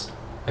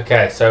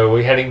Okay, so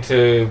we're heading to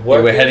Yeah,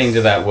 workers? we're heading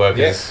to that workers.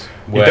 Yes.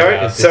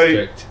 warehouse.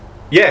 District.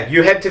 Yeah,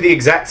 you head to the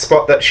exact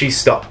spot that she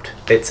stopped.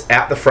 It's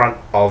out the front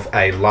of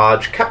a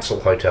large capsule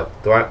hotel.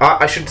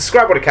 I should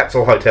describe what a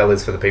capsule hotel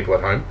is for the people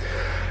at home.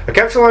 A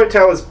capsule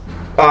hotel is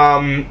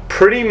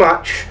pretty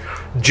much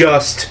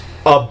just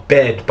a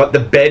bed, but the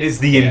bed is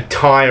the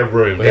entire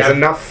room. There's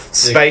enough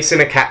space in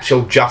a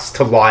capsule just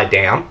to lie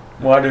down.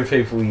 Why do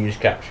people use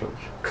capsules?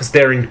 Because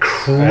they're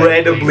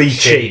incredibly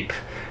cheap.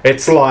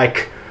 It's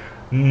like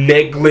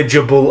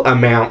negligible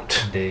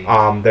amount. Indeed.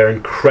 They're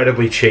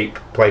incredibly cheap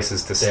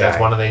places to stay. There's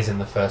one of these in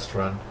the first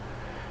run.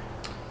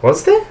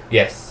 Was there?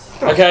 Yes.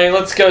 Okay,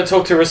 let's go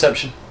talk to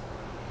reception.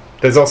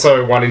 There's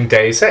also one in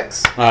Deus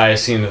Ex. I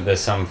assume that there's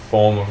some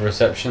form of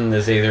reception.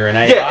 There's either an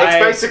AI Yeah,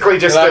 it's basically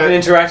just that I can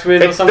interact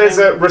with or something. There's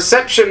a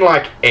reception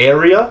like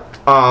area.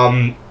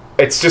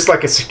 It's just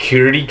like a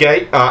security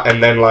gate,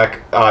 and then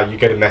you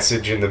get a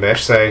message in the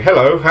mesh saying,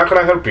 "Hello, how can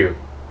I help you?"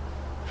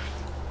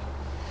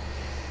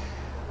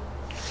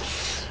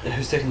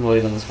 Who's taking the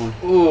lead on this one?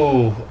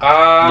 Ooh. You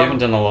haven't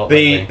done a lot.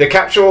 The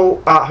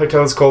capsule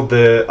hotel is called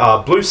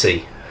the Blue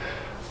Sea.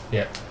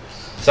 Yeah.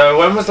 So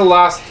when was the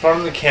last,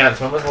 from the counts,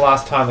 when was the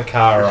last time the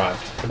car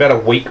arrived? About a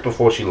week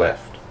before she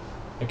left.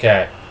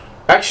 Okay.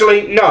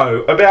 Actually,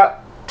 no,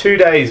 about 2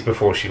 days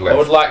before she left. I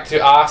would like to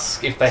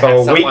ask if they So had a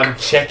week? someone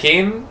check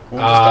in.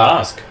 We'll just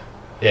ask.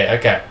 Yeah,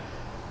 okay.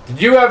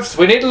 Did you have...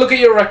 We need to look at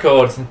your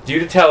records and you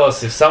to tell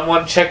us if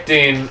someone checked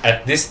in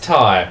at this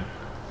time.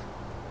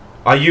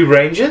 Are you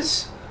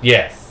Rangers?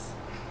 Yes.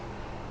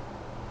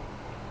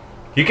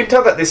 You can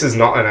tell that this is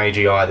not an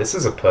AGI. This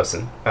is a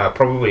person.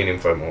 Probably an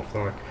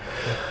infomorph.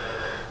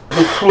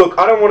 Look,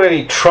 I don't want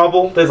any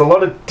trouble. There's a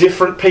lot of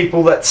different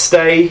people that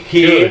stay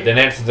here. Good, then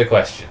answer the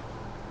question.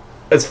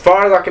 As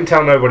far as I can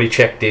tell, nobody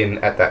checked in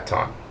at that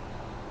time.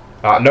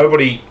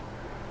 Nobody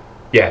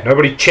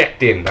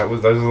checked in.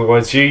 Those are the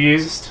words you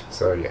used.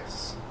 So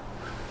yes.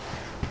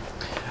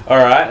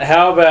 Alright,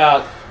 how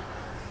about...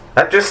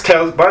 That just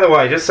tells. By the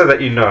way, just so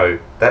that you know,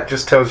 that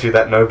just tells you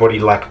that nobody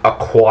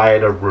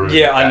acquired a room.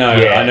 Yeah, I know.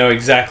 Yeah. I know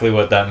exactly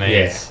what that means.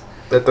 Yeah.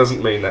 That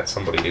doesn't mean that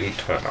somebody didn't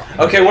turn up.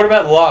 Okay, what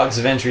about logs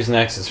of entries and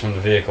exits from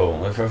the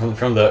vehicle,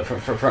 from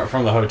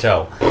the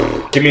hotel?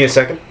 Give me a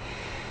second.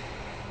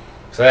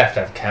 So they have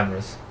to have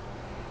cameras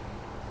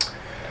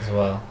as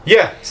well.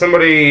 Yeah,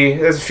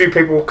 there's a few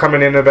people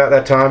coming in about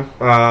that time.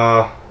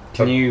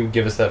 Can you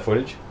give us that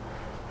footage?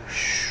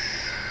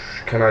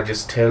 Can I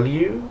just tell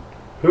you?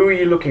 Who are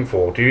you looking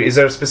for? Is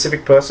there a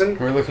specific person?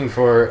 We're looking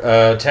for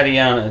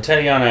Tatiana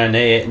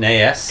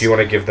Nayes. Do you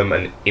want to give them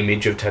an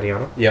image of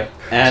Tatiana? Yep.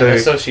 And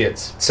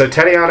associates. So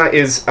Tatiana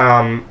is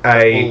her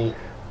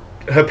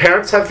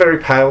parents have very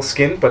pale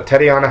skin, but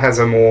Tatiana has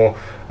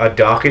a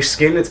darkish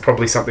skin. It's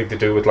probably something to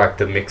do with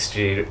the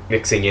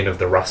mixing in of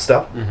the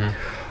Rasta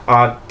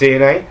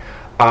DNA.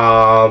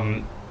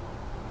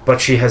 But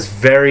she has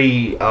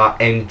very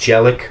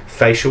angelic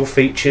facial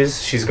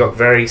features. She's got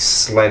very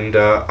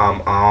slender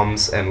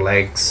arms and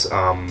legs.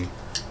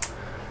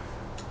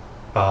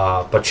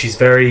 But she's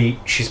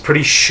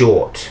pretty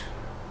short.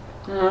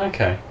 Oh,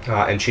 okay.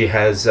 And she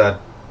has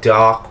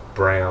dark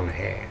brown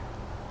hair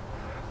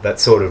that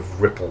sort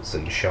of ripples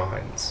and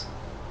shines.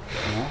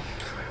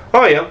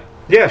 Oh yeah.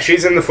 Yeah,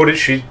 she's in the footage.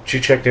 She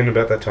checked in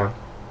about that time.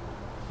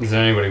 Is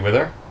there anybody with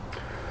her?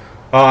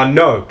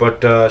 No,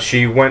 but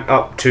she went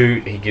up to...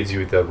 He gives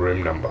you the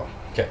room number.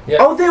 Okay. Yeah.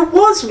 Oh, there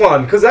was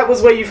one, because that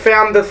was where you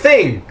found the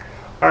thing.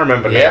 I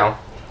remember now.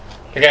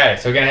 Okay,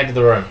 so we're going to head to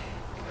the room.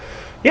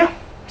 Yeah.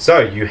 So,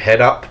 you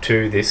head up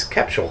to this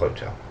capsule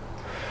hotel.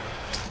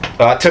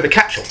 To the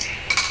capsule.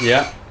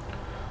 Yeah.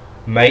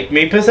 Make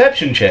me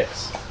perception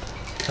checks.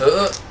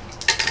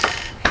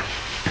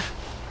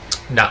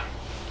 No.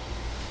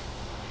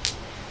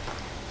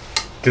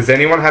 Does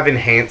anyone have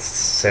enhanced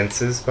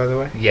senses, by the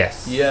way?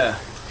 Yes. Yeah.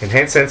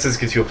 Enhanced senses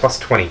gives you a plus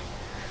 20.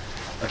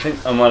 I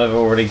think I might have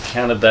already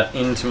counted that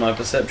into my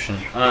perception.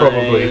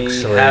 Probably, I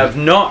actually. have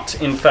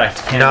not, in fact,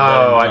 counted No,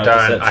 that into I my don't.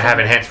 perception. I have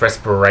enhanced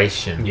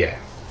respiration. Yeah.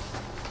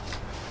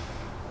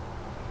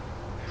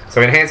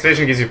 So enhanced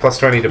vision gives you plus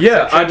 20 to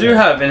Yeah, perception. I do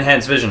have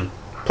enhanced vision.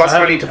 Plus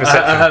 20 to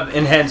perception. I have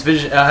enhanced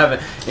vision. I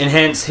have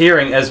enhanced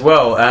hearing as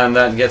well, and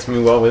that gets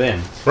me well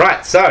within.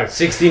 Right, so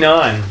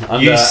 69.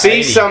 Under you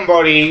see 80.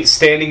 somebody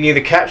standing near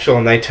the capsule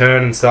and they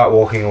turn and start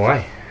walking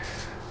away.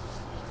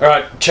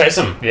 Alright, chase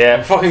him. Yeah,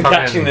 I'm fucking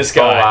catching this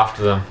follow guy.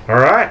 after them.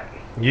 Alright,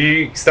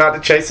 you start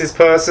to chase this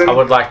person. I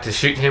would like to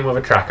shoot him with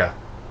a tracker.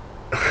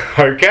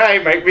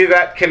 Okay, make me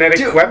that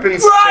kinetic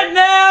weapons. Right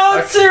now,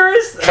 Okay.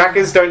 serious.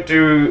 Trackers don't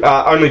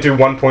only do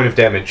 1 point of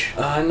damage.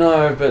 I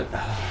know, but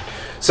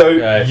So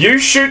Okay. you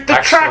shoot the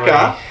Actually-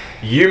 tracker,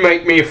 you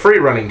make me a free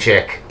running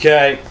check.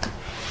 okay.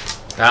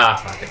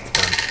 Fuck it, it's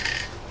done.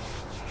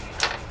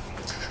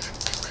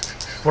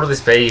 What'll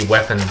this be?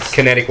 Weapons.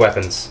 Kinetic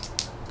weapons.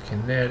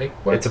 Kinetic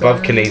weapons. It's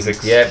above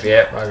kinesics.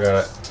 Yep, I got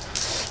it.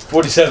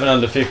 47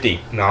 under 50.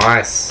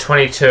 Nice.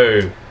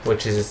 22,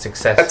 which is a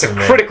success. That's a for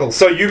me. critical.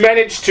 So you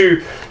manage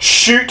to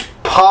shoot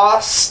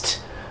past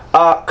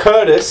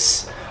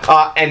Curtis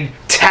and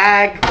tap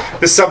tag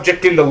the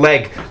subject in the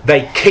leg.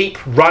 They keep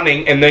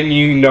running, and then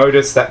you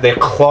notice that their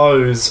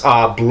clothes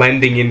are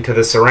blending into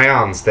the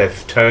surrounds.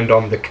 They've turned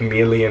on the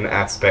chameleon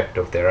aspect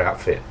of their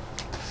outfit.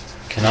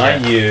 Can I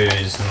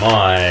use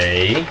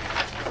my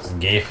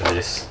gear for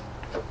this?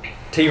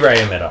 T-ray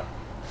emitter.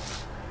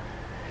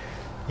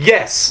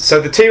 Yes,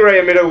 so the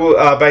T-ray emitter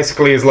will,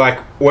 basically is like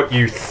what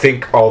you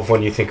think of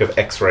when you think of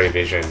X-ray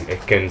vision. It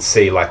can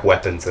see like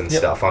weapons and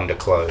stuff under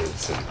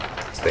clothes and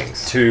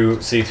things.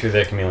 To see through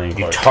their chameleon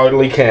You cloak.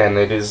 totally can.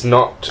 It is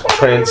not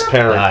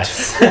transparent.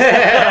 Nice.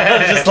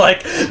 Just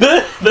like,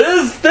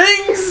 there's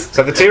things!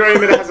 So the T-ray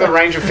emitter has a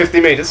range of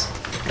 50 meters.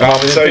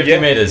 So 50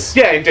 meters.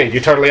 Yeah, indeed, you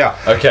totally are.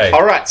 Okay.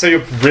 Alright, so you're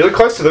really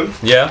close to them.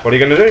 Yeah. What are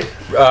you going to do?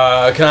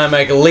 Can I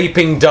make a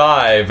leaping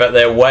dive at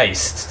their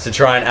waist to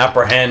try and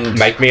apprehend?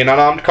 Make me an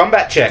unarmed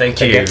combat check Thank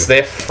you. against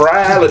their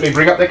fray. Let me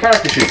bring up their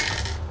character sheet.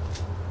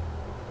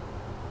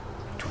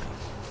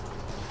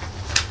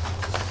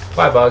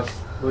 Bye, Bug.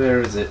 Where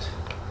is it?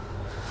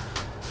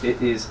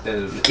 It is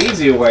an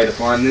easier way to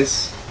find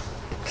this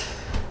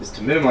is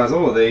to minimize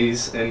all of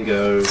these and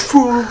go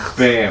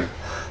bam.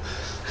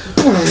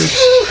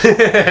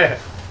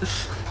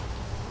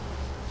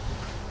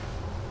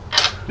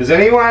 Does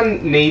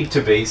anyone need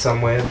to be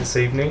somewhere this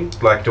evening?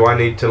 Like, do I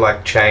need to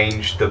like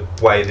change the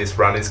way this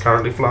run is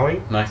currently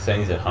flowing? My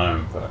thing's at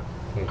home, but...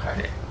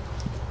 Okay.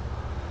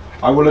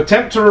 I will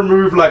attempt to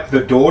remove like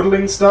the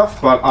dawdling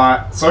stuff,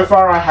 but so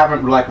far I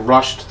haven't like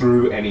rushed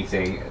through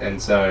anything,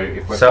 and so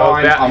if we're So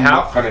fine, about I'm half-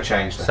 not going to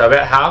change that. So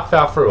about how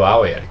far through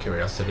are we, out of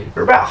curiosity?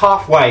 We're about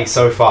halfway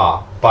so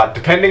far, but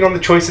depending on the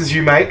choices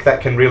you make,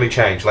 that can really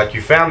change. Like,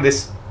 you found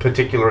this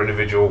particular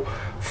individual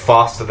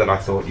faster than I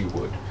thought you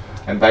would,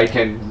 and they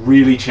can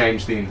really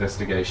change the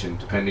investigation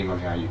depending on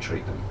how you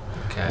treat them.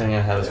 I Okay. don't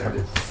know how this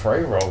fucking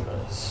fray roll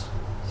goes.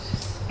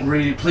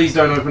 Really, please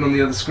don't open on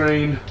the other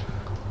screen.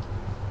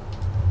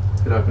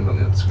 It opened on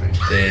the other screen.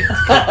 The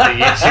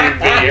YouTube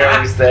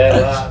video is there,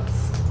 lads.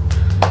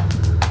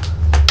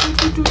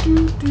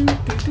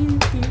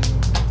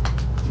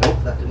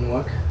 Nope, that didn't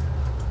work.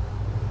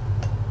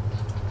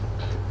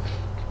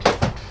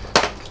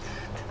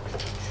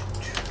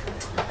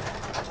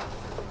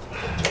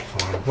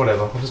 Fine,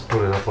 whatever. I'll just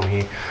put it up on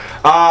here.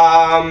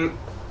 I'm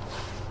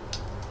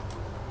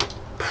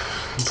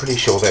pretty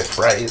sure their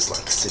fray is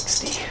like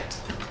 60.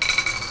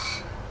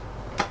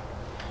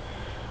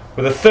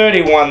 With a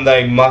 31,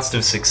 they must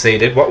have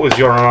succeeded. What was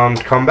your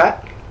unarmed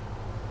combat?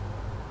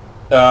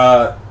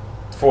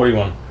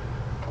 41.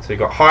 So you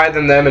got higher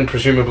than them and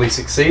presumably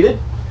succeeded.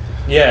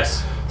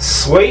 Yes.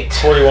 Sweet.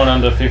 41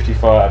 under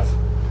 55.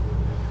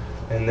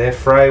 And their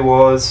fray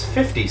was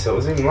 50, so it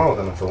was even lower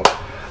than I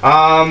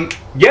thought.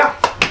 Yeah.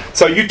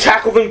 So you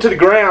tackle them to the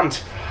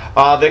ground.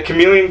 Their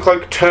chameleon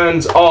cloak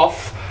turns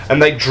off,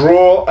 and they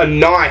draw a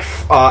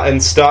knife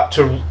and start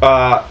to,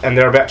 and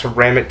they're about to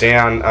ram it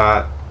down.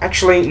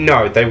 Actually,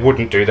 no, they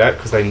wouldn't do that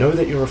because they know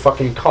that you're a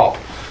fucking cop.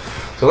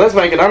 So let's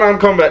make an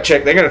unarmed combat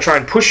check. They're going to try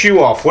and push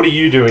you off. What are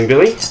you doing,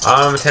 Billy?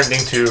 I'm attempting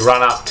to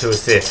run up to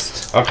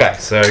assist. Okay,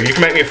 so you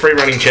can make me a free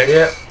running check.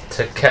 Yep.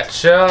 To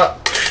catch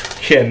up.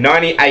 Yeah,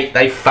 98.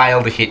 They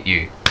fail to hit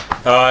you.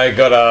 I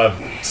got a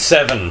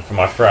 7 for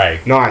my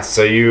fray. Nice.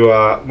 So you,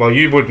 well,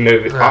 you wouldn't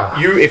have. Ah.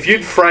 If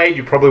you'd frayed,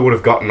 you probably would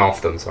have gotten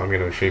off them. So I'm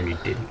going to assume you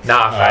didn't.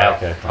 Nah, I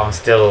failed. okay. I'm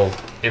still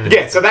in the...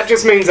 Yeah. So that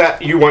just means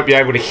that you won't be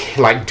able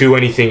to like do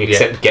anything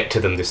except get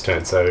to them this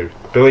turn. So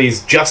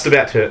Billy's just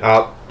about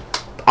to.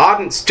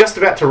 Arden's just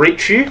about to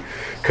reach you.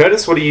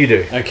 Curtis, what do you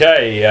do?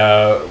 Okay,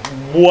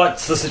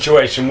 what's the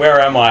situation? Where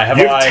am I? Have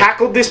You've I...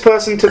 tackled this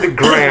person to the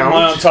ground. Am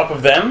I on top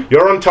of them?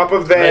 You're on top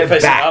of their They're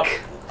facing back. up?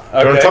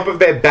 You're on Okay. top of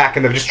their back,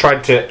 and they've just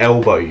tried to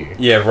elbow you.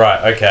 Yeah,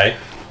 right, okay.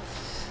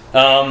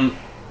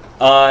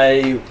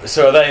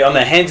 So are they on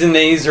their hands and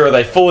knees, or are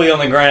they fully on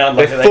the ground?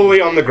 Like, They're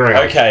fully on the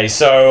ground. Okay,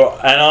 so,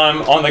 and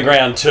I'm on the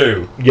ground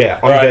too. Yeah,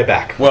 on Right. their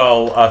back.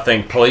 Well, I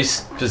think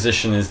police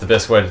position is the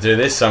best way to do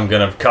this, so I'm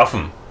going to cuff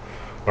them.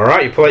 All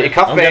right, you pull out your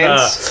cuff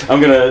bands. I'm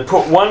gonna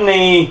put one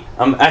knee.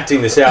 I'm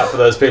acting this out for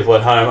those people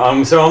at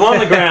home. So I'm on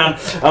the ground.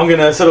 I'm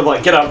gonna sort of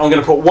like get up. I'm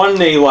gonna put one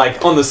knee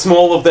like on the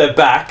small of their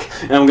back,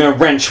 and I'm gonna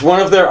wrench one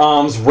of their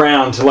arms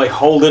round to like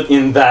hold it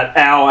in that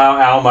ow, ow,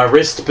 ow, my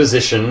wrist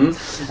position,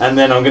 and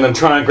then I'm gonna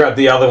try and grab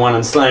the other one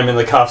and slam in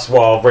the cuffs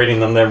while reading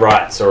them their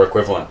rights or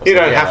equivalent. You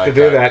don't have to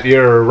do that.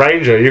 You're a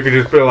ranger. You could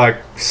just be like,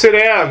 sit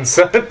down,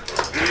 son.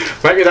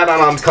 Make me that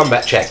unarmed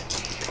combat check.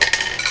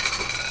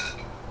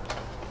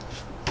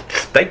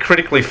 They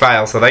critically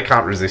fail, so they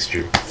can't resist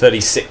you.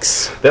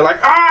 36. They're like,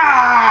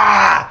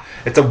 ah!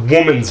 It's a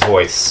woman's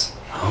voice.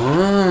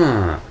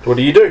 Ah. What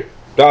do you do?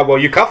 Well,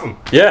 you cuff them.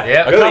 Yeah.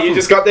 Yep. I Really, cuff you 'em.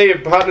 just got there, your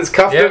partner's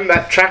cuffed Yep. them,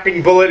 that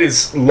tracking bullet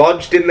is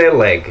lodged in their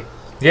leg.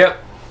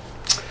 Yep.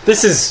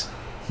 This is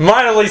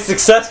minorly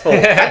successful. We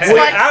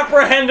like-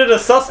 apprehended a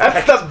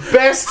suspect. That's the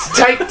best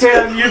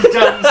takedown you've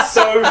done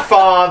so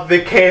far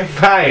the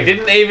campaign.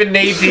 Didn't even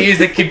need to use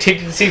the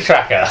contingency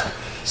tracker.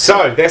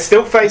 So, they're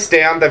still face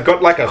down, they've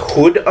got like a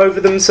hood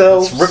over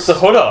themselves. Rip the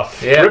hood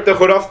off. Yeah. Rip the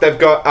hood off, they've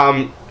got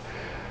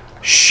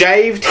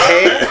shaved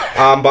hair,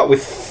 but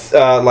with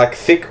with like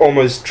thick,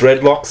 almost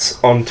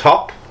dreadlocks on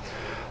top,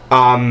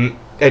 and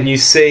you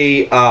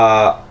see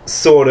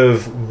sort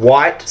of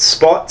white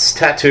spots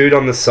tattooed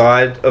on the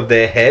side of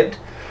their head,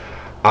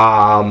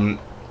 and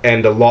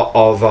a lot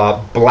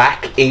of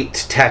black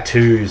inked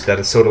tattoos that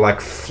are sort of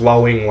like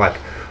flowing like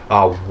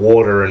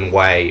water and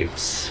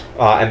waves.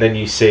 And then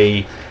you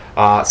see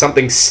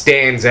something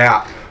stands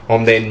out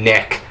on their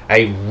neck,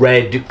 a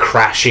red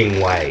crashing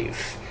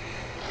wave.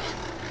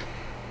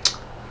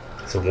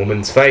 It's a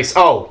woman's face.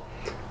 Oh,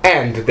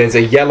 and there's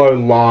a yellow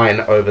line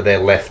over their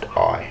left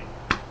eye.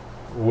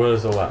 What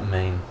does all that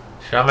mean?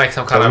 Should I make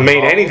some kind Doesn't of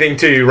mean roll? anything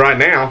to you right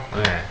now.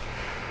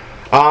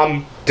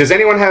 Yeah. Does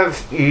anyone have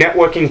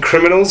networking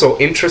criminals or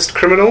interest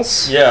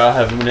criminals? Yeah, I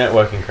have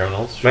networking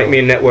criminals. Sure. Make me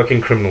a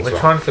networking criminals Which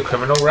roll. one's the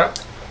criminal rep?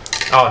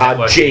 Oh,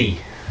 networking. G.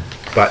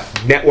 But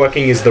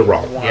networking is the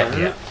roll.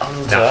 Yeah.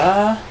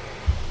 Under.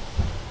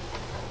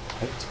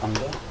 It's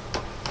under.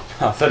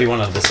 Oh,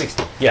 31 under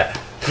 60. Yeah.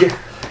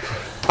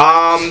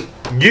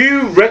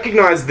 You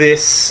recognize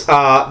this,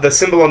 the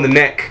symbol on the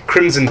neck,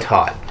 Crimson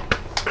Tide.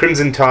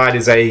 Crimson Tide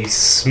is a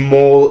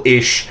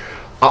small-ish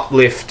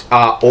uplift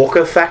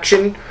orca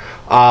faction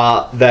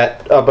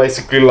that are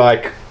basically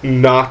like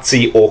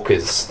Nazi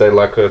orcas. They're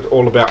like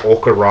all about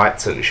orca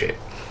rights and shit.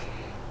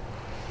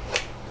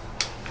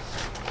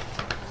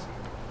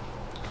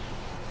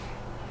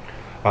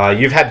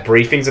 You've had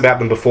briefings about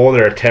them before.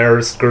 They're a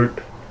terrorist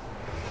group,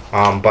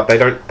 but they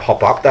don't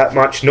pop up that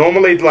much.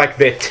 Normally, like,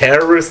 their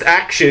terrorist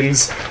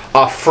actions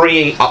are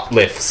freeing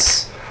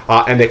uplifts,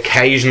 and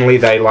occasionally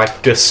they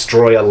like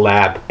destroy a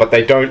lab, but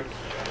they don't.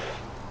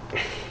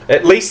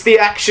 At least the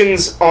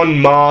actions on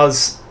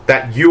Mars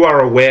that you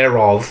are aware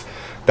of,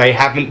 they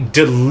haven't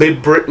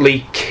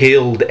deliberately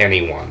killed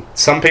anyone.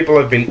 Some people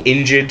have been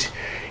injured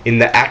in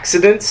the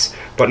accidents,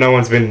 but no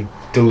one's been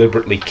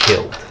deliberately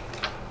killed.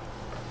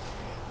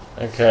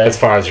 Okay. As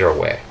far as you're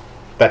aware.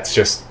 That's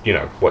just,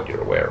 what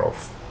you're aware of.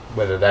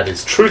 Whether that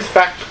is truth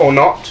fact or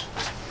not.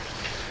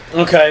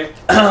 Okay.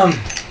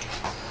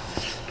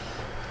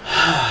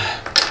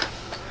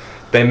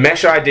 Their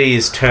mesh ID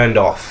is turned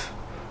off.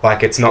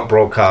 Like, it's not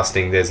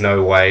broadcasting. There's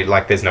no way,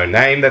 like, there's no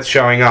name that's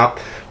showing up.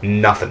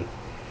 Nothing.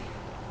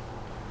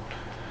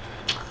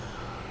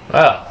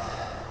 Well,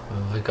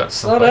 we got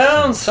some Slow down,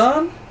 questions.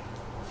 son.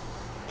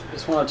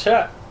 Just want to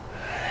chat.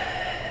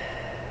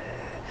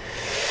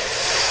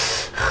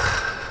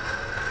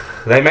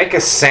 They make a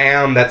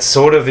sound that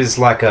sort of is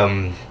like,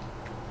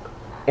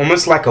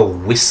 almost like a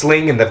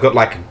whistling, and they've got,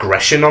 like,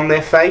 aggression on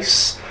their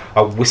face.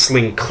 A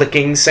whistling,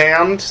 clicking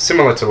sound,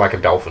 similar to, like, a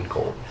dolphin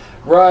call.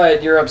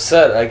 Right, you're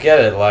upset. I get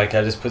it. Like,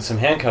 I just put some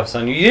handcuffs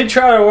on you. You did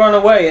try to run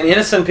away, and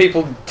innocent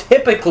people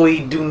typically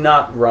do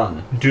not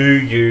run. Do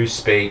you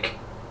speak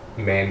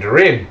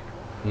Mandarin?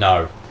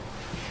 No.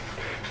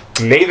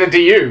 Neither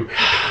do you.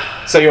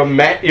 So your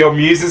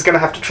muse is going to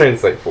have to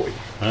translate for you.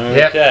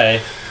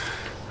 Okay.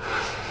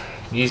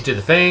 You do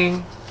the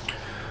thing.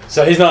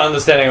 So he's not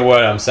understanding a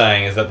word I'm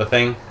saying. Is that the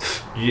thing?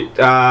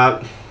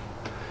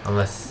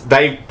 Unless...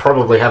 They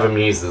probably have a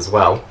muse as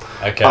well.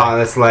 Okay.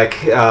 It's like,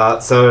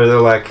 so they're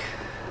like,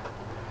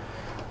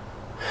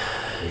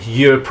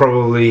 you're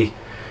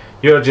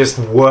just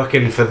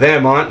working for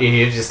them, aren't you?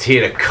 You're just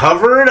here to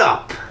cover it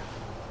up.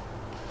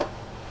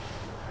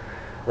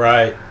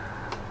 Right.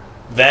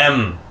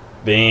 Them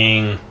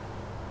being...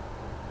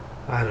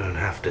 I don't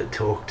have to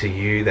talk to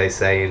you, they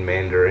say in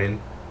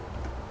Mandarin.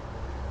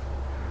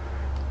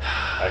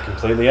 I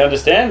completely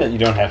understand that you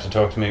don't have to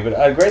talk to me, but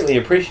I greatly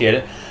appreciate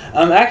it.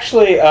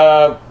 Actually,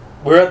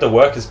 we're at the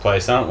workers'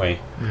 place, aren't we?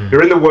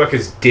 You're in the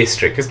workers'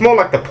 district. It's more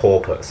like the poor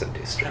person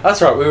district.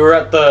 That's right. We were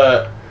at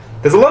the...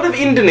 There's a lot of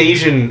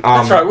Indonesian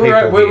That's right. people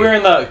here. We're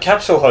in the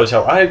capsule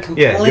hotel. I had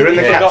completely you're in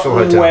the capsule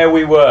forgotten hotel. where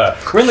we were.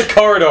 We're in the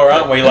corridor,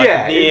 aren't we? Like,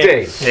 Yeah, near...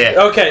 indeed.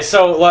 Yeah. Okay,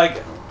 so,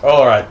 like...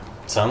 Alright,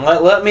 son,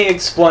 let me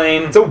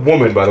explain... It's a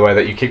woman, by the way,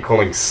 that you keep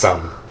calling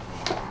son.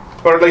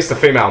 Or at least a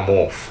female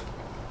morph.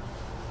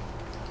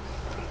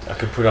 I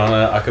could put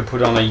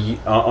on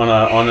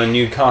a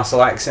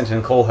Newcastle accent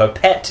and call her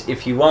Pet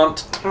if you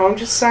want. Oh, I'm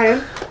just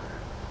saying.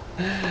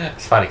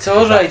 It's funny. It's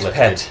alright,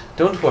 Pet.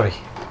 Don't worry.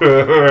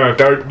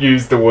 Don't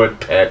use the word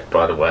pet,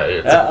 by the way.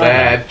 It's a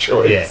bad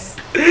choice.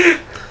 Yeah.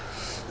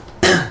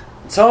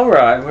 It's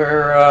alright.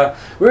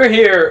 We're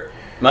here.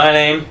 My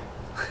name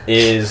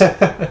is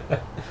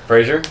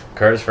Fraser.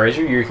 Curtis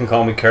Fraser. You can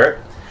call me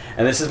Kurt.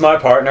 And this is my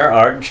partner,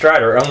 Arden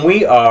Strider, and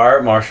we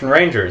are Martian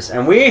Rangers.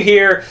 And we're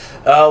here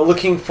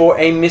looking for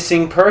a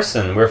missing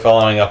person. We're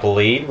following up a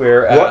lead.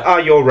 What are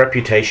your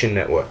reputation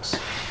networks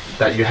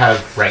that you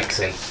have ranks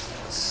in?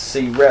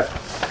 C-Rep.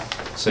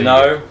 So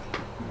No.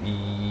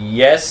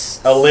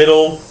 Yes, a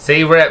little.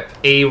 C-Rep,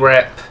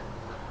 E-Rep,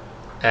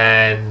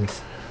 and...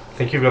 I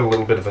think you've got a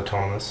little bit of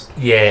autonomous.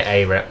 Yeah,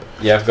 A-Rep.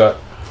 Yeah, I've got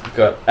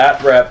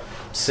at-Rep,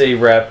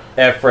 C-Rep,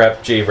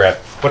 F-Rep, G-Rep.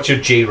 What's your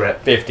G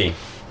rep? 50.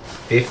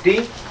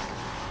 50?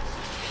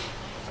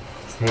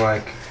 It's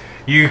like,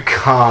 you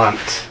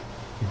can't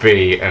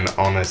be an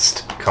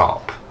honest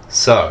cop.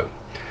 So,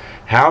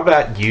 how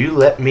about you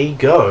let me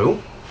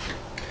go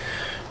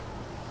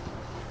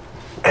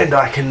and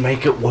I can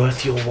make it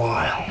worth your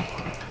while.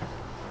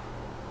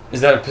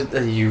 Is that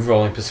are you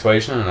rolling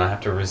persuasion and I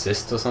have to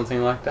resist or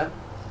something like that?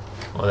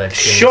 Well, then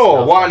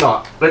Sure, why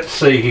not? Let's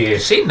see here.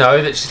 Does she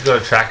know that she's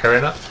got a tracker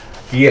in it?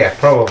 Yeah,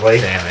 probably.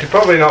 Damn it. You're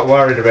probably not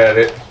worried about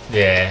it.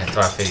 Yeah, that's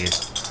what I figured.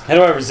 How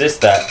do I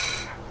resist that?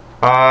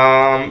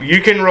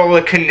 You can roll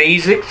a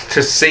kinesics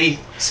to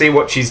see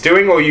what she's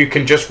doing, or you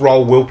can just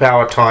roll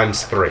willpower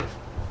times 3.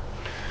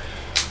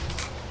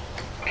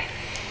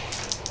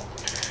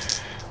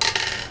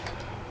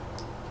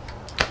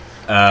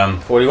 Um,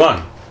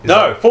 41.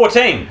 No,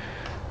 14.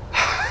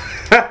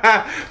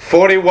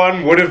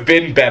 41 would have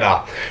been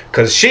better,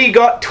 because she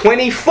got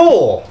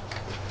 24.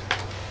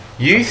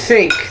 You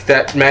think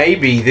that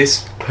maybe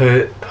this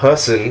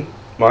person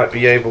might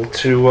be able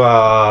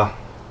to,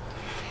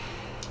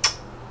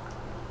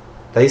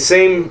 they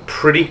seem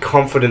pretty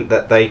confident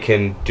that they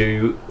can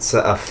do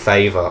a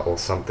favor or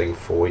something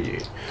for you.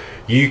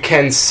 You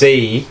can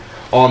see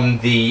on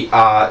the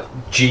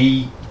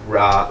G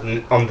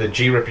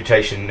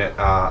reputation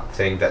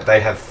thing that they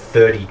have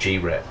 30 G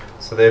rep,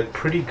 so they're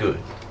pretty good.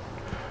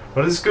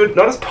 Not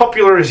as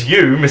popular as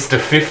you, Mr.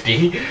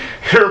 50.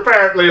 You're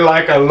apparently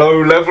like a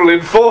low-level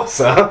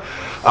enforcer.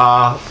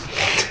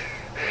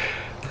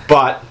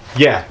 But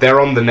yeah,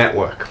 they're on the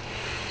network.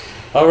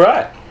 All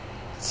right.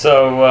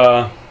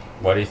 So,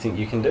 what do you think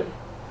you can do?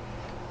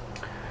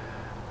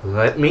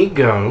 Let me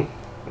go,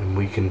 and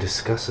we can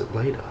discuss it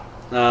later.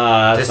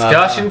 That's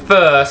Discussion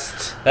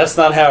first, That's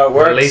not how it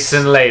works.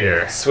 releasing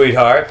later.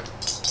 Sweetheart.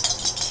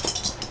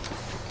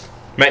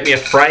 Make me a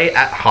fray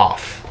at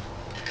half.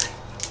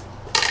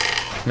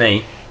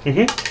 Me.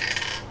 Mm-hmm.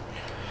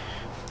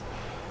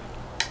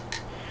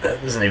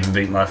 That doesn't even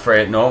beat my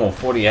fray at normal.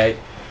 48.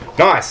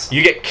 Nice.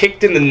 You get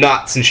kicked in the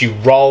nuts, and she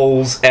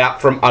rolls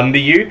out from under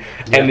you,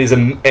 and is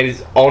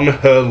on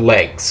her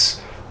legs.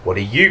 What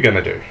are you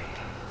gonna do,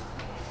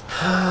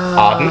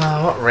 Arden?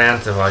 What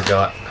rounds have I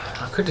got?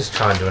 I could just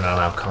try and do an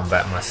unarmed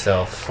combat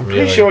myself. I'm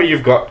pretty sure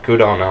you've got good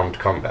unarmed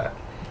combat.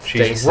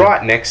 She's Decent.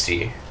 right next to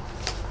you.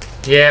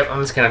 Yeah, I'm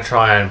just going to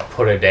try and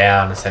put her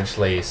down,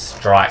 essentially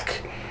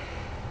strike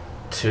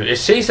to...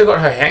 Is she still got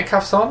her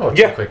handcuffs on, or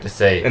too Yeah. quick to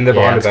see? And they're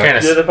behind her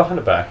back. Yeah, they're behind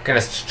the back. Going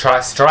to try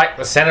strike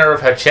the center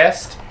of her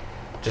chest,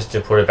 just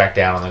to put her back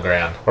down on the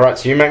ground. Alright,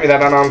 so you make me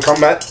that unarmed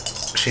combat.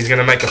 She's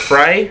gonna make a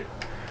fray.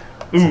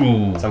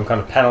 Ooh. Some kind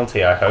of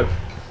penalty, I hope.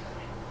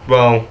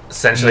 Well,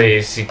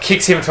 Essentially, she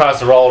kicks him, tries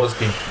to roll, just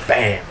be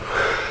BAM!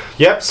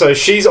 yep, so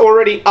she's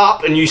already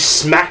up, and you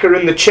smack her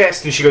in the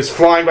chest, and she goes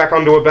flying back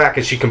onto her back,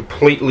 and she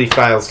completely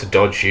fails to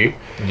dodge you.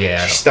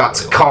 Yeah. She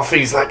starts coughing.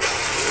 He's like,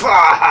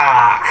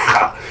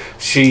 fuck.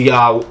 She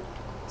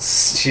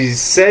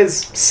says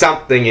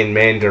something in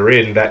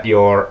Mandarin that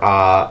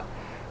your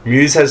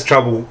muse has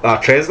trouble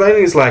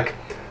translating. Is like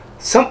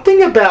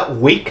something about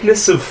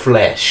weakness of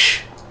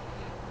flesh.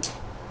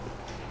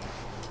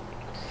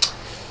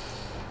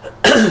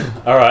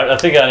 Alright, I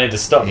think I need to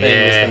stop being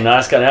Yeah. Mr.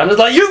 Nice Guy now. I'm just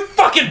like, you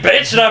fucking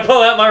bitch! And I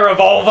pull out my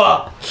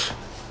revolver!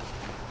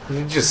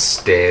 He just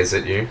stares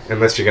at you,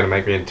 unless you're going to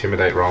make me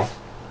intimidate roll.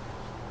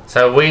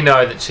 So we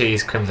know that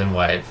she's Crimson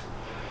Wave.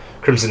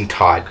 Crimson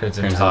Tide.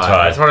 Crimson Crimson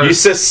Tide. Tide. You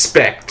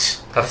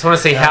suspect. I just want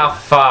to see how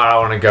far I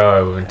want to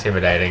go with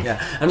intimidating.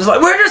 Yeah. I'm just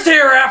like, we're just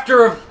here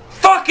after a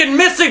fucking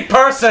missing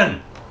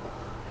person!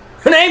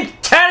 Her name's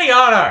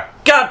Tatiana!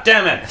 God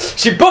damn it!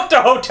 She booked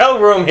a hotel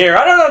room here!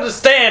 I don't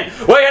understand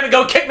why you had to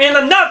go kick me in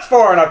the nuts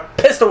for, and I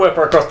pistol whip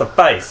her across the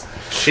face!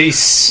 She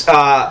spits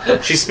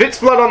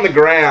blood on the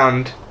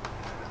ground,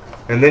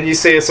 and then you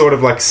see her sort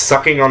of like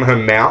sucking on her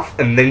mouth,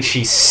 and then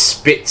she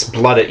spits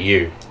blood at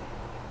you.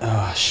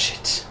 Oh,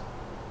 shit.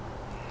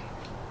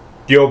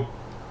 Do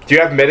you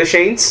have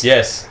medicines?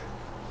 Yes.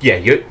 Yeah,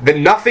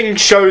 nothing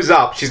shows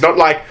up. She's not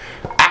like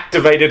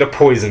activated a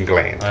poison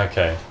gland.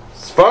 Okay.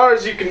 As far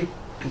as you can...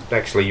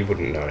 Actually, you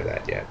wouldn't know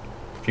that yet.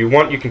 If you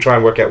want, you can try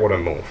and work out what a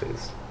morph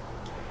is.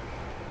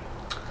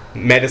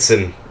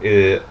 Medicine,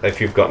 if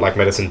you've got like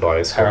medicine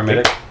bios.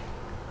 Paramedic?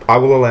 I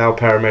will allow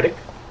paramedic.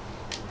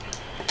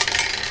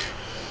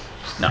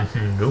 No.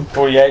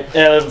 48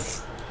 out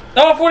of...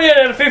 Oh, 48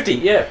 out of 50!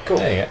 Yeah, cool.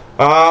 There you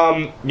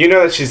go. You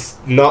know that she's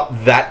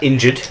not that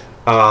injured.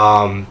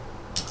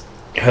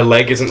 Her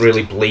leg isn't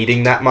really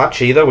bleeding that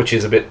much either, which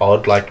is a bit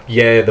odd. Like,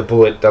 yeah, the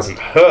bullet doesn't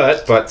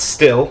hurt, but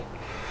still.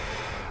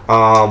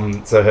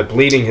 So her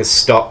bleeding has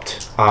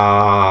stopped,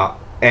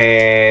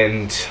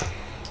 and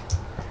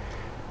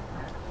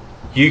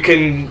you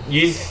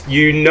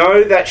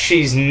know that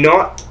she's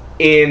not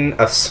in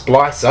a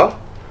splicer,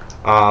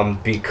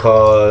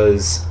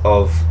 because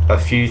of a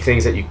few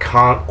things that you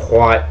can't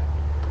quite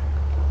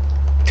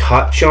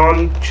touch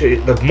on.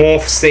 The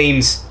morph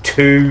seems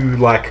too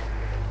like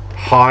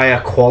higher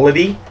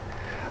quality,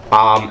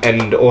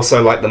 and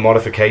also like the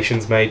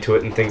modifications made to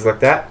it and things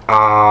like that.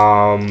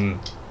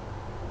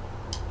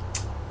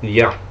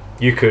 Yeah,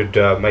 you could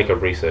make a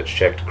research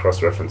check to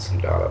cross-reference some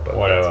data, but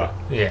Whatever.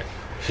 Yeah.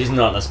 She's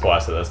not in a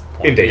splicer, that's the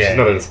point. indeed, Yeah, she's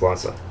not yeah. in a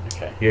splicer.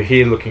 Okay. You're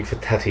here looking for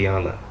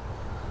Tatiana.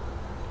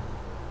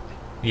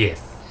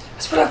 Yes.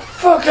 That's what I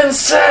fucking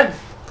said!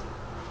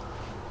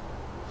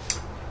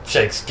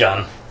 Shakes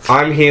gun.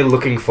 I'm here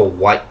looking for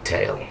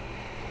Whitetail.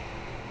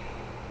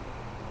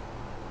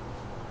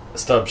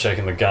 Stop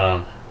shaking the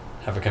gun.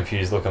 Have a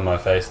confused look on my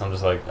face. And I'm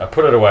just like, I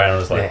put it away and I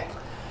was like,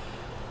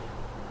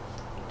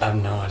 I have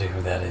no idea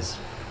who that is.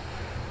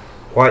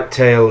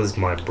 Whitetail is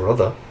my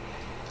brother,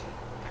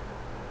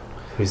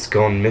 who's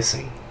gone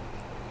missing.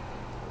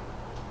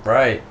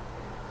 Right.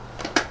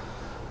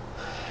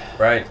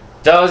 Right.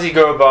 Does he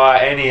go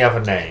by any other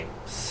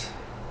names?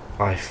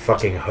 I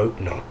fucking hope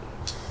not.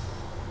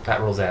 That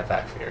rules out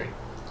that theory.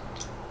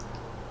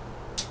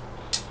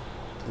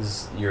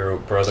 Does your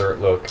brother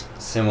look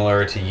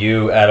similar to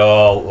you at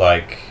all?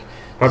 Like,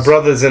 My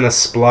brother's in a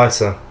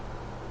splicer.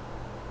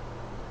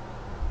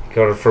 He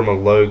got it from a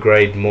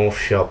low-grade morph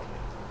shop.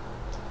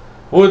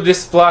 Would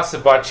this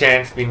splicer by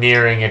chance be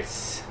nearing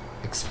its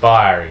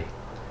expiry?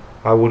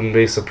 I wouldn't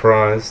be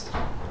surprised.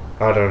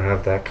 I don't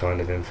have that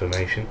kind of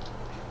information.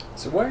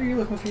 so why are you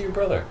looking for your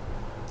brother?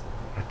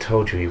 I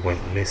told you he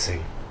went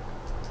missing.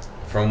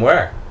 From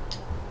where?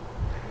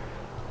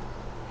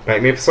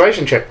 Make me a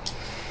persuasion check.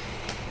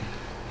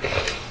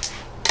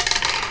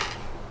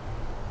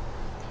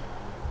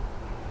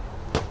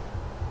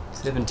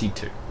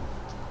 $72.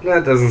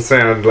 That doesn't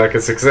sound like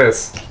a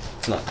success.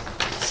 It's not.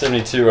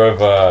 72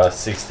 over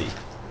 60.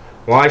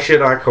 Why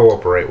should I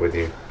cooperate with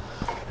you?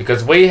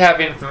 Because we have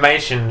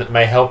information that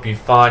may help you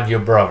find your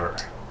brother.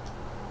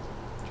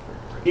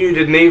 You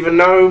didn't even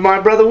know my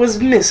brother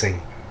was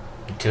missing.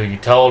 Until you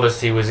told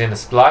us he was in a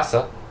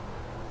splicer.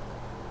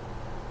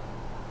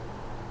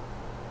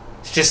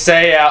 Let's just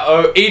say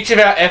each of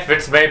our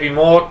efforts may be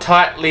more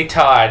tightly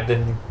tied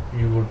than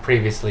you would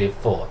previously have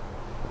thought.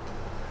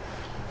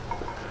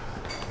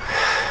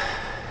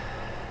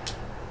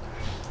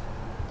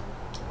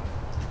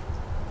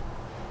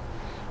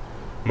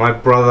 My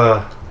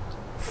brother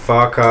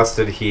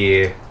farcasted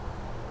here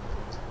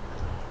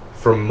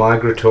from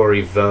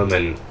migratory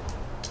vermin.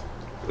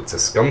 It's a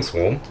scum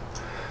swarm.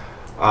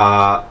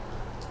 Damn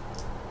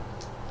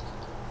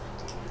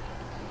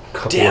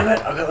it,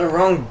 I got the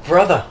wrong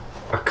brother.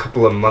 A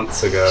couple of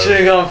months ago. Should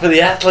have gone for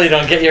the athlete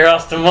on Get Your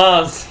Ass to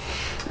Mars.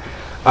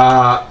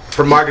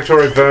 From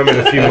migratory vermin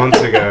a few months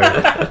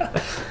ago.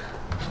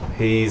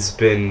 He's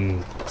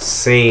been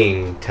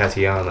seeing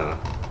Tatiana.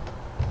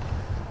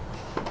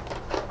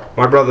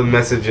 My brother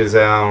messages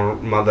our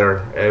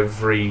mother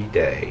every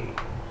day,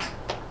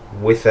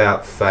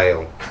 without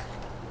fail.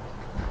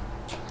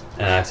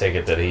 And I take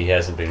it that he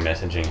hasn't been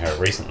messaging her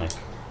recently.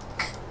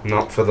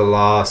 Not for the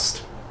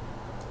last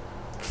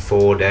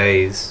 4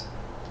 days.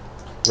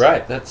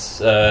 Right, that's,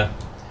 you're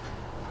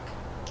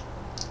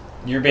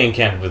being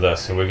candid with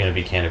us, so we're going to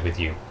be candid with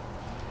you.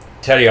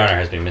 Tatiana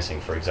has been missing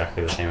for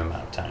exactly the same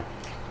amount of time.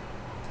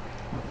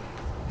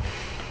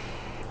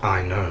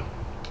 I know.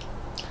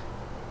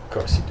 Of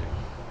course you do.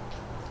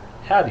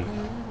 How do you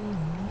know?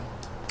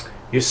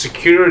 Your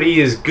security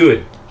is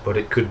good, but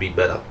it could be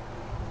better.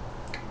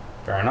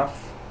 Fair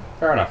enough.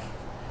 Fair enough.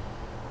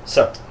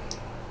 So,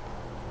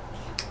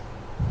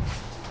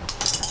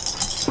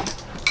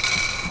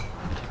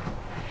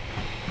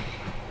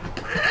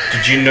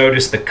 Did you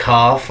notice the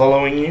car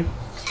following you?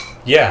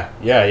 yeah,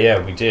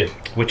 we did.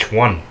 Which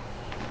one?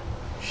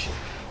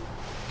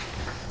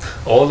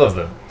 All of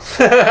them.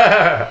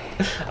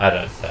 I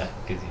don't say,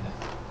 because you know.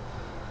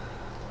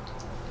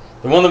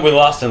 The one that we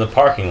lost in the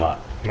parking lot.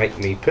 Make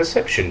me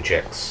perception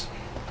checks.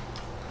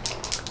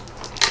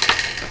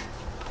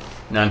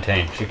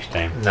 19,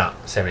 16. No,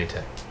 72.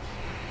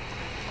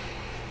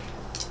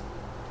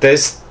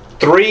 There's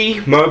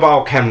 3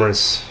 mobile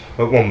cameras.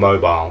 Well,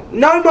 mobile.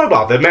 No,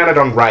 mobile. They're mounted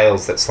on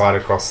rails that slide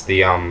across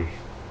the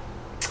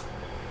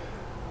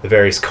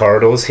various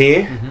corridors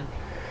here. Mm-hmm.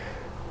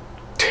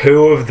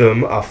 2 of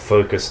them are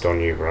focused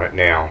on you right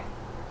now.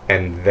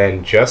 And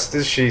then just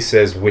as she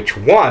says which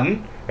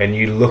one, and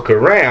you look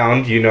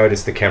around, you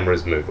notice the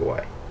cameras move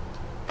away.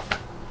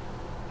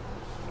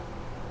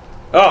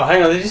 Oh,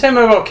 hang on. Did you say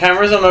mobile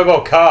cameras or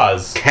mobile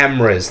cars?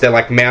 Cameras. They're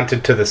like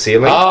mounted to the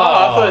ceiling. I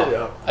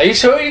thought... Are you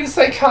sure you didn't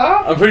say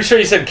car? I'm pretty sure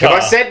you said car.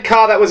 If I said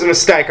car, that was a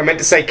mistake. I meant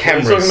to say I was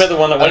cameras. talking about the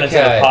one that went into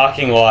the Okay.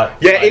 parking lot.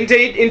 Yeah, Like,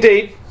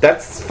 indeed.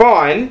 That's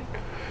fine.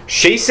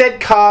 She said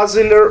cars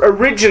in there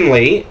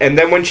originally, and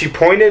then when she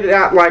pointed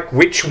out, like,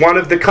 which one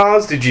of the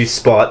cars did you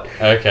spot,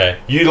 Okay.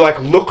 you, like,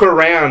 look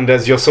around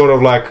as you're sort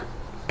of like,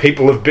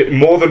 people have been,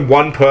 more than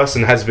one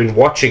person has been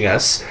watching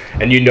us,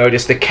 and you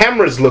notice the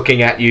cameras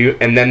looking at you,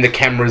 and then the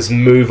cameras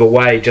move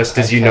away just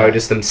as you Okay.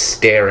 notice them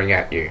staring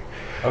at you.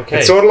 Okay.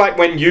 It's sort of like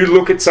when you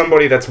look at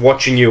somebody that's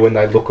watching you and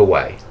they look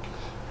away.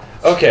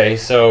 Okay,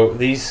 so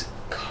these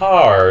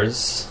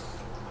cars...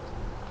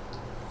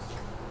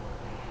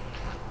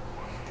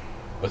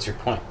 What's your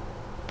point?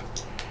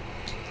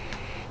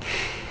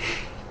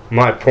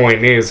 My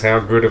point is, how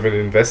good of an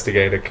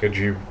investigator could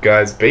you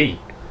guys be?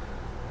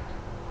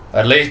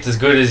 At least as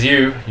good as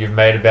you. You've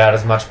made about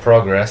as much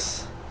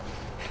progress.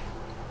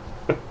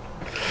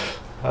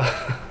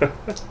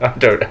 I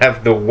don't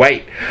have the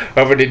weight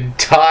of an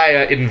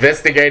entire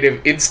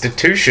investigative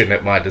institution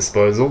at my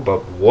disposal,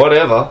 but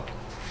whatever.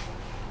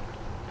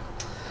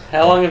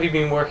 How long have you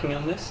been working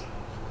on this?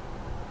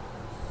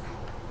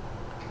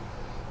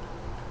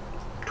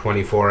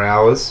 24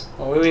 hours.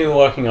 Well, we've been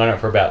working on it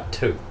for about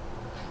 2.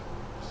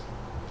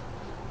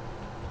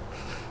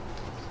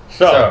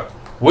 So,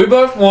 we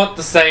both want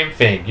the same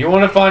thing. You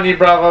want to find your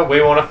brother, we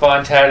want to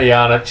find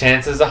Tatiana.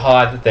 Chances are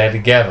high that they're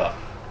together.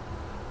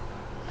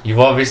 You've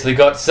obviously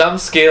got some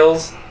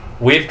skills,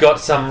 we've got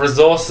some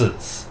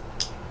resources.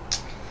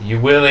 Are you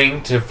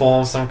willing to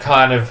form some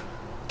kind of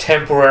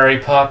temporary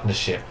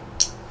partnership?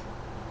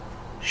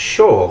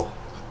 Sure.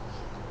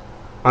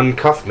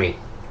 Uncuff me.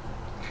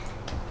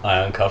 I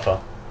uncuff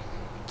her.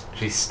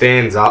 She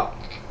stands up.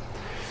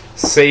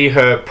 See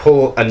her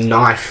pull a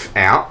knife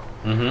out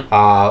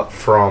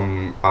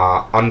from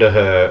under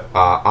her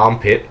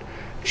armpit.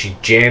 She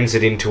jams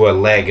it into her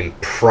leg and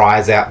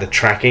pries out the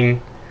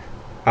tracking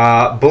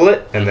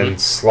bullet and then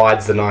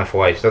slides the knife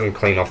away. She doesn't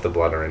clean off the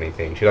blood or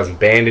anything. She doesn't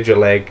bandage her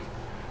leg.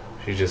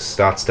 She just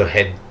starts to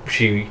head.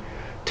 She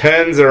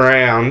turns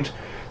around,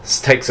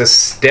 takes a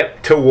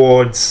step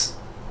towards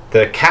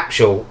the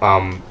capsule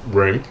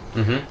room,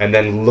 and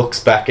then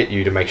looks back at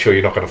you to make sure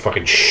you're not going to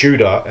fucking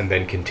shoot her, and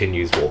then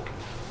continues walking.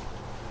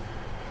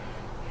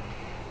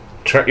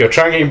 Your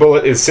tracking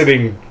bullet is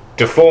sitting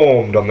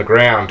deformed on the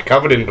ground,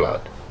 covered in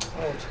blood.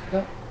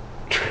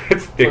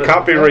 It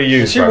can't be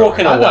reused. Is she by the way.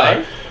 walking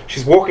away?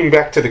 She's walking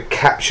back to the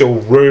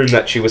capsule room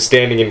that she was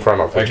standing in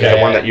front of, which is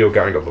the one that you were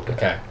going to look at.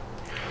 Okay.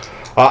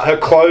 Her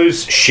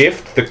clothes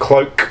shift. The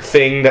cloak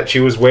thing that she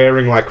was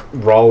wearing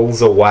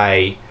rolls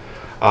away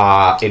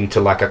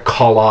into a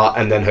collar,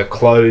 and then her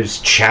clothes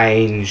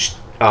changed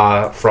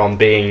from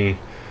being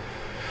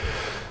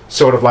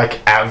sort of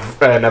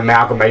an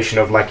amalgamation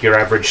of your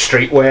average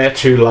streetwear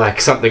to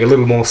something a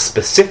little more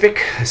specific,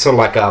 sort of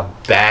like a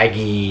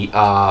baggy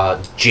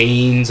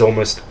jeans,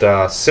 almost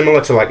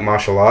similar to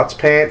martial arts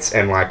pants,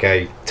 and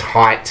a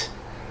tight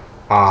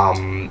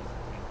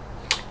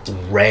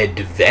red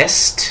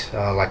vest,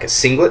 like a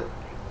singlet.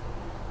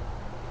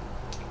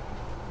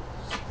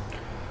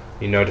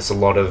 You notice a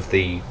lot of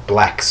the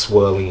black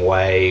swirling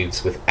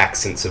waves with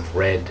accents of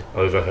red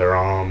over her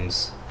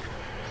arms.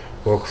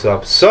 Walks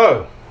up.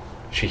 So,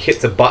 she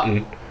hits a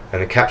button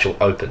and the capsule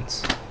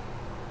opens.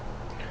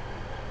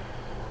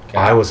 Okay.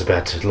 I was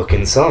about to look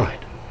inside.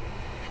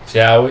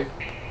 Shall we?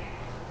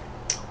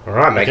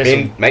 Alright,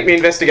 make me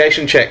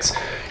investigation checks.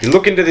 You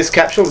look into this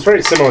capsule. It's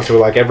very similar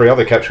to every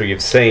other capsule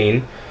you've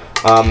seen.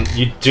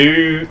 You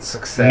do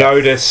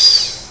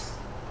notice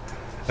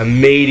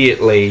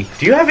immediately.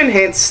 Do you have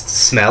enhanced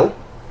smell,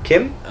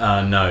 Kim?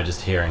 No,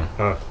 just hearing.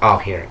 Oh,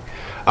 hearing.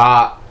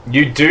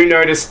 You do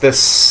notice the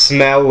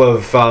smell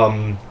of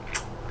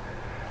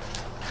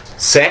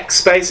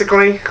sex,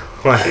 basically.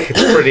 It's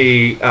a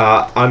pretty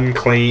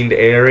uncleaned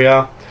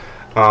area.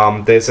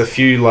 There's a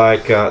few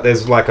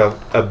there's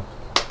a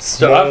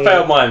So I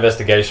failed my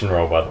investigation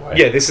roll, by the way.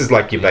 Yeah, this is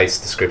your base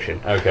description.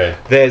 Okay.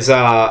 There's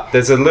a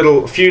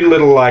few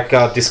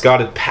little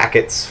discarded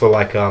packets for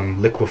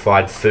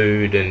liquefied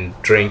food and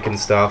drink and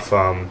stuff.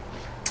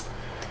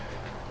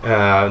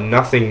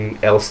 Nothing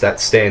else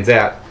that stands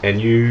out, and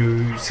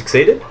you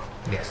succeeded.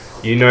 Yes.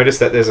 You notice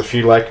that there's a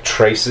few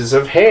traces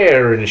of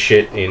hair and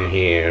shit in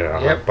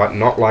here, but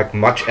not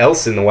much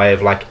else in the way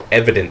of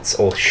evidence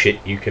or shit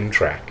you can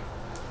track.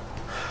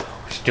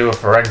 We should do a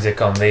forensic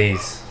on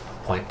these.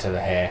 Point to the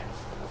hair.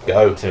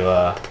 Go to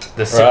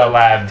the super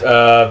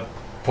lab.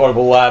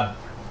 Portable lab.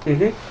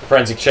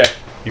 Forensic check.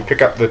 You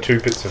pick up the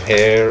 2 bits of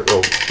hair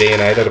or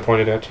DNA that are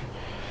pointed out to you.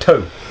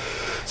 2.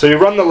 So you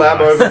run the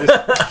lab over this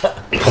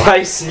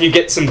place, and you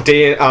get some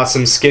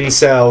skin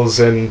cells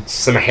and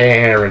some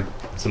hair and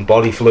some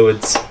body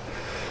fluids,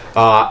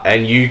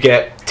 and you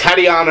get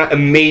Tatiana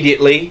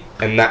immediately,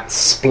 and that's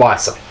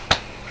Splicer.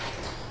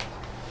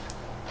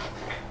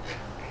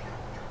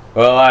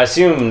 Well, I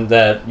assume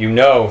that you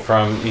know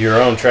from your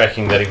own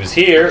tracking that he was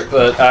here,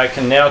 but I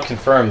can now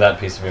confirm that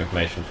piece of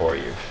information for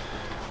you.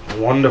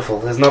 Wonderful.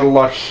 There's not a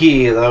lot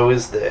here, though,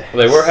 is there?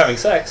 Well, they were having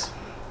sex.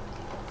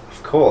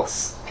 Of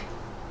course.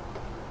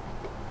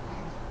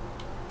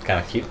 Kind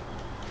of cute.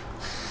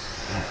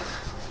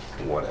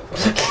 Whatever.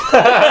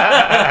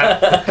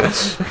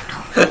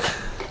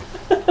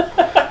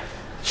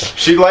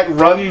 She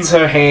runs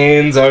her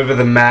hands over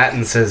the mat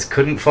and says,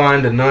 "Couldn't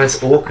find a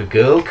nice orca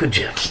girl, could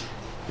you?"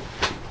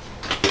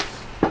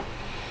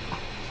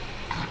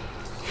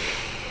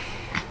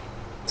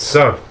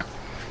 So,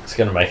 it's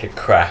going to make a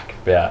crack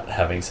about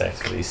having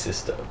sex with his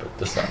sister, but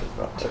decided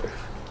not to.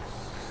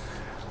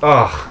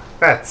 Oh,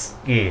 that's...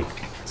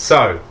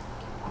 So,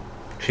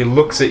 she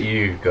looks at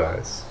you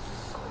guys.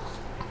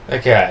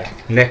 Okay.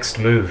 Next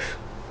move.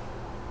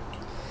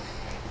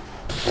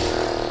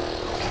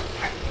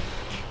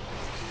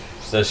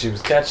 So she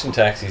was catching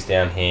taxis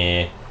down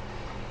here.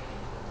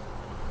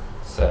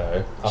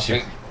 So,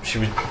 she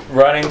was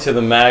running to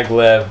the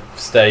maglev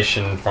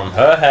station from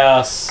her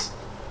house.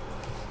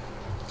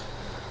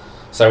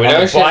 So we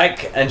know she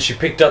bike, and she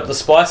picked up the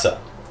splicer.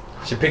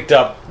 She picked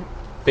up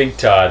Big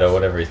Tide, or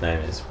whatever his name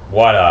is.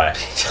 White Eye.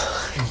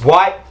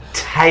 White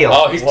Tail.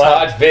 Oh, his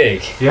tide's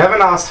big. You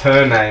haven't asked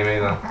her name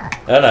either.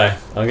 I know.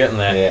 I'm getting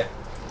there. Yeah.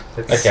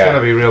 It's going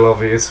to be real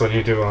obvious when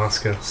you do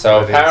ask her.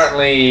 So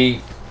apparently,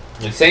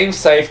 It seems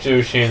safe to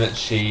assume that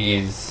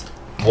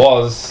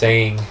was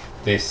seeing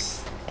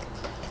this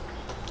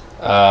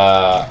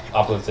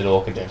uplifted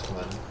orca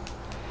gentleman.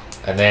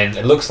 And then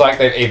it looks like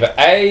they've either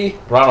A,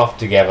 run off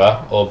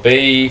together, or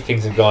B,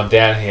 things have gone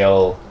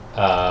downhill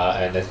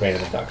and there's been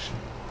an abduction.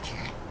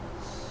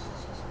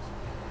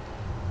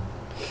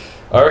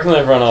 I reckon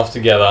they've run off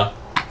together.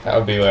 That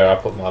would be where I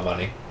put my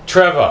money.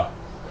 Trevor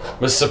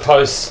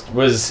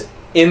was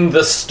in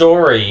the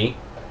story.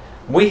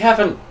 We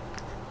haven't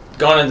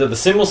gone into the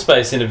symbol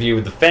space interview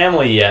with the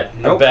family yet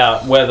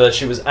about whether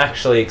she was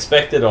actually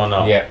expected or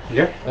not. Yeah.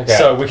 Okay.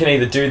 So we can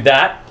either do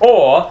that,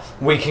 or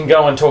we can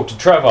go and talk to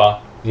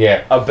Trevor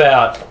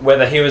about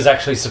whether he was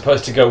actually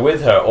supposed to go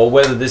with her, or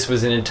whether this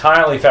was an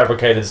entirely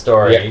fabricated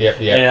story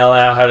and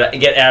allow her to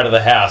get out of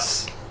the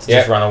house to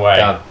just run away.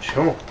 Done.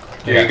 Sure.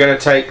 You're going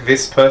to take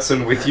this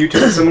person with you to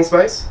the symbol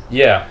space?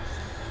 Yeah.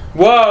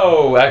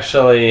 Whoa,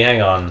 actually,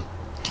 hang on.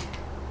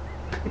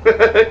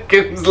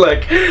 Kim's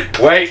like,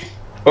 wait,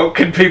 what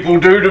can people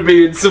do to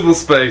me in symbol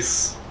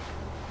space?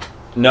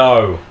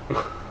 No. We're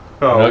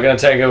not going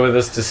to take her with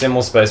us to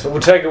symbol space, but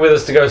we'll take her with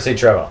us to go see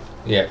Trevor.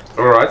 Yeah.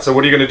 Alright, so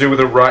what are you going to do with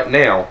her right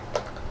now?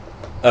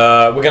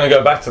 We're going to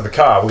go back to the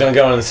car. We're going to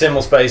go in the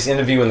symbol space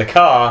interview in the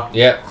car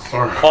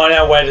on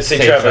our way to see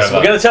Trevor. So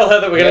we're going to tell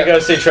her that we're going to go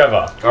see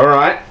Trevor.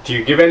 Alright, do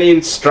you give any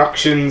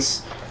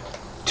instructions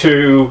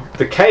to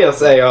the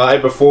Chaos AI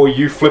before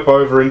you flip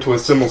over into a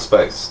symbol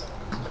space?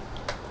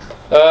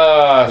 Do you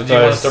want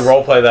us to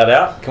roleplay that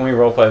out? Can we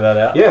roleplay that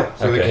out?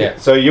 Yeah.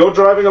 So you're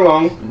driving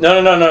along.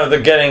 No. They're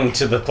getting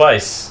to the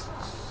place.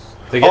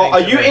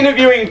 Are you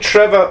interviewing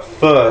Trevor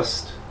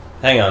first?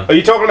 Hang on. Are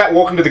you talking about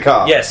walking to the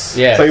car? Yes.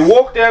 So you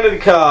walk down to the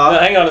car. No,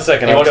 hang on a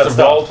second. He wants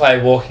to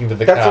roleplay walking to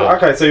the car.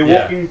 Okay, so you're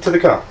walking to the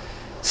car.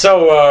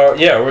 So,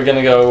 we're going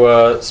to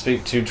go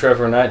speak to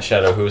Trevor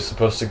Nightshadow, who is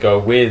supposed to go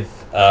with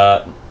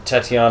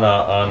Tatiana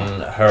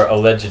on her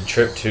alleged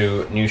trip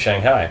to New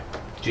Shanghai.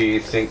 Do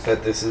you think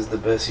that this is the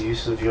best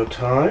use of your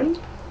time?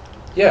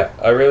 Yeah,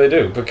 I really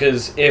do.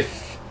 Because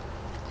if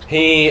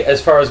he,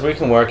 as far as we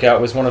can work out,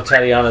 was one of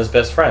Tatiana's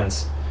best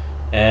friends,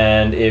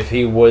 and if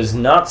he was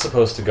not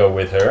supposed to go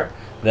with her,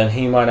 then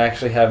he might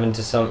actually have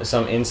into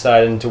some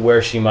insight into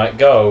where she might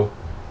go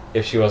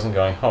if she wasn't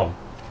going home.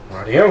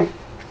 Rightio.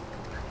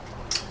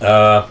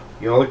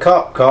 You're the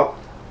cop.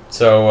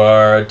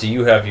 So, do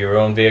you have your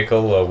own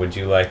vehicle, or would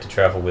you like to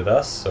travel with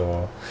us?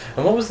 Or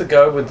and what was the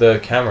go with the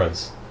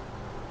cameras,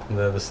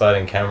 the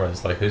sliding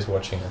cameras? Like, who's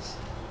watching us?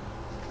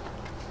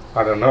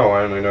 I don't know.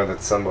 I only know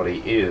that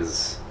somebody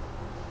is.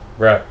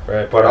 Right.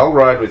 But I'll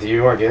ride with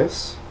you, I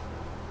guess.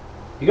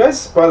 You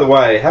guys, by the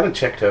way, haven't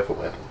checked her for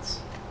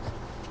weapons.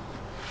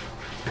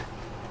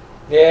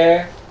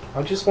 Yeah.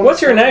 I just want.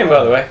 What's your name,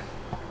 by the way?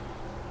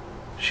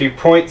 She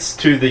points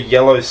to the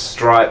yellow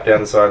stripe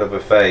down the side of her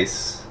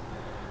face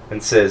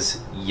and says,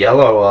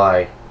 "Yellow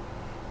Eye."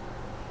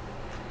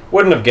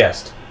 Wouldn't have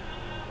guessed.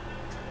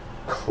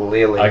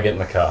 Clearly. I get in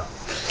the car.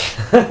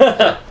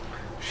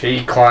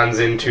 She climbs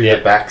into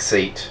the back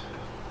seat.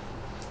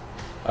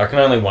 I reckon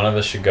only one of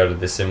us should go to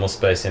this symbol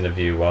space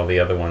interview while the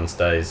other one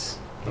stays.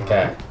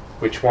 Okay.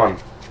 Which one?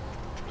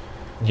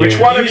 Which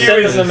one of you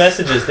sent us is the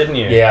messages, didn't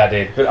you? Yeah, I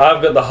did. But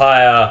I've got the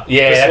higher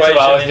that's what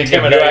I was thinking.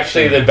 You're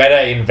actually the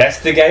better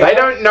investigator. They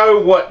don't know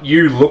what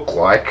you look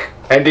like,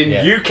 and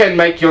you can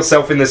make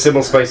yourself in the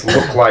symbol space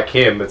look like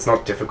him. It's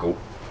not difficult.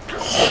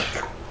 I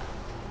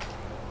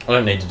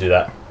don't need to do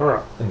that.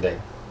 Alright.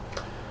 Indeed.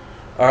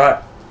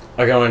 Alright.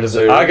 I go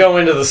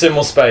into the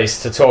symbol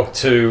space to talk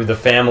to the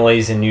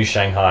families in New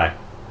Shanghai.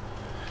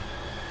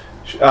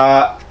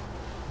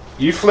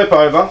 You flip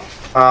over,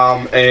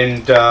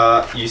 and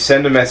you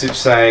send a message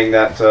saying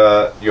that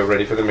you're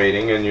ready for the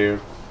meeting, and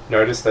you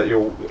notice that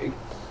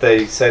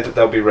they said that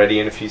they'll be ready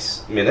in a few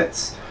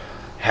minutes.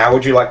 How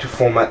would you like to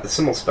format the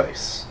symbol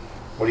space?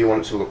 What do you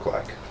want it to look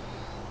like?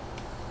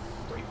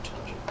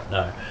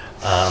 No.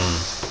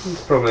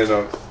 Probably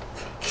not.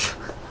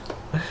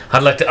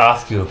 I'd like to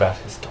ask you about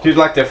his dog. You'd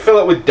like to fill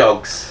it with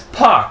dogs.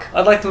 Park.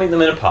 I'd like to meet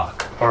them in a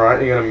park.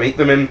 Alright, you're going to meet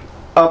them in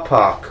a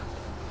park.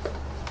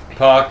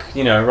 Park,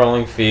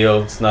 rolling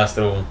fields, nice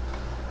little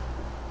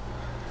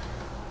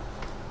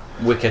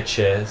wicker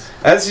chairs.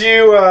 As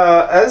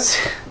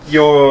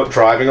you're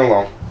driving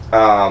along,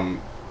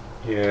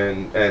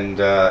 and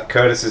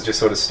Curtis is just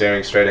sort of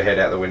staring straight ahead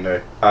out the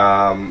window.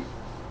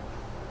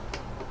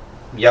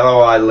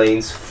 Yellow Eye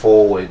leans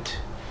forward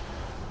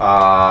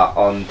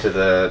onto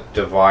the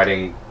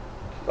dividing,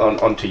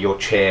 onto your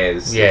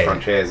chairs, the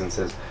front chairs, and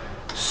says,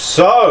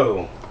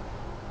 "So,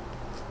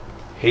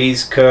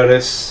 he's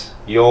Curtis,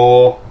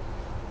 you're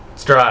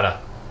Strider,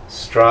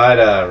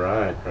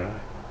 right.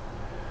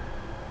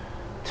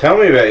 Tell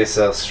me about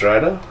yourself,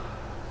 Strider."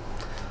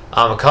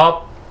 I'm a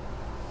cop.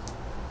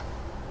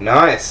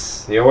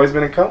 Nice. You always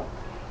been a cop?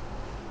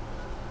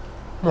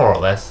 More or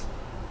less.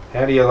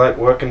 How do you like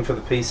working for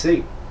the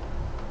PC?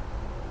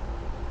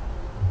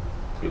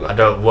 I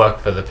don't work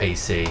for the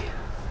PC.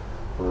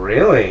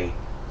 Really?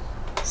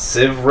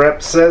 Civ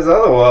Rep says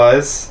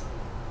otherwise.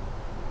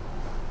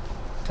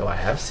 Do I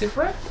have Civ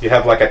Rep? You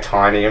have like a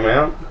tiny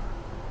amount?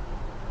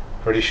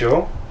 Pretty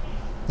sure?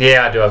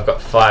 Yeah, I do. I've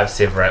got 5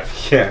 Civ rep.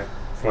 Yeah.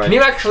 It's like, Can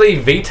you actually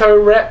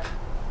veto rep?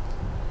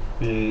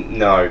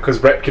 No,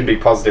 because rep can be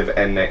positive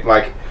and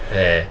like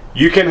Yeah.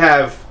 you can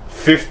have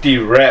 50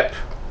 rep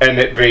and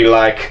it be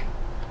like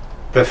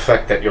the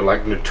fact that you're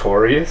like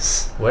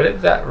notorious. Where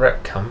did that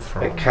rep come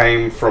from? It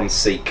came from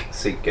Seek.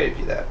 Seek gave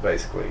you that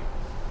basically.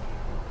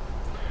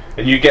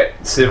 And you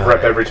get Civ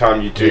rep every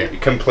time you do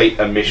complete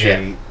a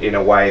mission in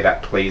a way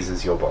that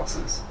pleases your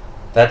bosses.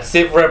 That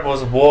Civ rep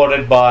was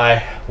awarded by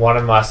one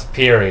of my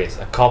superiors,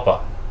 a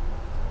copper.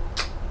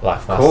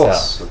 Like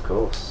myself. Of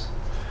course.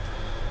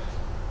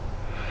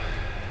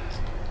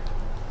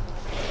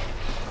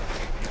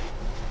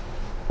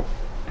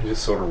 You're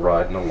just sort of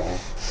riding along.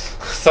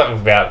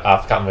 Something about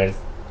after a couple minutes.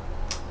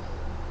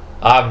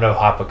 I'm no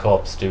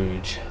hypercorp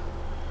stooge.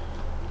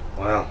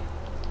 Well,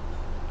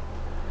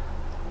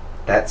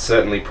 that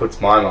certainly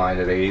puts my mind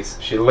at ease.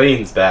 She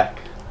leans back.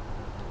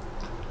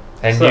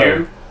 And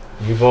So-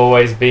 you've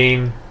always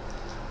been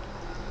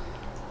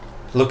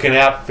looking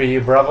out for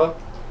your brother?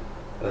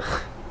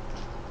 Ugh.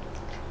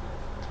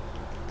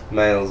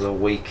 Males are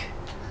weak.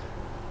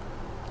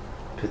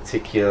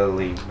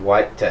 Particularly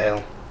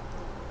Whitetail.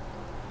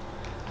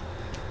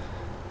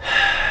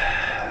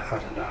 I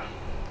don't know.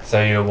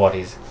 So you're what,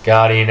 his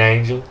guardian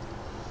angel?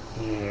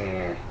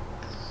 Hmm.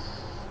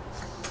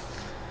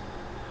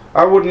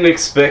 I wouldn't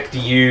expect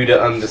you to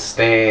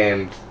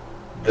understand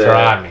the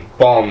Try me.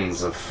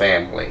 bonds of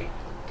family.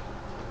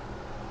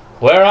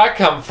 Where I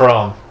come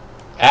from,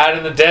 out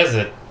in the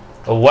desert,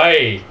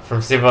 away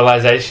from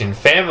civilization,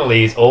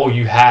 family is all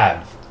you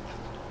have.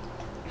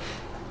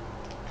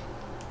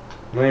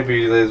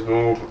 Maybe there's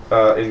more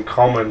in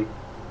common.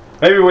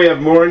 Maybe we have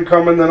more in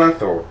common than I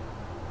thought.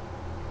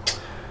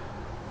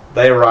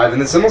 They arrive in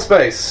the Simul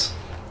space.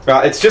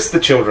 It's just the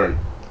children,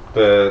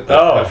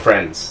 the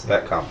friends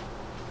that come.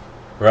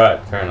 Right,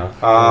 fair enough.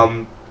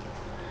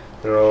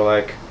 They're all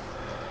like,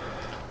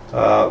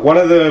 one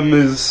of them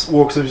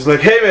walks up, she's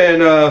like, hey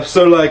man,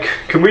 so like,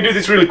 can we do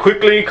this really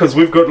quickly? Because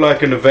we've got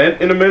like an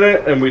event in a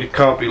minute and we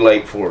can't be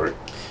late for it.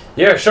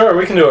 Yeah, sure,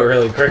 we can do it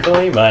really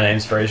quickly. My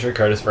name's Fraser,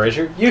 Curtis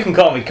Fraser. You can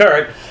call me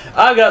Kurt.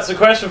 I've got some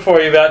questions for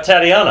you about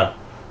Tatiana.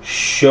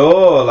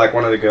 Sure, like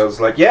one of the girls is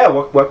like, yeah,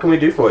 what can we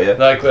do for you?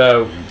 Like,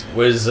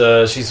 was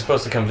she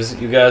supposed to come visit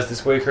you guys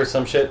this week or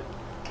some shit?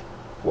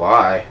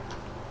 Why?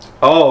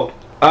 Oh,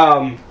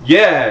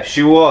 yeah,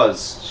 she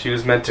was. She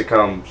was meant to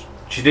come.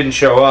 She didn't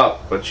show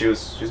up, but she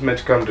was meant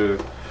to come to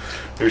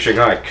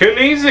Shanghai.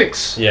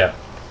 Kinesics! Yeah.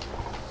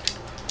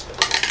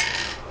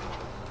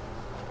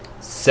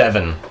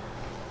 7.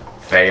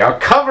 They are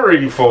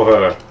covering for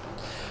her.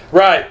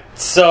 Right,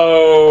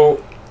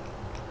 so...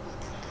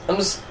 I'm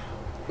just...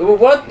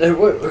 What?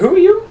 Who are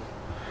you?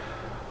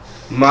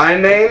 My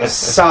name's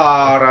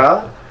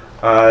Sarah.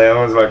 The other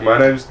one's like, my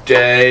name's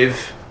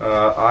Dave.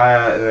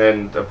 And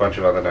then a bunch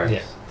of other names.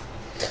 Yeah.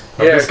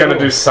 I'm just gonna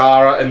do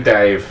Sarah and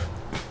Dave.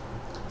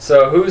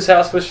 So whose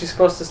house was she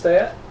supposed to stay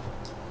at?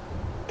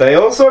 They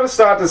all sort of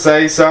start to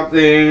say something,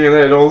 and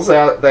then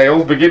they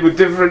all begin with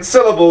different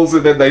syllables,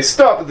 and then they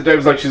stop. And the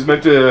Dave's like, she's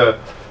meant to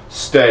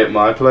stay at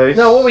my place.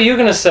 No, what were you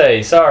gonna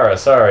say? Sarah,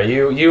 sorry.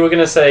 You were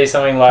gonna say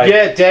something like...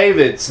 Yeah,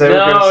 David's. They were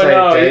gonna say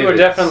David's. You were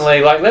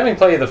definitely... Like, let me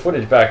play you the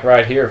footage back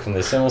right here from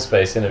the Simul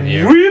Space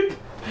interview. Whip!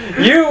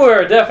 You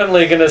were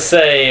definitely gonna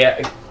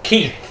say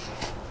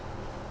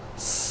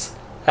Keith's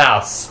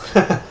house.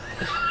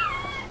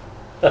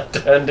 That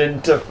turned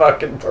into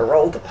fucking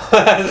paroled for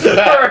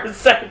a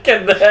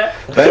second there.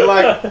 They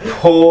like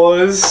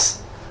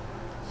pause.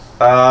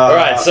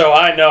 Alright, so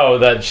I know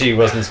that she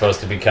wasn't supposed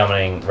to be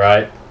coming,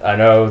 right? I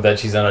know that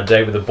she's on a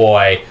date with a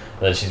boy,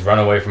 that she's run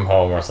away from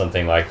home or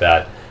something like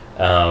that.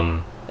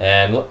 And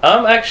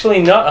I'm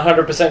actually not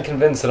 100%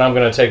 convinced that I'm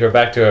going to take her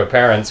back to her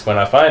parents when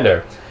I find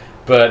her.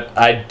 But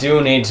I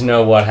do need to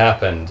know what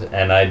happened,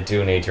 and I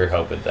do need your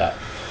help with that.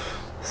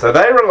 So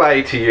they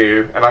relay to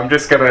you, and I'm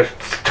just going to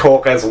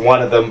talk as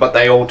one of them, but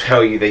they all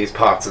tell you these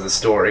parts of the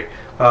story.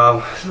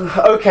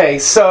 Okay,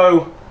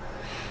 so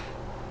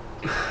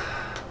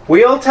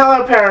we all tell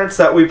our parents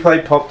that we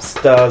play Pop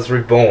Stars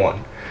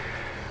Reborn,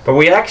 but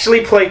we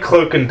actually play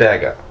Cloak and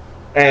Dagger.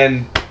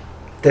 And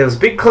there was a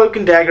big Cloak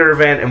and Dagger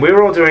event, and we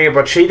were all doing it,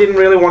 but she didn't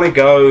really want to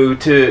go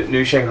to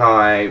New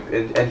Shanghai,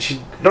 and she'd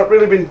not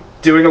really been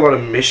doing a lot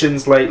of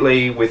missions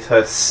lately with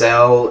her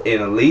cell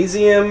in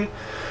Elysium.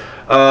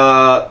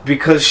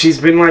 Because she's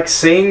been like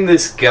seeing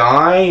this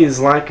guy.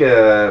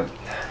 Says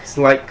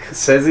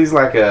he's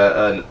like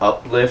an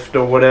uplift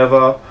or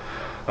whatever.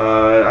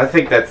 I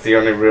think that's the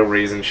only real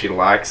reason she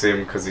likes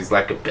him, because he's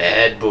like a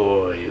bad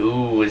boy.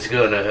 Ooh,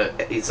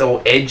 it's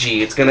all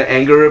edgy. It's gonna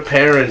anger her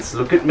parents.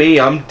 Look at me,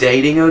 I'm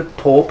dating a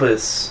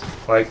porpoise.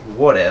 Like,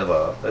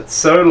 whatever. It's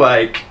so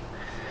like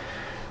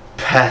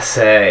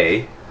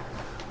passé.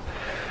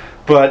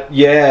 But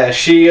yeah,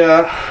 she.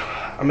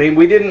 I mean,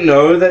 we didn't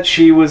know that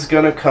she was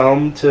gonna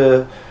come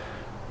to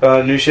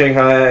New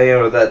Shanghai,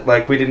 or that,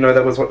 like, we didn't know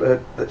that was what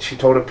that she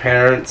told her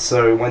parents.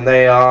 So when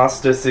they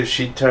asked us if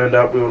she turned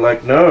up, we were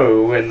like,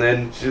 no. And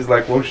then she's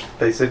like, well,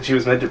 they said she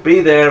was meant to be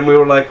there, and we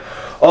were like,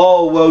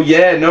 oh well,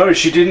 yeah, no,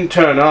 she didn't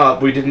turn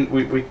up. We didn't.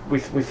 We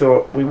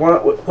thought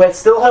we're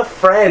still her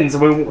friends.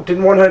 We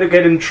didn't want her to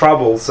get in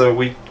trouble, so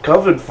we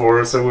covered for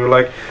her. So we were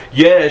like,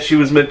 yeah, she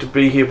was meant to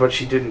be here, but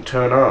she didn't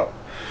turn up.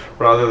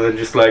 Rather than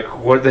just like,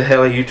 what the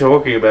hell are you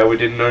talking about? We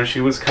didn't know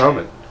she was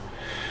coming.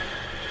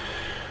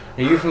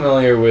 Are you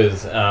familiar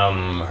with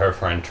her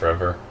friend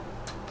Trevor?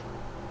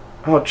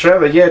 Oh,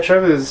 Trevor. Yeah,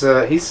 Trevor's.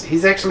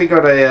 He's actually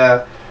got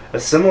a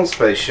Simul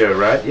Space show,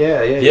 right?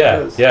 Yeah. He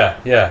does.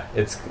 Yeah.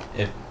 It's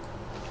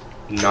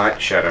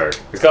Night Shadow.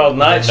 called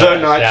Night Shadow.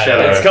 The Night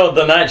Shadow. It's called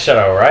The Night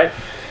Shadow, right?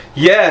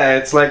 Yeah,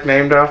 it's like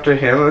named after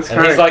him. It's kind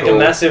And of he's like cool. a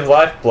massive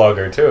life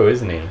blogger too,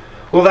 isn't he?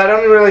 Well, that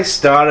only really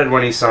started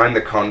when he signed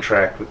the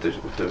contract with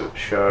the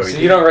show. So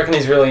you don't reckon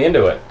he's really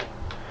into it?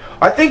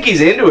 I think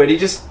he's into it. He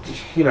just,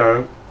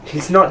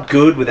 he's not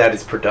good without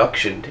his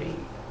production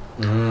team.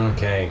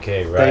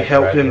 Okay, right. They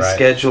help him right.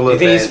 schedule Do you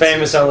think he's events.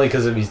 famous only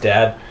because of his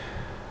dad?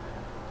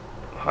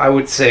 I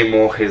would say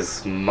more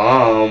his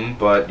mom,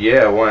 but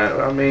yeah,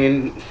 I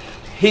mean,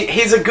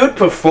 he's a good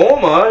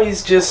performer. He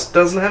just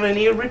doesn't have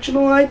any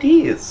original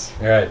ideas.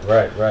 Right.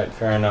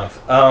 Fair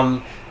enough.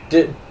 I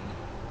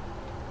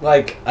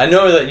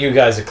know that you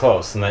guys are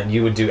close and that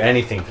you would do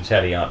anything for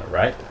Tatiana,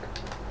 right?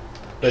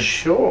 But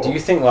sure. do you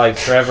think like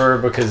Trevor,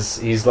 because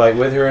he's like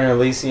with her in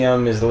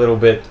Elysium, is a little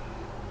bit,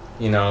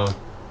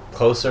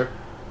 closer?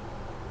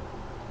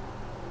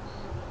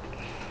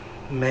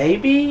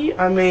 Maybe.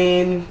 I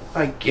mean,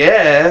 I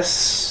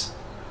guess.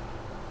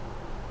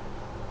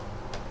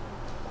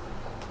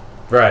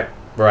 Right.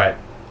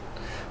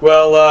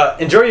 Well,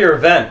 enjoy your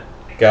event,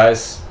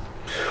 guys.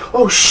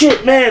 Oh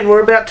shit, man!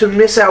 We're about to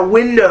miss our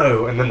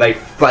window, and then they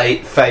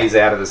phase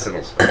out of the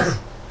Simul Space.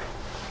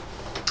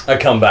 I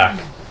come back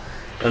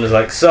and it's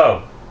like,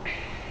 so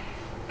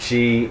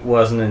she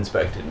wasn't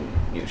inspected in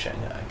New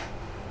Shanghai.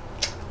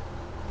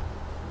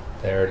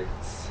 There it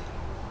is.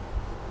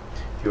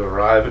 You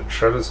arrive at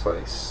Trevor's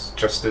place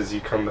just as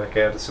you come back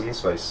out of Simul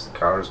Space. The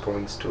car is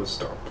pulling to a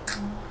stop.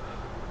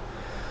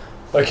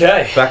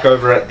 Okay. Back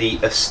over at the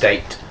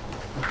estate.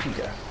 Off you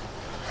go.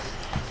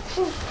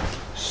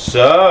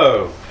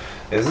 So,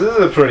 this is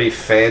a pretty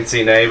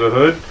fancy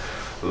neighborhood.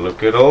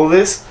 Look at all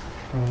this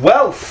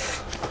wealth.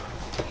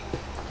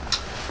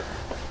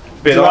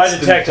 Bit Do I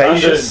detect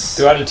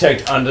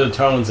ostentatious.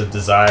 undertones of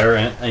desire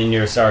in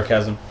your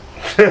sarcasm?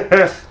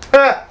 The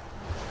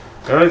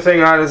only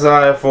thing I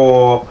desire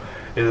for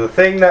is a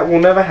thing that will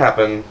never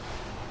happen.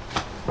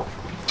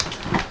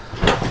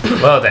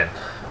 Well then,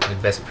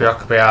 we'd best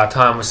preoccupy our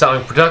time with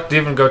something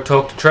productive and go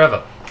talk to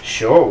Trevor.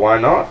 Sure, why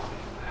not?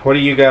 What are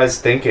you guys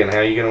thinking? How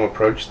are you going to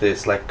approach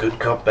this? Like good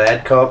cop,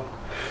 bad cop?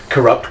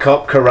 Corrupt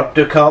cop,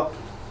 corruptor cop?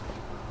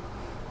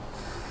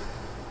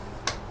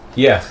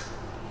 Yeah.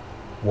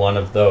 One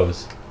of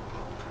those.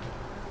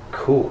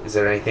 Cool. Is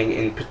there anything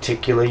in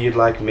particular you'd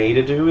like me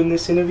to do in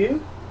this interview?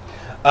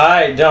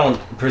 I don't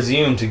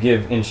presume to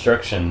give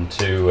instruction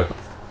to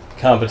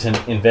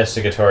competent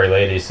investigatory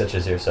ladies such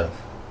as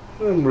yourself.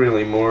 I'm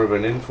really more of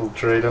an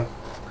infiltrator.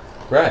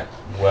 Right.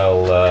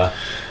 Well,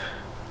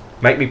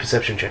 Make me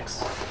perception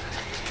checks.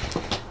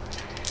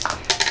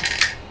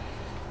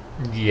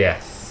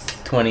 Yes.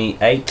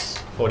 28.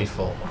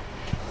 44.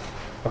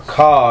 A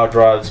car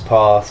drives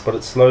past, but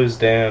it slows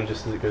down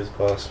just as it goes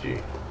past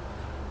you.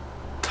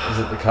 Is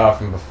it the car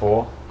from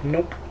before?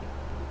 Nope.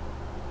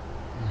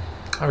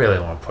 I really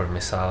want to put a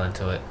missile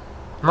into it.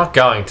 I'm not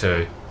going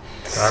to.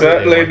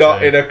 Certainly want not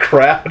to. in a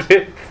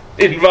crowded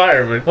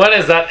environment. When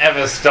has that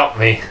ever stopped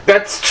me?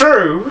 That's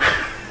true.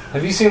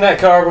 Have you seen that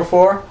car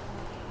before?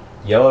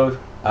 Yellowed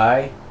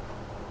eye?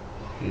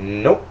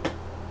 Nope.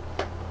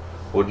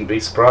 Wouldn't be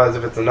surprised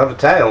if it's another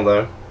tail,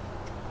 though.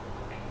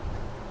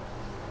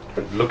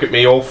 Look at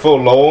me all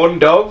forlorn,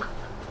 dog.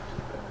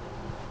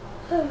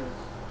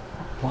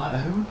 What?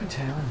 Who would be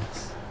telling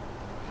this?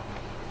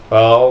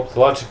 Well, the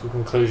logical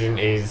conclusion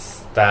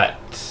is that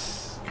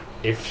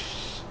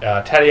if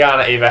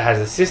Tatiana either has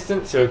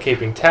assistants who are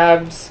keeping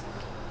tabs,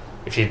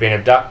 if she's been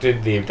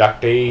abducted, the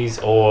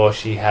abductees, or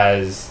she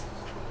has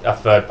a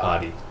third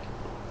party.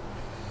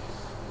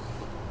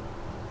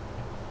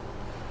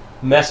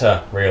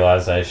 Meta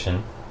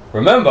realization.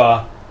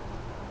 Remember,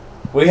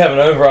 we have an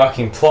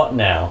overarching plot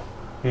now.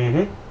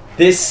 Mm-hmm.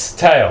 This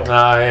tale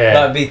Oh,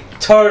 yeah. might be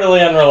totally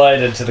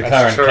unrelated to the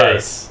That's current true.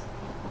 case.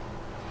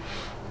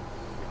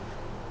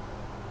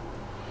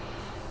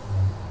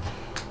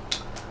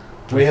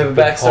 We have a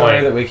Good backstory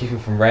point. that we're keeping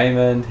from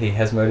Raymond. He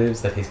has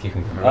motives that he's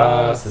keeping from Us.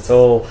 us. It's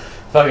all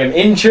fucking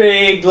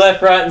intrigue,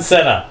 left, right, and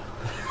center.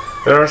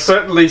 There are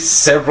certainly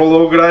several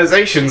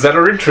organizations that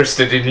are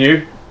interested in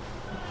you.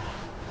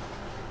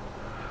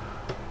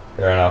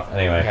 Fair enough.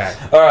 Anyway, Okay.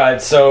 all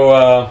right.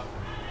 So,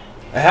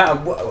 I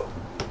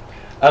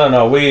don't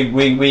know.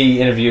 We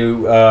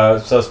interview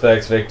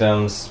suspects,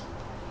 victims,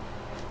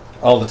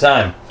 all the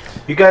time.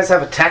 You guys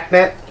have a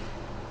TACnet?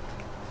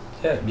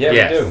 Yeah,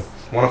 Yes. we do.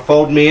 Want to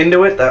fold me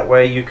into it? That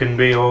way you can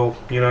be all,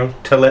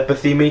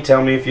 telepathy me,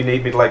 tell me if you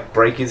need me to,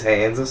 break his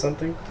hands or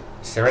something?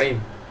 Is there any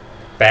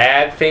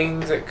bad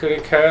things that could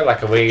occur?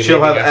 Like, are we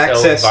She'll have leaving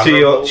ourselves access to your.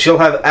 vulnerable? She'll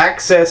have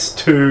access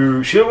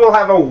to. She will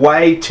have a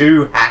way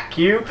to hack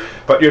you,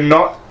 but you're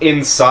not in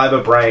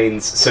cyber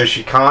brains, so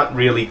she can't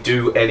really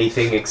do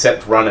anything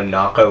except run a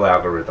narco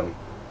algorithm,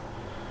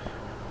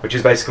 which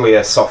is basically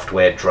a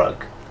software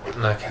drug.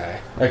 Okay.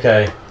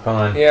 Okay,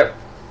 fine. Yep.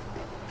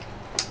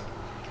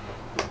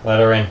 Let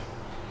her in.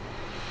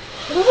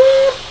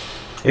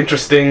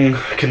 Interesting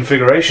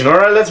configuration. All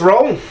right, let's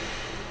roll. You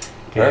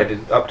Alright.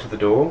 headed up to the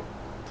door.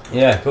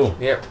 Yeah, cool.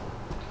 Yep.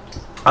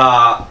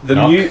 The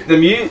Knock.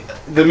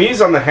 the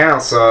muse on the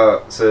house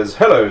says,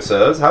 "Hello,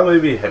 sirs. How may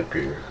we help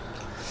you?"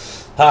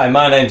 Hi,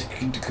 my name's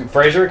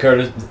Fraser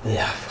Curtis.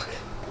 Yeah, fuck.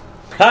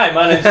 Hi,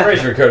 my name's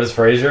Fraser Curtis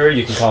Fraser.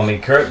 You can call me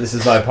Kurt. This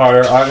is my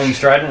partner Armin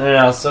Stratton and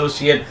our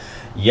associate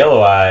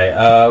Yellow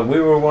Eye. We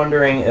were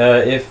wondering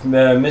if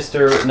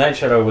Mr.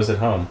 Nightshadow was at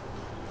home.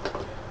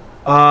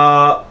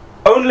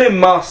 Only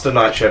Master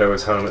Nightshadow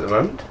is home at the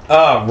moment.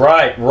 Ah,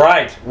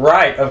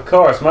 right. Of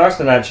course,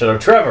 Master Nightshadow.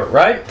 Trevor,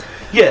 right?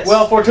 Yes.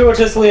 Well,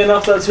 fortuitously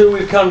enough, that's who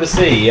we've come to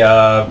see.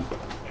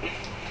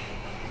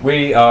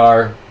 We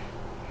are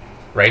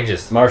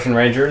Rangers. Martian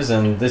Rangers,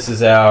 and this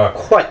is our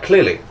quite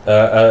clearly.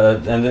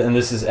 and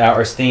this is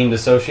our esteemed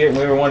associate. And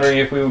we were wondering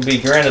if we would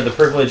be granted the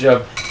privilege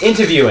of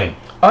interviewing.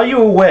 Are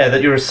you aware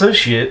that your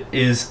associate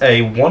is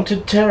a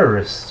wanted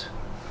terrorist?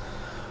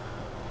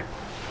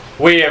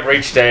 We have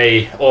reached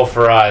a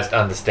authorized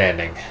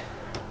understanding.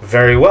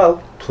 Very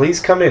well. Please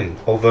come in.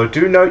 Although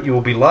do note you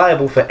will be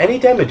liable for any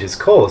damages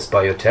caused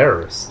by your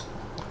terrorist.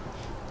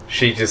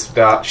 She just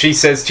she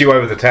says to you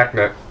over the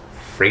TACnet,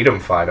 "Freedom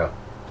fighter."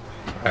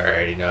 I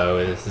already know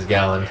where this is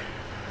going.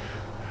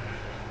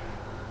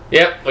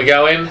 Yep, we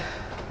go in.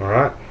 All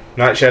right.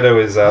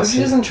 Nightshadow is Who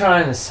doesn't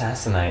try and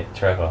assassinate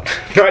Trevor?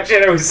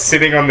 Nightshadow is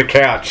sitting on the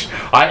couch.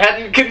 I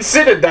hadn't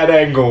considered that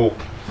angle.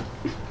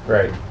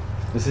 Great.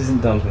 This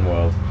isn't Dungeon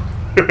World.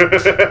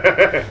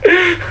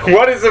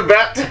 What is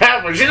about to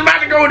happen? She's about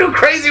to go into a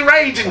crazy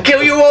rage and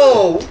kill you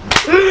all.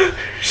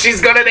 She's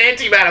got an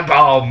antimatter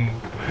bomb.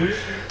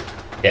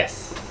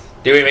 Yes.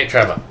 Do we meet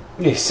Trevor?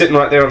 He's sitting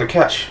right there on the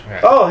couch.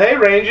 Right. Oh, hey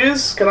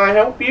Rangers, can I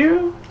help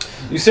you?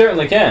 You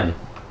certainly can.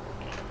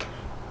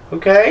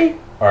 Okay.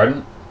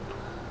 Arden?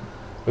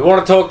 We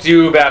want to talk to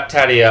you about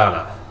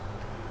Tatiana.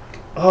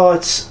 Oh,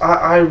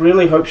 I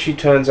really hope she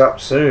turns up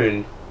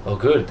soon. Well,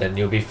 good. Then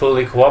you'll be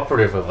fully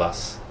cooperative with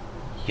us.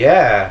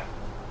 Yeah.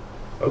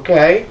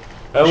 Okay.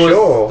 When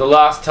Sure. was the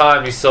last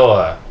time you saw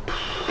her?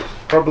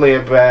 Probably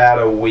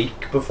about a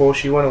week before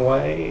she went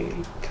away.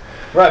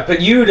 Right,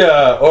 but you'd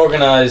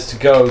organized to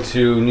go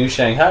to New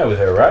Shanghai with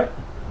her, right?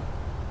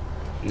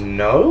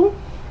 No?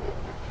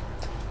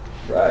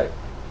 Right.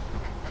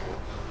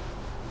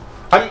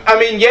 I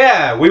mean,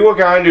 yeah, we were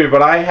going to,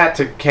 but I had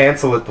to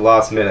cancel at the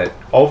last minute.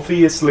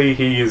 Obviously,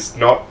 he has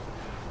not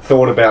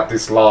thought about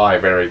this lie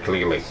very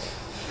clearly.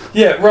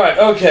 Yeah, right,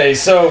 okay,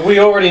 so we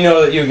already know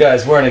that you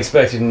guys weren't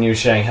expected in New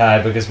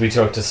Shanghai because we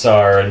talked to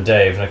Sarah and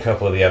Dave and a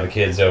couple of the other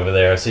kids over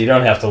there, so you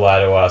don't have to lie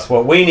to us.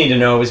 What we need to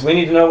know is we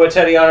need to know what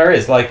Tatiana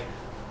is. Like,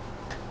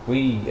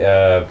 we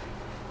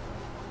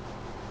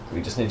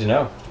just need to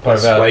know. It's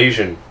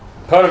Persuasion.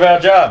 part of our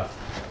job.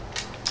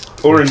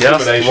 Or Just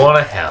intimidation. want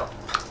to help.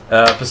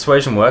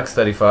 Persuasion works,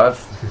 35.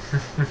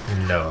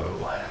 No.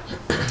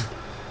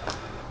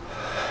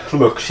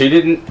 Look, she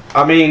didn't...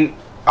 I mean,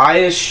 I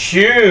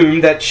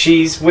assume that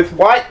she's with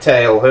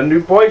Whitetail, her new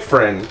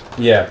boyfriend.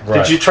 Yeah,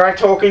 right. Did you try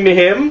talking to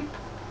him?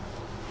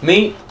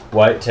 Meet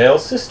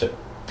Whitetail's sister.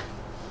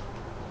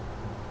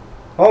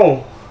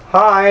 Oh,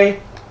 hi.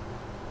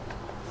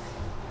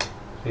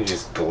 He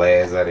just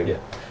glares at him. Yeah.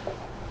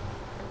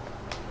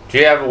 Do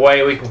you have a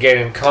way we can get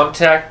in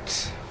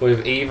contact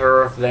with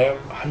either of them?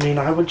 I mean,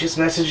 I would just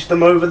message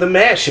them over the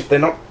mesh. If they're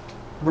not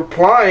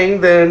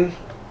replying, then...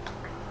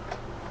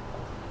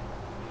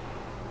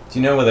 Do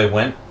you know where they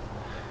went?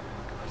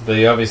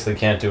 They obviously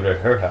can't do it at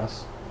her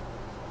house.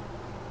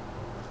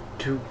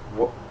 Do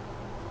what?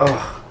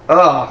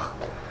 Ugh.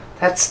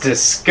 That's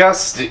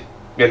disgusting.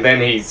 And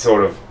then he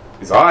sort of...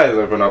 His eyes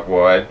open up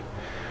wide.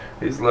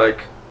 He's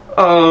like,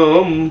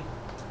 I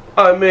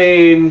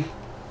mean...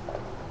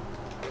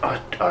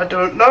 I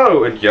don't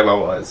know. And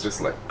Yellow Eye's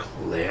just like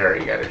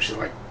glaring at him. She's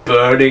like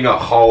burning a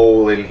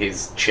hole in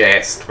his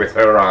chest with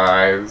her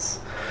eyes.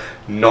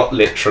 Not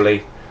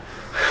literally.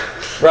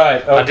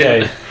 Right,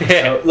 okay.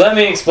 Yeah. So let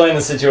me explain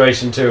the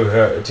situation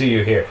to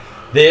you here.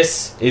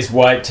 This is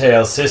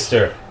Whitetail's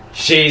sister.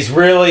 She's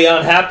really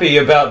unhappy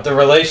about the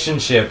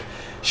relationship.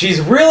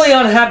 She's really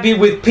unhappy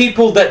with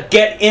people that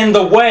get in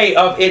the way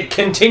of it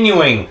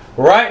continuing.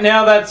 Right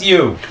now, that's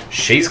you.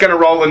 She's gonna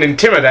roll an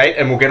intimidate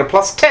and we'll get a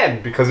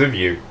 +10 because of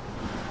you.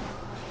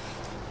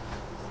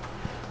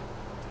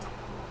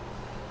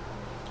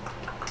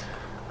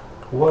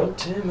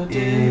 What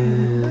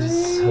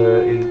is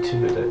her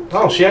intimidate?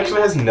 Oh, she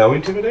actually has no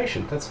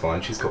intimidation. That's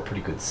fine. She's got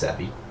pretty good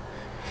savvy.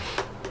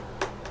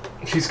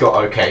 She's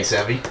got okay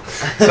savvy.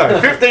 So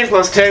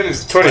 15 + 10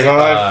 is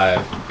 25.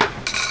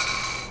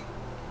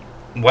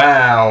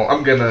 Wow,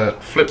 I'm gonna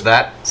flip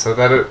that so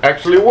that it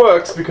actually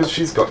works because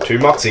she's got too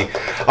moxie.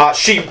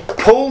 She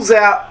pulls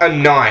out a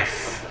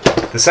knife,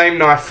 the same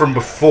knife from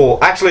before,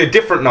 actually a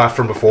different knife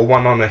from before,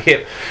 one on her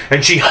hip,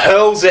 and she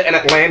hurls it and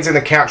it lands in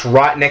the couch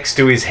right next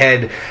to his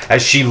head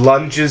as she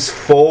lunges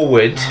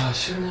forward I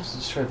shouldn't have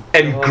to try.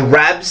 and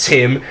grabs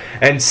him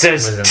and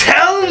says,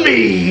 "Tell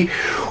me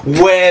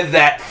where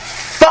that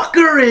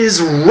fucker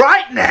is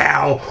right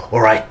now,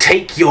 or I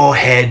take your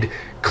head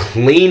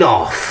clean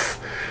off.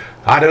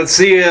 I don't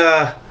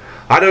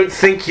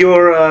think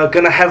you're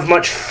gonna have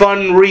much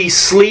fun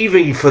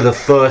re-sleeving for the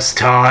first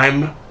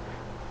time."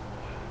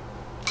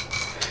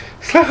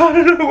 It's like, I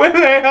don't know where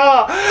they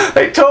are.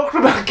 They talked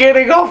about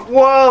getting off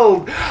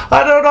world.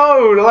 I don't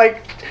know,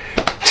 like,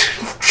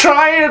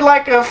 try it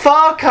like a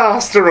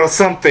Farcaster or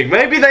something.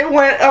 Maybe they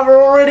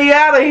are already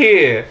out of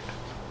here.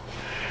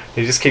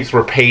 He just keeps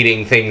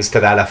repeating things to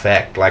that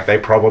effect, like they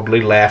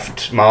probably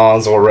left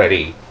Mars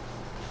already.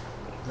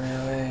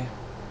 Really?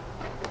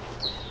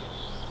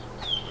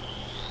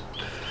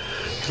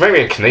 Maybe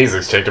a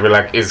kinesics check to be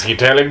like, is he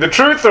telling the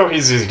truth or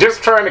is he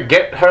just trying to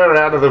get her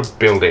out of the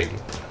building?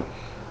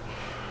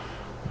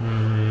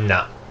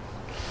 No.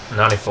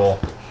 94.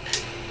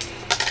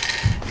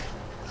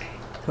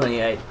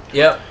 28.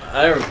 Yep,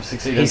 I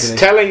succeeded. He's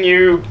telling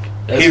you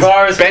As his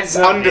far as best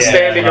concerned-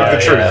 understanding of the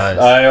truth.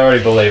 I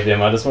already believed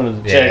him. I just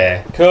wanted to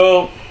check. Yeah.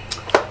 Cool.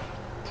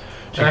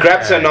 She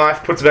grabs her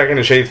knife, puts it back in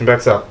the sheath and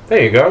backs up.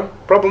 There you go.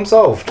 Problem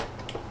solved.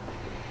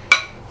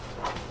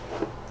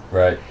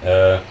 Right.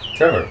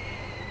 Trevor.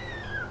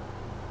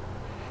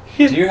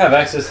 Yeah. Do you have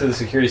access to the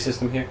security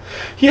system here?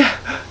 Yeah,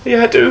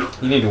 I do.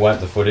 You need to wipe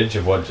the footage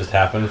of what just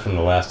happened from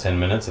the last 10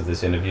 minutes of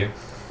this interview.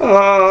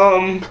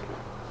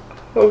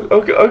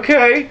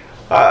 Okay.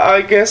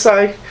 I guess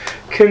I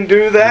can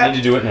do You that. need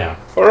to do it now.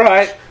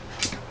 Alright.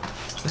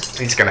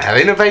 He's gonna have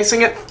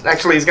interfacing it.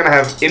 Actually, he's gonna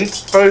have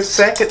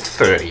infosec at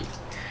 30.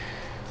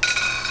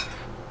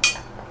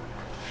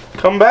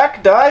 Come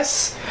back,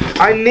 dice.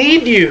 I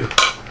need you.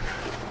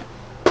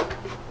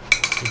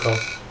 Okay.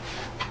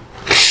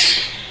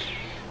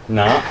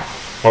 Nah.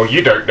 Well,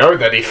 you don't know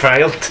that he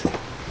failed.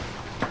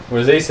 What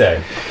does he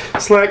say?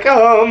 It's like,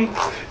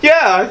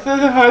 yeah,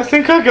 I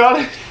think I got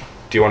it.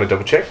 Do you want to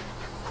double check?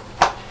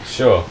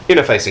 Sure.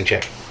 Interfacing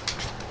check.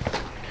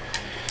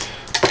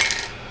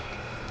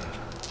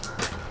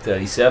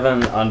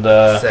 37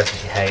 under...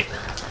 78.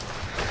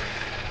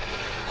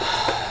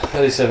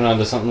 37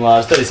 under something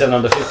large. 37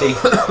 under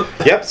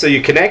 50. Yep, so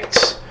you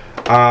connect.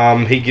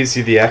 He gives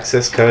you the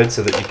access code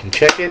so that you can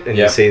check it, and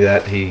you Yep. see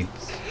that he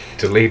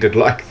deleted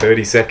like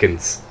 30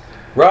 seconds.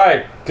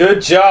 Right.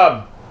 Good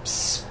job,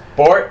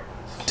 sport.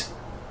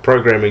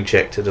 Programming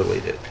check to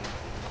delete it.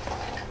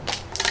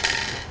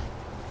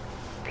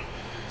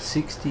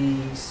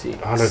 66.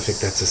 I don't think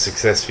that's a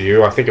success for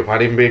you. I think it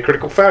might even be a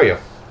critical failure.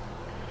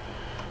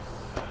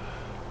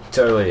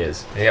 Totally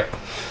is. Yep.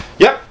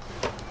 Yep.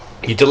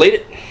 You delete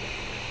it.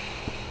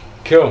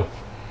 Cool.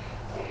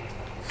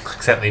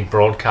 Accidentally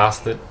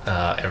broadcast it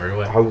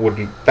everywhere. I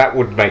wouldn't. That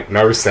would make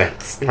no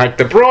sense. Like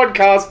the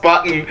broadcast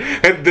button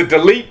and the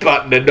delete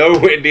button are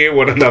nowhere near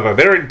one another.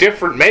 They're in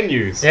different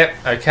menus. Yep,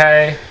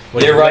 okay.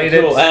 We You're right,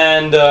 deleted. cool.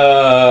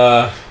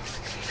 And,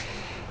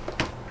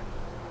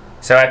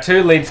 So our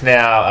two leads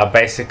now are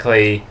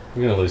basically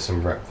we're going to lose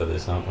some rep for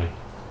this, aren't we?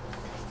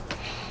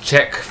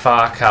 check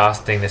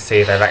Farcasting to see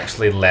if they've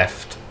actually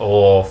left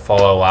or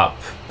follow up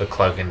the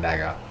Cloak and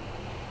Dagger.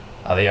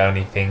 Are the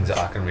only things that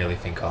I can really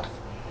think of.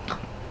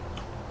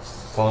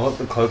 Follow up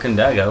the Cloak and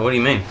Dagger? What do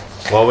you mean?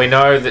 Well, we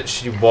know that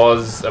she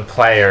was a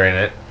player in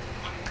it.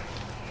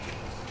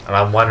 And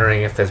I'm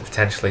wondering if there's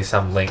potentially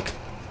some link.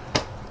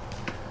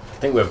 I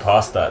think we're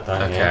past that,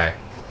 don't we? Okay.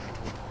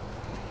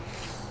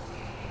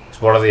 So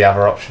what are the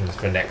other options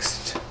for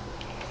next?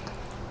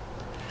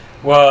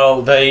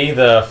 Well, they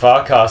either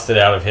farcasted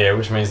out of here,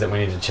 which means that we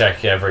need to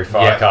check every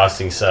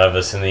farcasting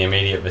service in the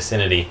immediate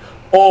vicinity,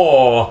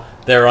 or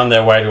they're on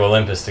their way to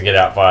Olympus to get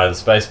out via the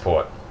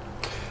spaceport.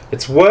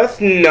 It's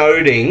worth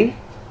noting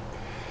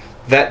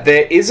that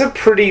there is a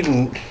pretty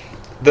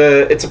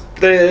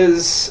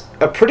there's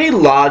a pretty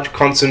large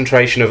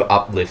concentration of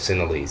uplifts in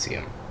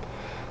Elysium.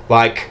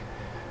 Like,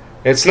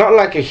 it's not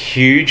like a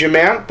huge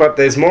amount, but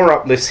there's more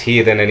uplifts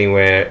here than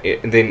anywhere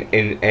than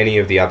in any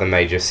of the other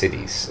major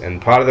cities.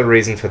 And part of the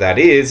reason for that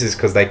is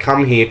because they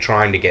come here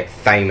trying to get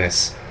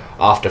famous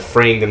after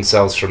freeing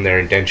themselves from their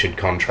indentured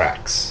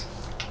contracts.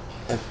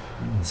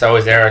 So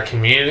is there a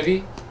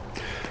community?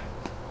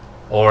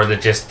 Or is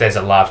it just there's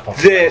a large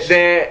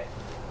population?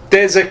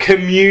 There's a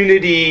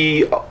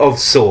community of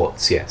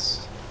sorts,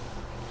 yes.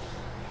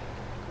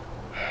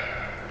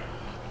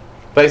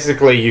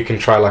 Basically, you can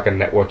try like a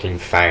networking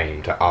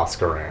fame to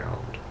ask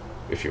around,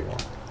 if you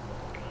want.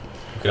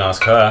 You can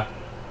ask her.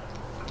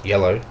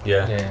 Yellow.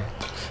 Yeah. Yeah.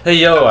 Hey,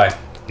 Yellow Eye.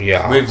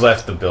 Yeah. We've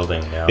left the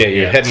building now. Yeah,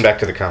 you're heading back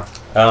to the car.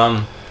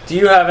 Do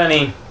you have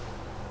any...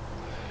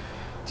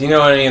 Do you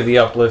know any of the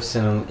uplifts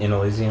in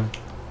Elysium?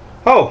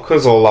 Oh,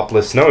 because all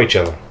uplifts know each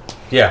other.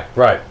 Yeah,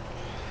 right.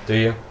 Do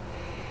you?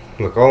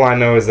 Look, all I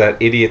know is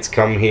that idiots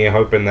come here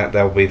hoping that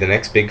they'll be the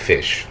next big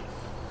fish.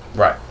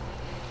 Right.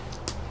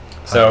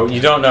 So you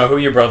don't know who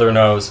your brother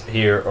knows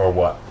here or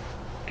what?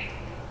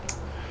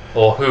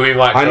 Or who he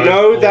might I go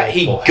know for, that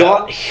he for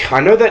got. help. I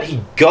know that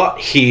he got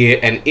here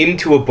and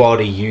into a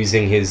body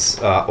using his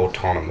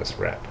autonomous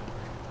rep.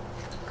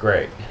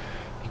 Great.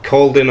 He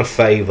called in a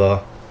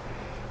favor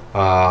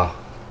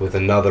with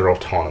another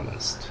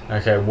autonomist.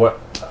 Okay,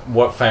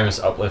 what famous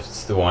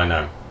uplifts do I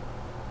know?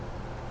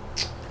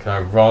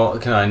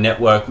 Can I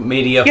network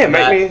media Yeah, for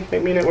that?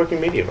 make me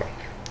networking media roll.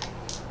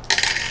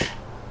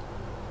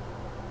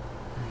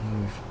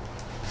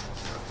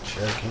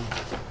 Checking.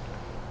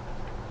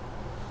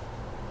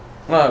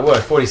 Well, it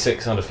worked.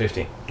 46 under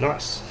 50.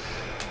 Nice.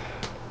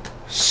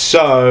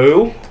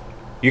 So,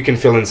 you can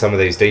fill in some of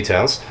these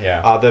details.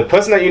 Yeah. The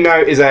person that you know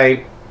is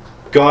a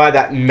guy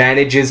that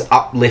manages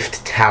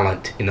uplift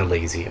talent in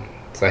Elysium.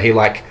 So he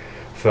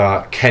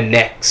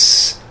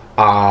connects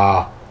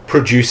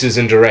producers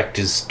and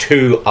directors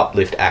to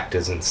uplift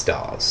actors and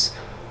stars.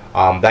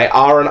 They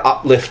are an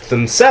uplift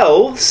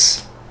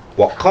themselves.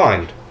 What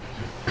kind?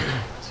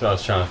 That's what I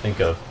was trying to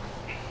think of.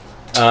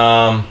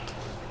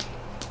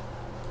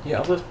 Yeah,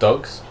 uplift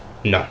dogs.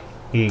 No.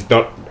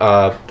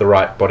 Not the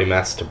right body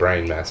mass to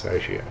brain mass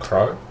ratio.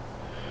 Crow?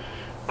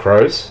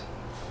 Crows?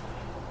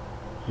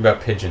 What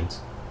about pigeons?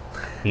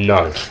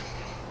 No.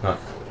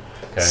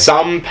 Okay.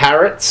 Some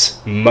parrots,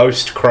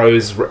 most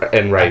crows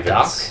and ravens.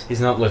 duck?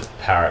 He's an uplift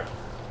parrot.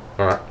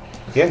 Alright.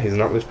 Yeah, he's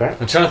an uplift parrot.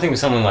 I'm trying to think of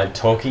someone like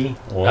Toki,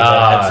 or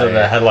Ah,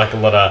 that had like a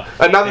lot of.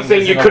 Another thing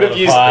fingers you and a could lot have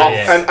of used,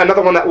 pies.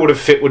 another one that would have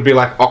fit would be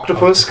like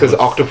octopus, because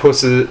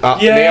octopuses,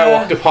 Yeah.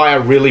 neo-octopi are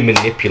really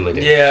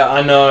manipulative. Yeah,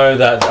 I know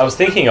that. I was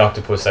thinking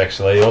octopus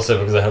actually, also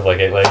because they have like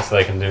 8 legs, so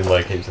they can do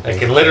like heaps of They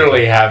things. can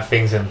literally have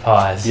things in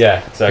pies.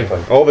 Yeah,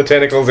 exactly. All the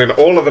tentacles in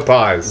all of the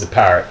pies. He's a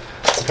parrot.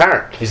 It's a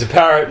parrot. He's a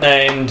parrot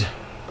named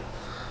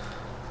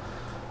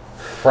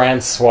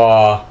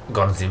Francois.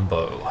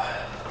 Gonzimbo.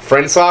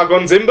 Francois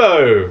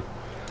Gonzimbo.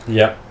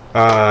 Yep.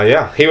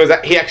 Yeah,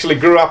 he actually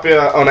grew up in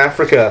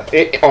Africa.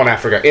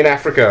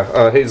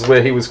 Is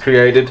where he was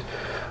created.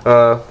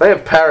 They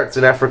have parrots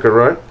in Africa,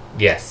 right?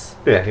 Yes.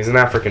 Yeah, he's an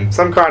African,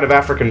 some kind of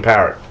African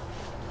parrot.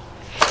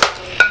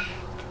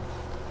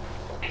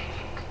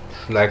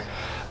 Like,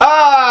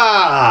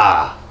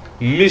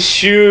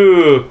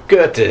 Monsieur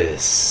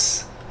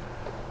Curtis.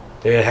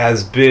 It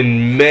has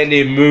been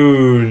many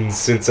moons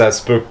since I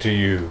spoke to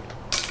you.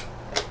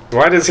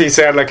 Why does he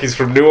sound like he's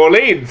from New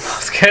Orleans? I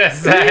was gonna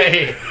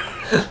say.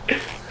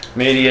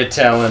 Media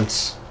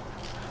talent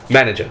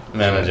Manager.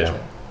 manager.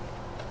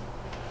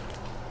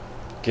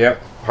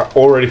 Yep. I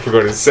already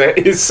forgot his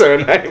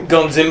surname.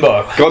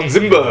 Gonzimbo.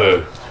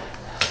 Gonzimbo.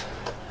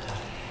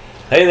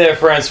 Hey there,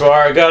 Francois.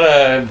 I got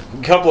a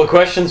couple of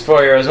questions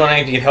for you. I was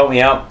wondering if you could help me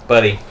out,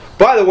 buddy.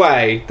 By the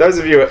way, those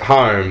of you at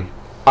home,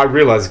 I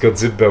realise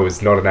Gonzimbo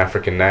is not an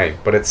African name,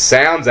 but it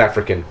sounds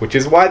African, which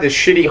is why the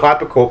shitty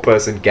Hypercorp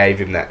person gave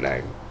him that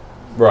name.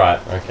 Right.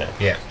 Okay.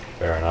 Yeah.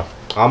 Fair enough.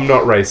 I'm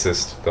not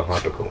racist, the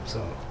Hypercorp,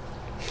 so...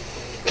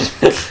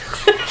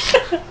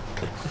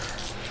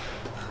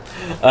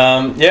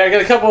 Yeah, I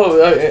got a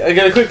couple. I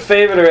got a quick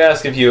favor to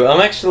ask of you.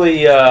 I'm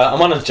actually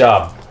I'm on a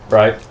job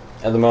right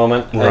at the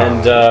moment, Right.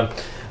 and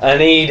I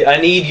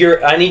need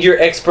your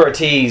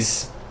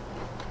expertise.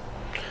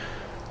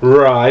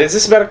 Right, is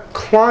this about a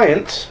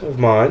client of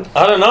mine?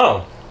 I don't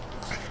know.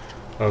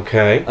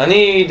 Okay. I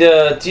need.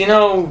 Do you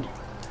know?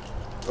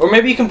 Or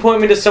maybe you can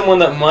point me to someone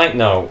that might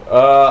know.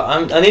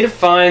 I need to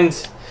find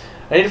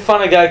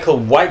a guy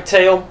called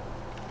Whitetail.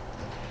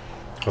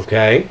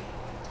 Okay.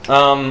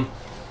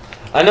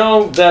 I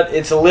know that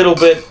it's a little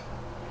bit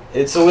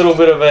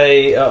of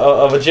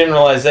a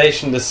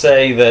generalization to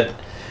say that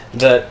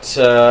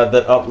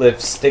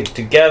uplifts stick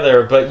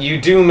together, but you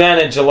do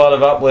manage a lot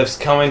of uplifts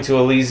coming to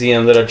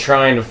Elysium that are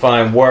trying to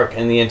find work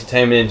in the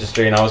entertainment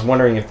industry, and I was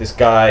wondering if this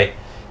guy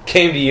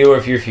came to you, or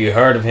if you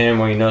heard of him,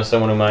 or you know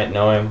someone who might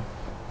know him.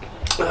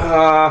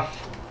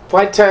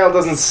 Whitetail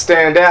doesn't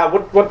stand out.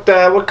 What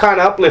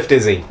kind of uplift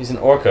is he? He's an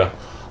orca.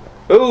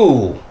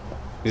 Ooh.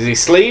 Is he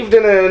sleeved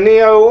in a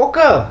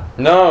neo-orca?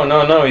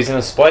 No, he's in a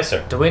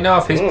splicer. Do we know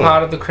if he's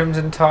part of the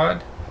Crimson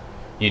Tide?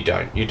 You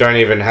don't. You don't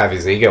even have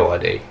his ego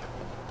ID.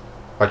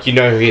 Like, you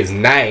know his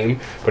name,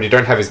 but you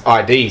don't have his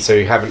ID, so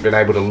you haven't been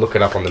able to look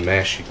it up on the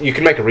mesh. You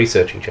can make a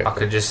researching check. I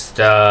could just,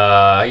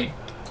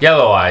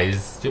 Yellow Eye,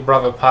 is your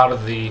brother part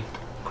of the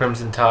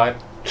Crimson Tide?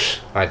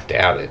 I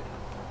doubt it.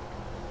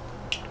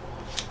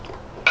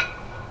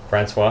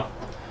 Francois?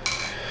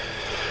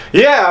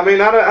 Yeah, I mean,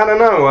 I don't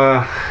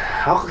know.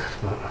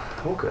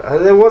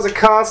 There was a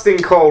casting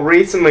call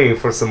recently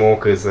for some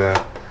orcas.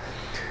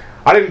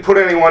 I didn't put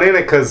anyone in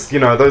it because, you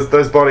know,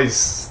 those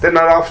bodies, they're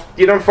not off.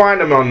 You don't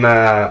find them on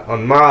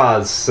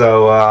Mars,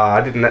 so I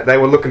didn't. They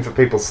were looking for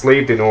people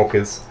sleeved in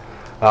orcas,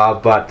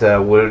 but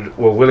were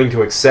willing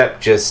to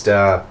accept just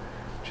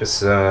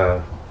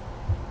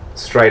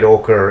straight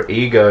orca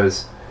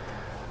egos.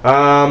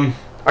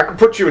 I could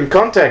put you in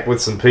contact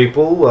with some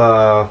people,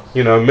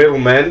 you know,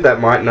 middlemen that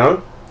might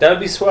know. That'd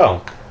be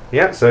swell.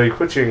 Yeah, so he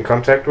puts you in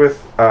contact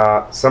with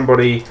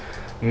somebody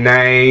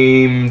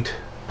named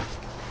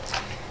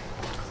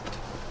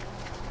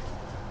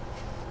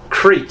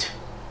Crete.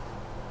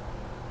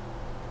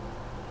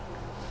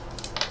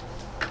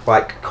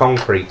 Like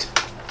concrete.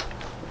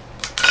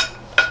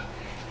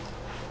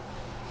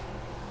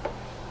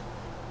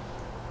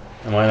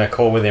 Am I in a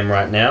call with him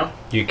right now?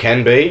 You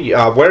can be.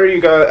 Where are you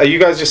guys? Are you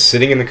guys just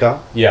sitting in the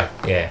car? Yeah.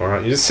 Yeah.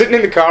 Alright, you're just sitting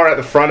in the car at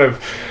the front of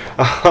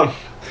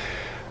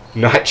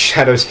Night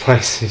Shadow's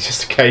place. He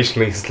just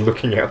occasionally is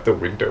looking out the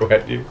window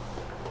at you.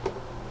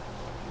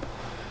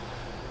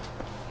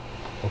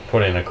 We'll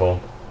put in a call.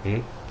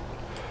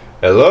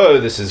 Hello,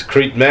 this is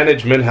Crete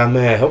Management. How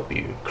may I help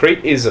you?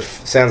 Crete is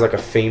sounds like a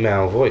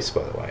female voice,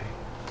 by the way.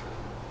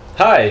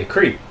 Hi,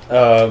 Crete.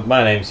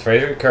 My name's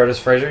Fraser, Curtis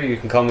Fraser. You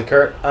can call me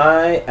Kurt.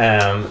 I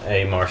am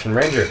a Martian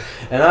Ranger,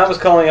 and I was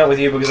calling out with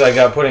you because I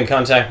got put in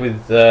contact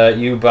with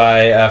you by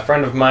a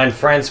friend of mine,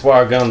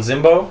 Francois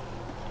Gonzimbo.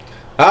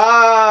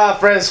 Ah,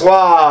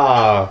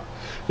 Francois.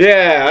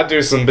 Yeah, I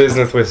do some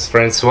business with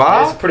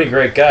Francois. He's a pretty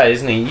great guy,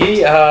 isn't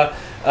he?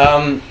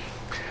 I'm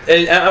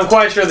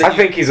quite sure that I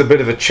think he's a bit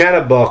of a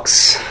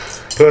chatterbox,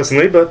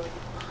 personally, but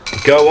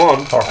go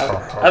on.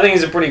 I think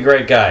he's a pretty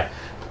great guy.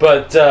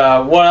 But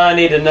what I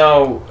need to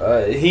know,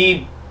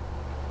 he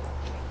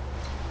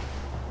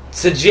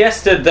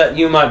suggested that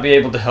you might be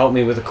able to help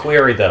me with a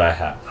query that I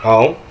have.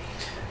 Oh?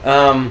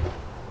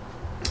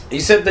 He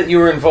said that you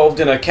were involved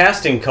in a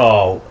casting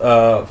call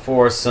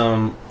for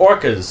some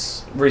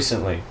orcas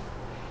recently.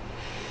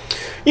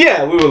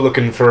 Yeah, we were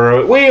looking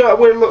for...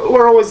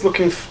 We're always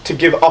looking to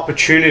give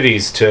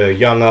opportunities to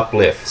young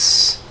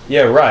uplifts.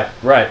 Yeah, right.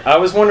 I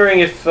was wondering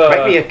if...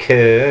 Maybe a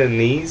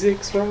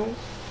kinesics roll?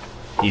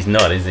 He's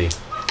not, is he?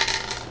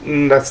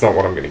 That's not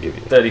what I'm going to give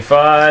you.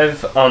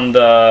 35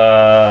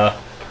 under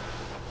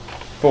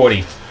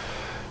 40.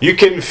 You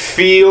can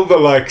feel the,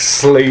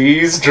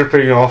 sleaze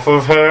dripping off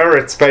of her.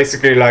 It's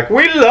basically like,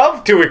 we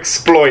love to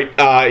exploit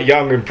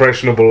young,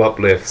 impressionable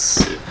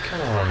uplifts.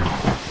 Come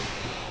on.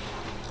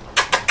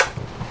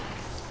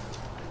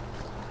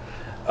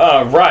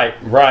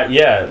 Right,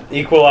 yeah.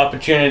 Equal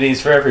opportunities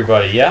for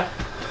everybody, yeah?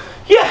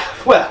 Yeah,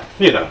 well,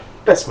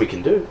 best we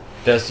can do.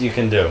 Best you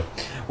can do.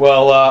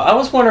 Well, I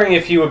was wondering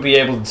if you would be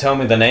able to tell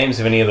me the names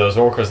of any of those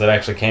orcas that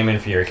actually came in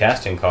for your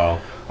casting call.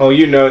 Oh,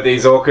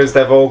 these orcas,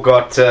 they've all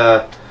got,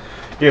 a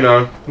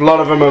lot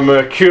of them are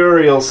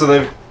mercurial, so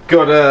they've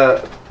got,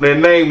 their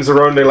names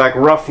are only,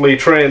 roughly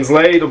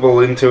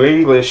translatable into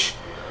English.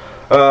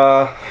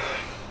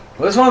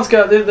 This one's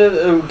got,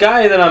 the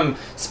guy that I'm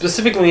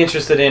specifically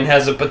interested in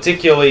has a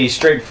particularly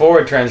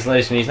straightforward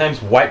translation. His name's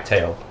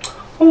Whitetail.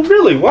 Oh,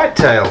 really?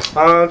 Whitetail?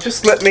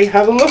 Just let me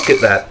have a look at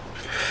that.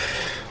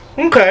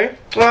 Okay.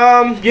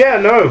 No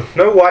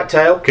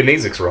whitetail.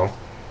 Kinesics roll.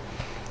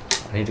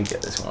 I need to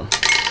get this one.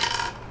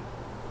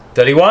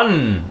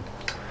 31!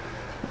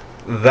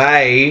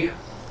 They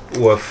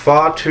were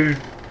far too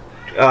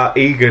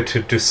eager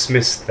to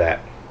dismiss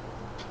that.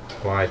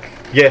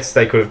 Yes,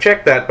 they could have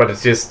checked that, but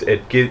it's just,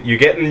 you're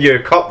getting your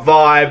cop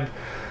vibe.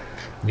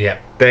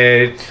 Yep.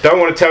 They don't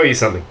want to tell you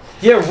something.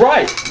 Yeah,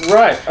 right,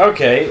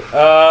 okay.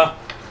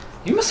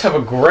 You must have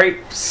a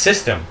great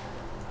system.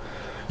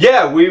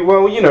 Yeah, you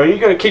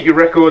got to keep your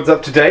records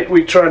up to date.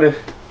 We try to,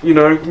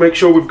 make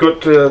sure we've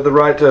got the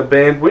right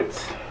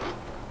bandwidth,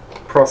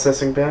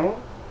 processing power.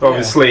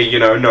 Obviously,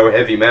 no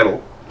heavy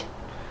metal.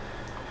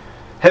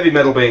 Heavy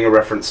metal being a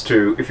reference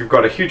to, if you've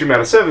got a huge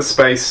amount of server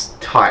space,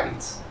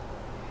 Titans.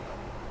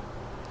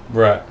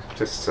 Right.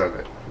 Just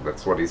so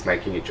that's what he's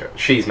making a joke.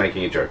 She's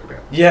making a joke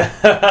about. Yeah.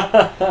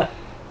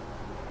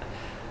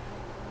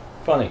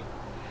 Funny.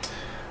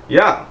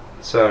 Yeah,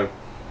 so,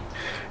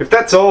 if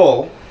that's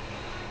all...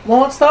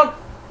 Well,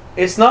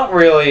 it's not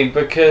really,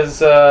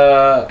 because,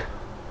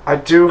 I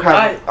do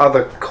have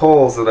other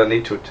calls that I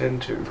need to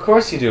attend to. Of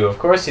course you do,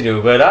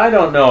 but I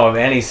don't know of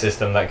any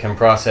system that can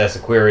process a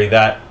query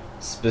that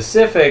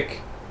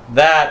specific,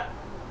 that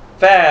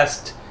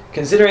fast,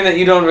 considering that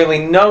you don't really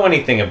know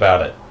anything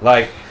about it.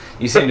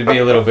 You seem to be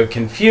a little bit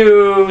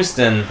confused,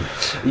 and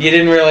you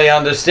didn't really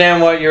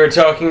understand what you were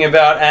talking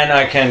about, and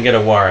I can get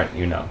a warrant,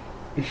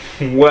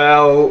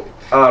 Well...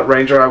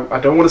 Ranger, I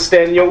don't want to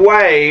stand in your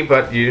way,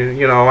 but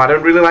I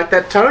don't really like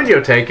that tone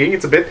you're taking.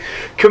 It's a bit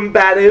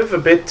combative, a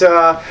bit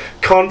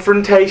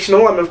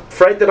confrontational. I'm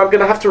afraid that I'm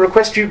going to have to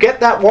request you get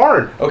that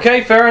warrant.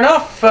 Okay, fair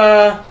enough.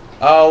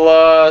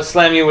 I'll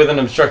slam you with an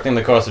obstructing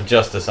the course of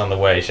justice on the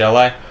way, shall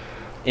I?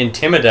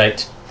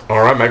 Intimidate.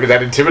 Alright, maybe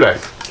that intimidate.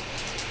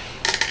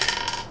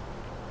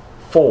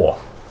 4.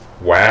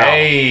 Wow.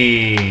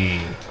 Hey.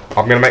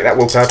 I'm going to make that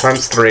willpower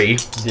times 3.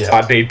 Yeah.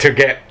 I need to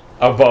get...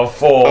 Above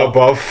 4.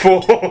 Above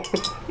 4.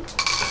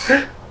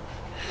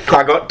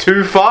 I got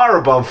too far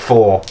above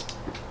 4.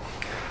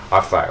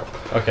 I failed.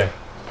 Okay.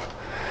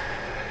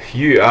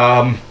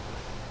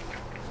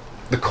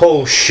 The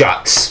call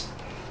shuts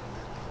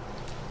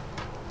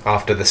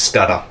after the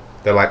stutter.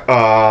 They're like,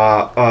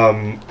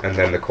 and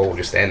then the call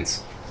just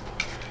ends.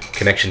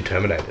 Connection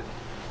terminated.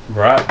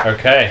 Right,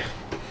 okay.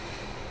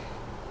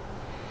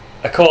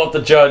 I call up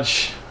the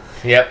judge.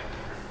 Yep.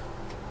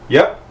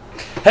 Yep.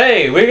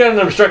 Hey, we got an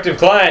obstructive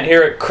client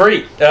here at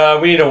Crete.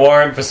 We need a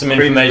warrant for some Crete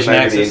is the information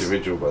name of the access.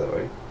 individual, by the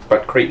way.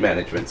 But Crete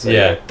management. So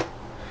Yeah.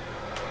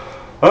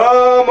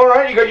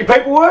 Alright, you got your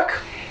paperwork?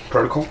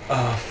 Protocol?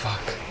 Oh,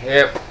 fuck.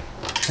 Yep.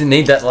 Didn't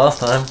need that last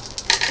time.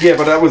 Yeah,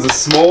 but that was a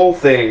small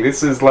thing.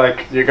 This is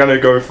like, you're gonna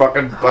go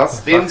fucking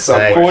bust in fuck's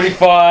sake.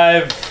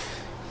 somewhere.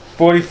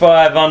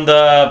 45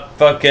 under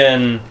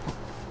fucking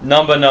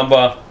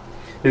number.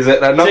 Is it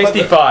that number?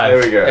 65.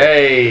 There we go.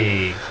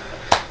 Hey.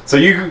 So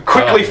you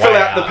quickly Oh, fill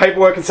out wow. the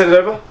paperwork and send it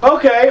over?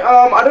 Okay,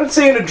 I don't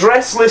see an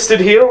address listed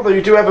here, although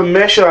you do have a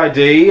mesh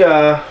ID.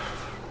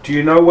 Do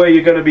you know where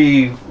you're going to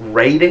be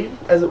raiding,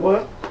 as it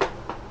were?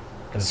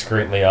 I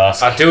discreetly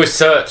asked. I do a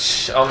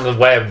search on the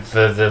web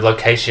for the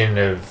location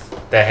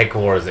of their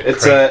headquarters at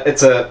It's Crete.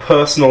 it's a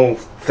personal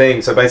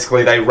thing, so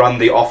basically they run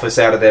the office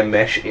out of their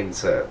mesh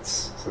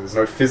inserts. So there's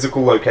no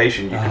physical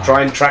location. You can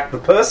try and track the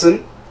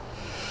person.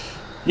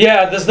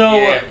 Yeah, there's no...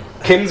 Yeah.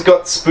 Kim's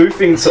got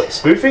spoofing?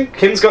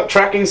 Kim's got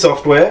tracking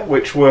software,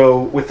 which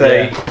will, with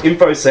a Yeah.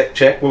 infosec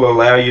check, will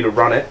allow you to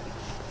run it.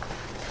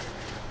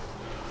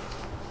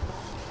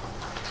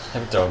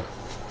 Have a dog.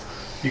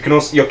 You can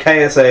also, your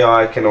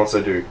KSAI can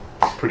also do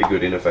pretty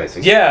good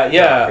interfacing. Yeah.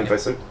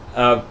 Infosec.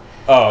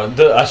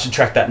 I should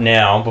track that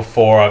now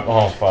before I...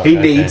 Oh, fuck. He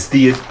okay. needs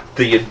the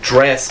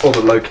address or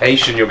the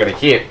location you're going to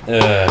hit.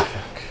 Fuck.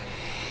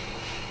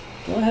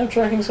 Do I have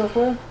tracking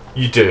software?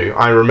 You do.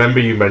 I remember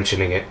you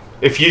mentioning it.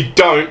 If you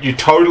don't, you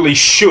totally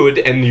should,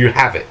 and you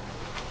have it.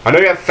 I know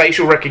you have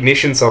facial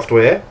recognition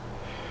software.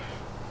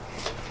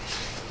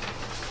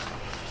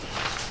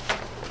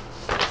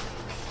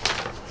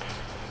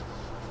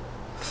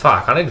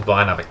 Fuck, I need to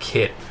buy another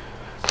kit.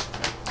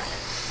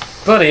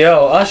 Bloody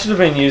hell, I should have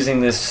been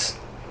using this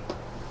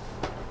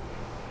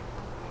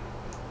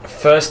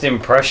first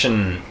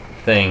impression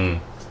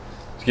thing.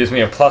 It gives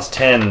me a plus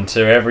 10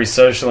 to every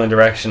social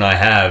interaction I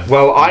have.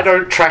 Well, I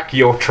don't track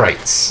your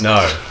traits.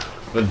 No.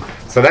 But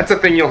So that's a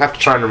thing you'll have to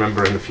try and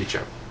remember in the future.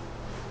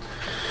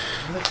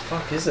 what the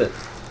fuck is it?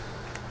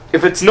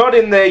 If it's not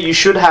in there, you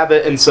should have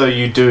it, and so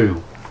you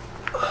do.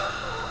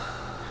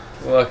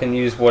 Well, I can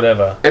use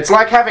whatever. It's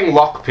like having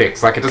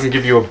lockpicks. Like, it doesn't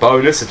give you a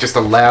bonus, it just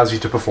allows you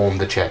to perform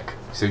the check.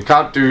 So you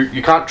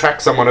can't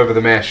track someone over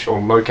the mesh or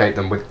locate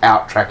them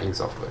without tracking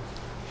software.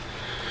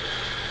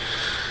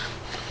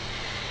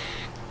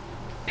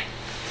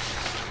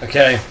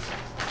 Okay.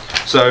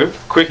 So,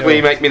 quickly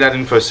Cool. make me that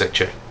infosec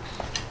check.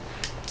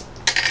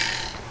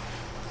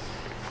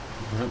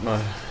 My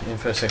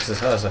InfoSec is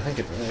hers. I think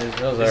it is.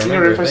 I Isn't remember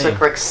your it being. infosec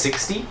like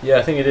 60? Yeah,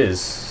 I think it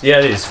is. Yeah,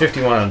 it is.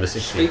 51 under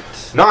 60.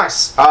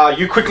 Nice.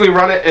 You quickly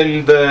run it,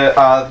 and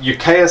your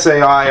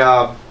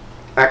KSAI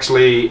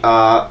actually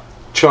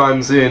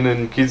chimes in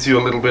and gives you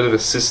a little bit of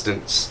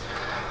assistance.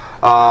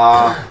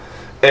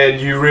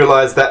 And you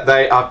realise that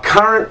they are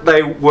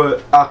currently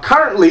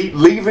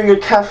leaving a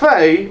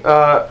cafe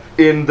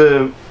in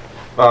the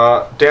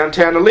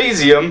downtown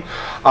Elysium,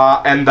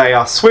 and they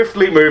are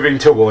swiftly moving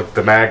towards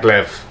the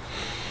maglev.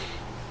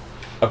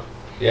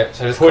 Yep,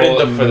 so just Put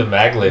call in it the for the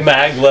maglev.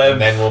 maglev.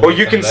 And then we'll Or meet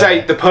you them can say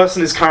there. the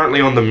person is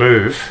currently on the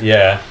move.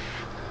 Yeah.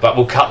 But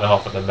we'll cut them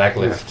off at the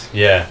maglev,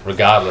 Yeah.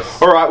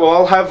 regardless. All right. Well,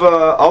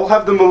 I'll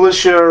have the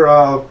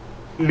militia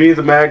near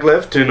the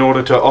maglev in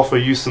order to offer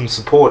you some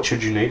support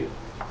should you need it.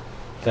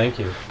 Thank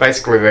you.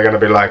 Basically, they're going to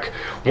be like,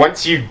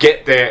 once you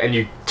get there and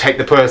you take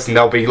the person,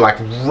 they'll be like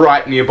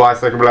right nearby,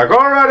 so they can be like,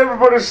 all right,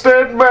 everybody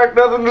stand back,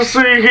 nothing to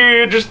see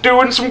here, just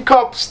doing some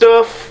cop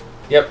stuff.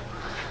 Yep.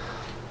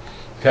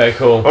 Okay,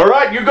 cool. All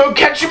right, you go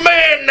catch your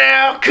man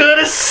now,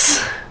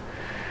 Curtis.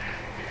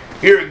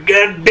 You're a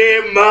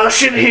goddamn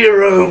Martian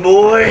hero,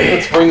 boy.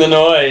 Let's bring the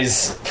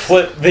noise.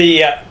 Flip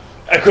the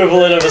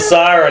equivalent of a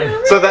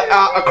siren. So that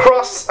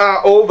across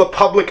all the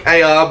public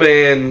AR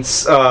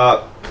bands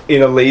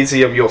in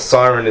Elysium, your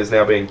siren is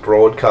now being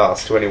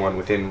broadcast to anyone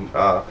within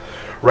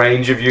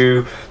range of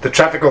you. The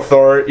traffic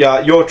authority,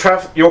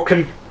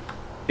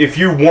 if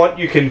you want,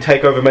 you can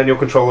take over manual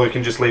control, or you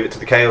can just leave it to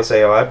the Chaos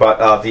AI.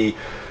 But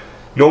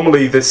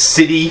normally the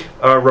city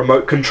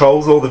remote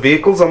controls all the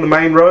vehicles on the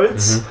main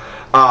roads.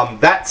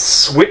 That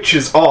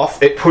switches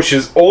off, it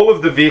pushes all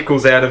of the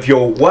vehicles out of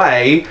your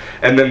way,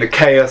 and then the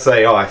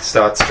KSAI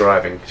starts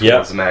driving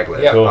towards the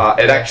maglev. Yep. Cool.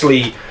 It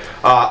actually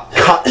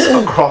cuts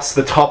across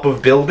the top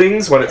of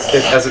buildings when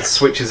as it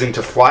switches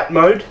into flight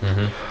mode.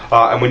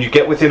 And when you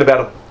get within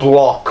about a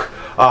block,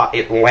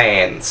 it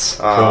lands.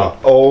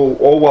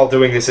 All while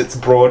doing this, it's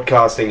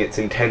broadcasting its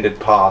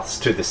intended paths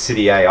to the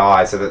city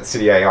AI, so that the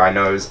city AI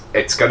knows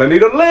it's going to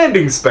need a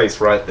landing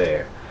space right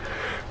there.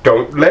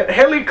 Don't let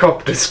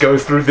helicopters go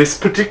through this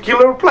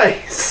particular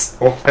place,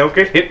 or they'll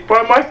get hit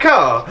by my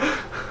car.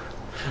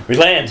 We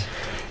land.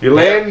 You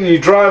land and you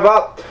drive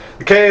up.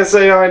 The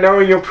KSAI,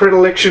 knowing your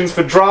predilections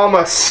for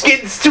drama,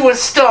 skids to a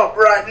stop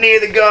right near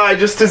the guy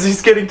just as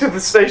he's getting to the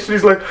station.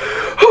 He's like,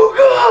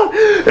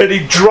 oh God! And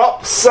he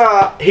drops,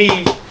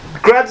 he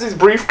grabs his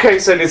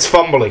briefcase and is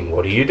fumbling.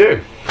 What do you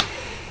do?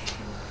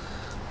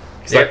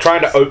 It's like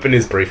trying to open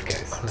his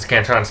briefcase. I'm just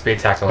going to try and speed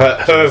tackle him.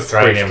 Her Just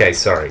throwing him. briefcase,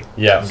 sorry.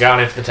 Yeah. I'm going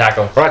in for the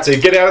tackle. Right, so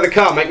you get out of the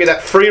car. Make me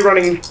that free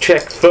running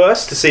check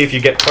first to see if you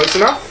get close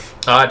enough.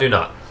 I do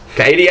not.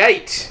 Okay,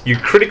 88. You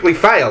critically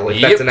fail if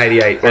that's an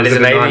 88. That is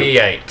an 90?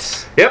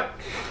 88. Yep.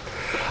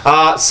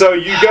 So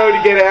you go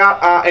to get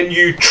out and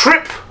you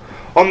trip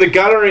on the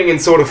guttering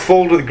and sort of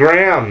fall to the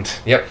ground.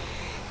 Yep.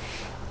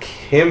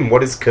 Kim,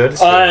 what is Curtis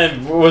doing? I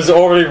was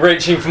already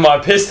reaching for my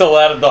pistol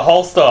out of the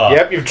holster.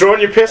 Yep, you've drawn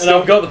your And pistol.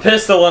 I've got the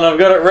pistol and I've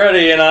got it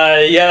ready and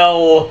I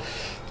yell,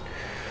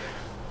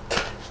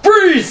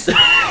 freeze!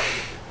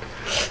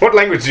 What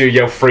language do you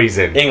yell freeze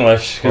in?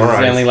 English, because it's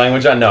Alright. the only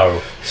language I know.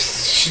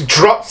 She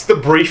drops the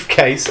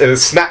briefcase and it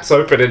snaps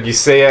open and you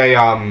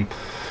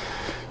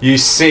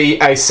see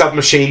a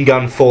submachine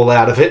gun fall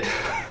out of it.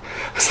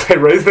 So they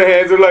raise their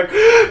hands and are like,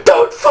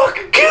 don't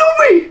fucking kill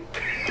me!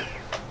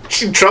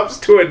 She drops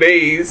to her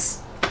knees.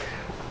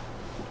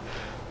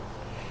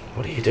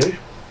 What do you do?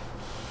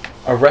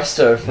 Arrest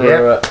her for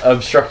Yep.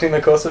 obstructing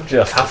the course of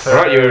justice.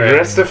 Alright, you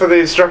arrest her for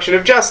the obstruction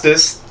of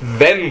justice.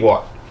 Then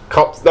what?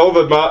 Cops, all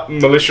the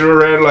militia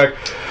around like,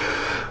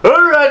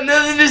 alright,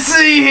 nothing to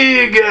see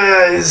here,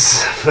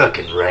 guys.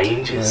 Fucking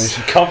rangers.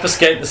 You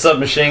confiscate the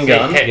submachine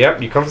gun.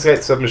 Yep, you confiscate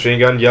the submachine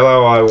gun.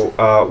 Yellow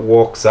Eye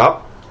walks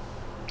up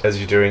as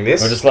you're doing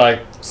this. We're just like,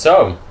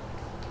 so,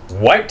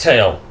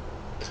 Whitetail.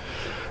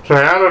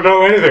 I don't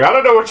know anything. I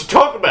don't know what you're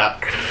talking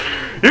about.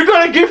 You're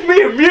gonna give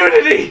me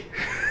immunity!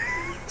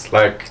 It's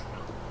like,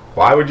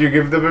 why would you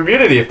give them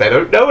immunity if they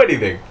don't know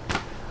anything?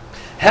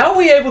 How are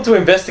we able to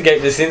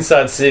investigate this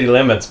inside city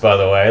limits, by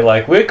the way?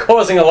 Like, we're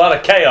causing a lot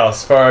of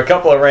chaos for a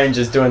couple of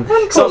rangers doing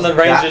something that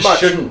rangers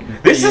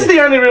shouldn't This be. is the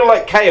only real,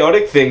 like,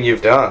 chaotic thing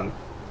you've done.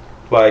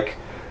 Like,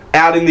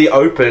 out in the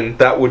open,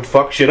 that would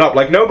fuck shit up.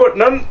 Like,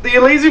 the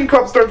Elysium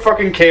cops don't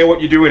fucking care what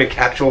you do in a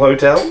capsule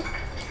hotel.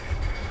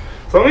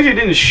 As long as you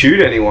didn't shoot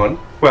anyone.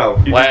 Well,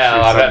 you did Well,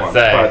 shoot I bet someone,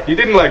 say. but you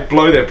didn't, like,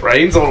 blow their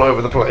brains all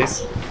over the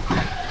place.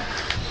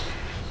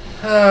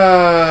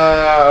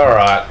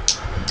 Alright.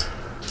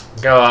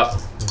 Go up.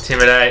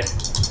 Intimidate.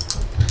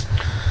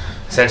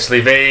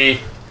 Essentially, V,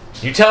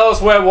 you tell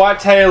us where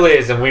Whitetail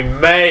is and we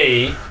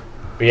may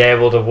be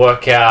able to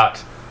work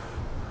out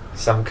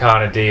some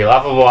kind of deal.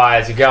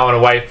 Otherwise, you're going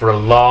away for a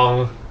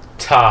long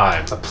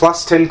time. A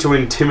 +10 to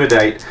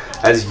intimidate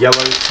as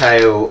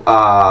Yellowtail,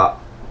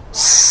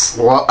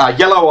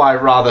 Yellow Eye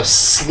rather,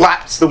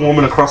 slaps the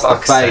woman across the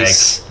Fuck's face.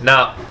 sake.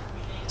 No.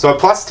 So a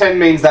 +10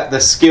 means that the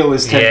skill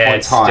is 10 Yeah,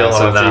 points it's higher, still so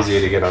not it's enough.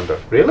 easier to get under.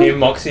 Really? You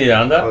Moxie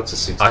Oh, under? it's a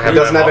 6. I It have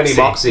doesn't no have any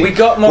Moxie. Moxie. We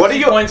got What Moxie are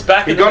your- points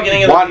back You at the got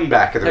beginning of one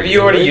back at the Have beginning.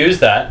 you already right? used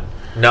that?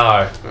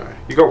 No.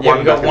 You got Yeah, one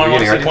we back got at the one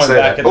beginning. I Moxie did point say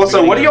back that. at the Also,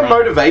 what are beginning your of the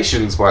run.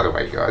 motivations, by the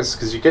way, guys?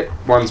 Because you get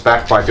ones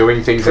back by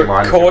doing things in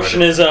line with your motivation.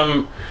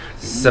 Precautionism,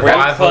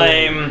 Survival.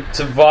 reclaim,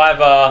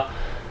 survivor,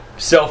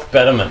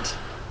 self-betterment.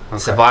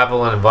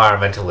 Survival and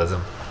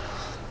environmentalism.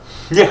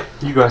 Yeah,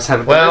 you guys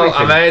haven't done Well, I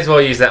anything. may as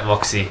well use that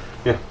Moxie.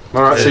 Yeah.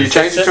 Alright, so you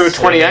change it to a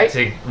 28.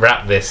 To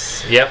wrap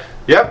this. Yep.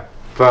 Yep.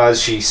 But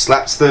she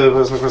slaps the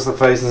person across the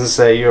face and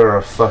says, "You're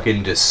a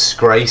fucking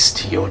disgrace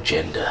to your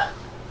gender."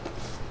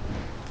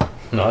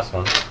 Nice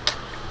one.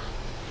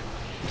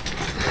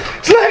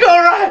 It's like,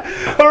 alright,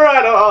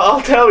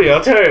 I'll tell you,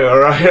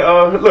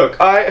 alright. Look,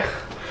 I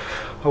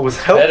was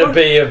Better helping.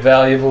 be a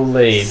valuable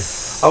lead.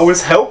 I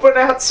was helping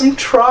out some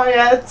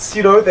triads.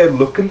 You know, they're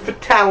looking for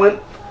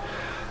talent,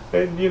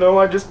 and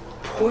I just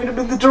point them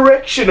in the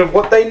direction of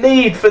what they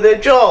need for their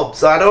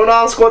jobs. I don't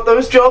ask what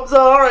those jobs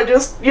are. I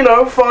just,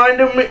 find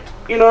them.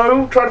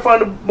 Try to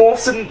find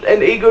morphs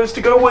and egos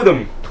to go with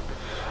them.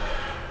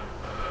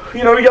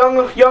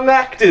 Young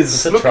actors.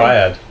 It's a looking-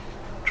 triad.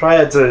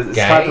 Triads are a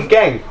Gang? type of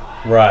gang.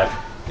 Right.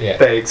 Yeah.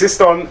 They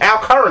exist on our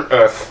current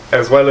Earth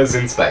as well as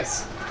in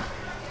space.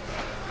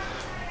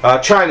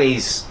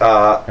 Chinese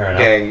enough.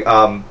 gang.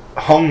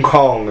 Hong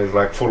Kong is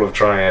like full of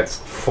triads,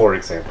 for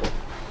example.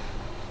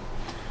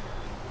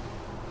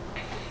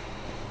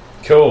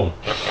 Cool.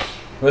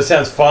 Well, this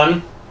sounds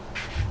fun.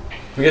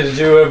 We get to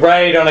do a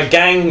raid on a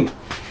gang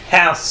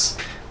house.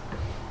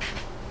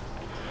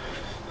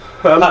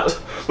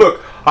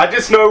 Look, I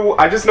just know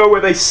where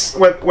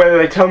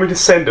they tell me to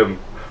send them.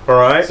 All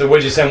right. So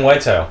where'd you send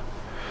Whitetail?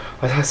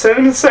 I sent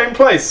him to the same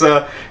place. He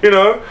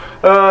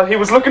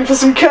was looking for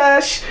some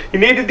cash. He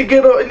needed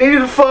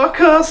to far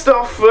cast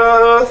off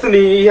Earth, and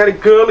he had a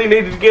girl he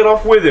needed to get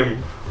off with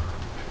him.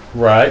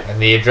 Right. And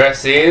the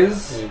address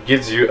is. It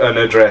gives you an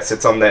address.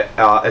 It's on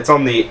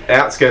the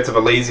outskirts of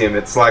Elysium.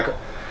 It's like,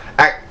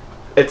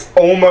 it's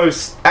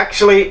almost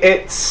actually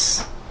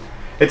it's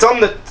on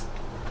the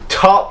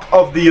top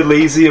of the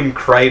Elysium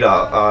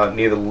crater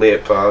near the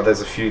lip.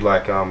 There's a few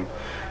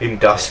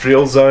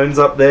industrial zones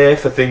up there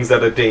for things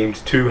that are deemed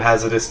too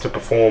hazardous to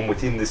perform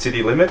within the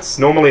city limits.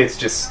 Normally, it's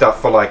just stuff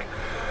for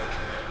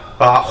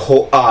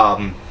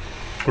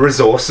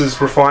resources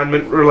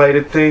refinement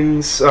related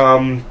things.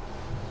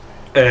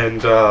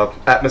 And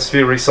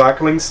atmosphere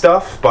recycling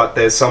stuff, but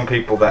there's some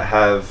people that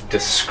have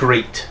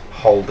discrete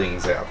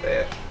holdings out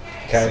there.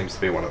 Okay. Seems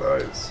to be one of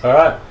those.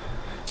 Alright.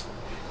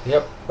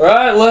 Yep.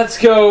 Alright, let's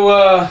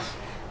go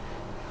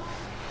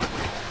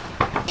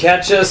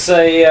Catch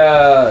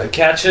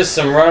us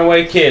some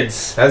runaway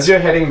kids. As you're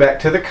heading back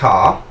to the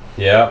car,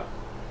 Yeah.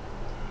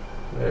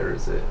 where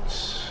is it?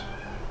 It's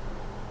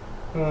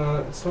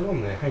not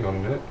on there. Hang on a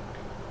minute.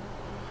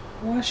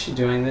 Why is she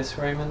doing this,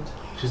 Raymond?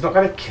 She's not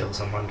going to kill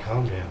someone.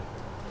 Calm down.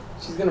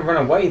 She's gonna run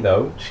away,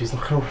 though. She's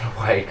not going to run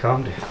away.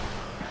 Calm down.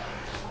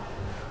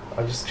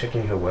 I'm just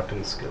checking her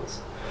weapon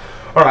skills.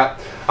 Alright.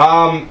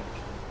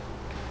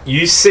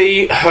 You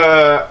see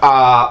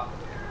her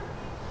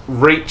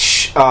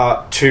reach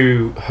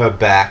to her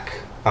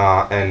back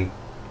and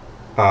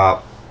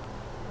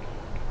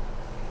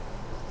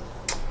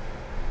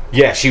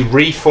yeah, she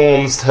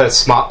reforms her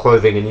smart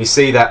clothing, and you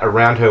see that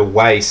around her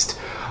waist.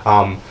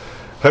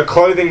 Her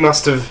clothing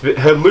must have...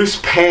 Her loose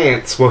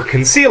pants were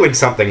concealing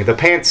something. The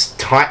pants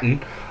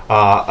tighten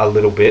a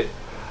little bit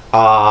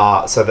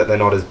so that they're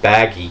not as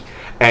baggy.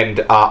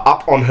 And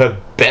up on her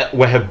belt,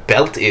 where her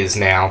belt is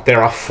now,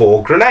 there are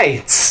 4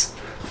 grenades.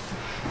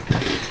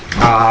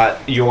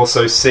 You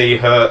also see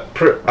her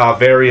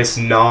various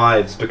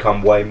knives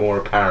become way more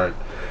apparent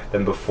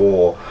than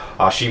before.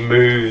 She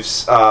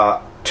moves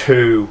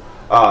to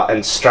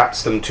and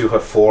straps them to her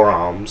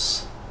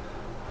forearms.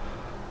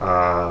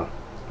 Yeah.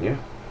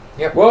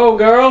 Yep. Whoa,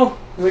 girl!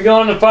 We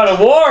going to fight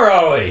a war,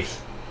 are we?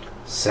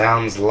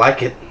 Sounds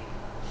like it.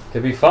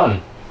 Could be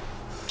fun.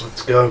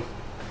 Let's go.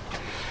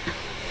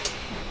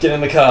 Get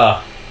in the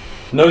car.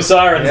 No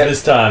sirens Yeah.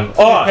 this time.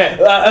 Oh,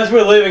 as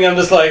we're leaving, I'm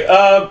just like,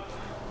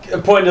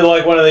 pointing to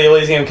like one of the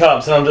Elysium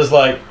cops, and I'm just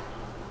like,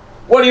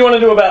 what do you want to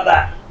do about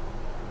that?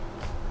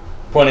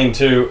 Pointing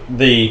to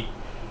the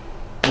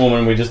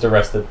woman we just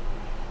arrested.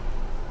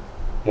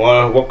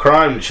 What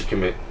crime did she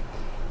commit?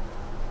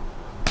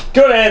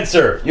 Good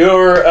answer.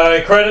 You're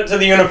a credit to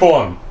the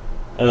uniform.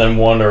 And then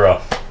wander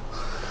off.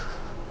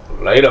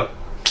 Later.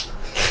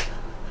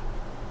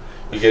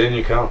 You get in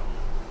your car.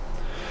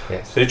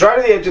 Yes. So you drive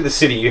to the edge of the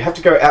city. You have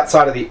to go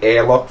outside of the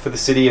airlock for the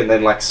city and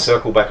then like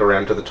circle back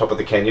around to the top of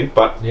the canyon.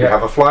 But you Yeah.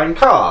 have a flying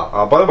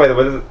car. By the way,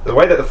 the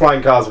way that the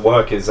flying cars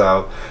work is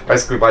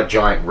basically by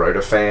giant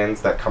rotor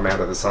fans that come out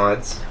of the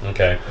sides.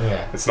 Okay.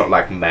 Yeah. It's not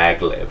like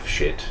maglev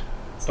shit.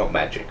 It's not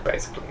magic,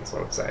 basically, is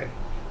what I'm saying.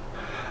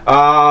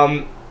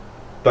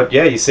 But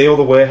yeah, you see all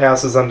the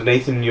warehouses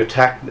underneath in your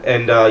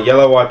and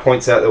Yellow Eye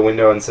points out the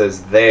window and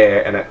says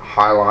there, and it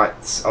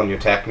highlights on your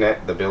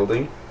TACnet the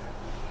building.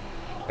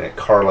 And it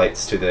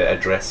correlates to the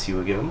address you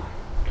were given.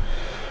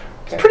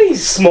 It's a pretty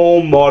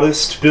small,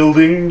 modest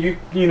building.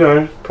 You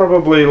know,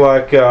 probably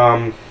like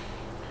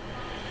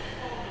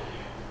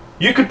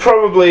you could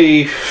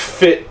probably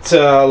fit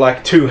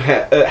like 2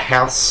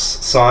 house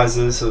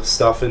sizes of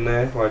stuff in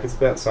there. Like it's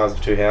about the size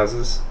of 2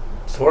 houses.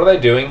 So what are they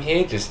doing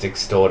here? Just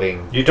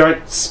extorting. You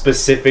don't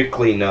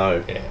specifically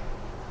know. Yeah.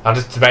 I'm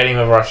just debating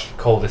whether I should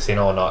call this in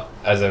or not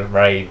as a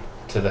raid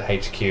to the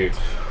HQ.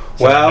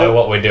 So Well- I know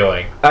what we're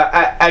doing.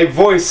 A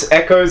voice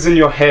echoes in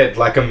your head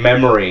like a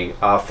memory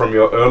from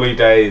your early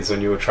days when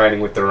you were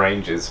training with the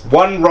Rangers.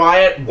 1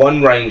 riot,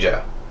 1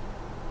 ranger.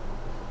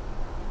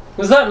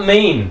 What does that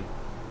mean?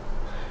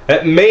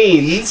 It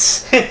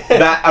means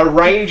that a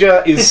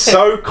ranger is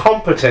so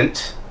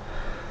competent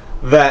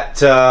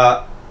that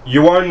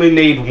you only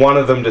need one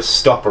of them to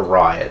stop a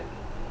riot.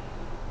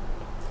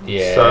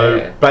 Yeah.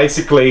 So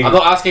basically... I'm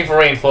not asking for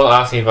reinforcement.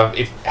 I'm asking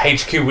if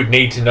HQ would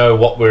need to know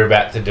what we're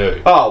about to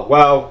do. Oh,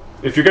 well,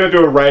 if you're going to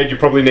do a raid, you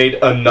probably need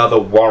another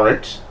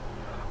warrant.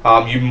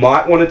 You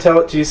might want to tell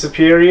it to your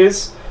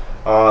superiors.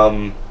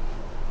 Yep.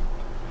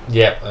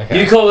 Okay.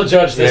 You call the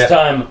judge this Yeah.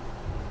 time.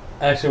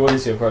 Actually, what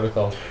is your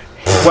protocol?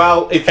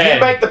 Well, if you 10.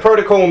 make the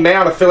protocol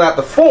now to fill out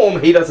the form,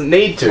 he doesn't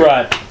need to.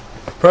 Right.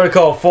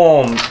 Protocol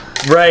form.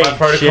 Raid. My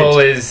protocol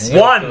shit. is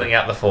you're 1. filling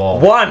out the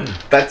form. 1.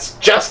 That's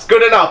just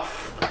good enough.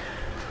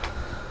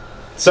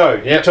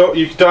 So, Yep.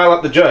 you can dial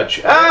up the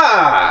judge.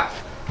 Ah!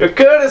 You're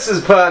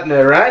Curtis's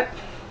partner, right?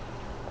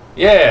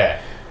 Yeah.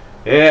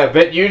 Yeah, I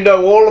bet you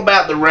know all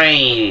about the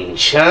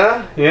range,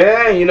 huh?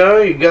 Yeah, you know,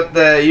 you got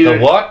the... The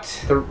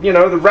what? The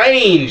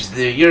range.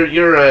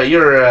 You're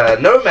a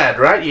nomad,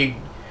 right?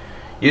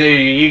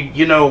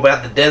 You know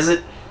about the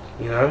desert,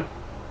 you know?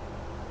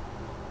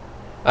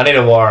 I need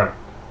a warrant.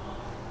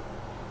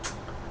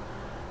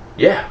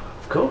 Yeah,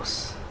 of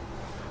course.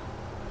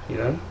 You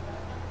know?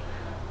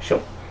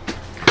 Sure.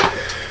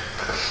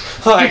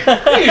 Like,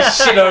 you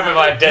shit over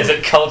my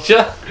desert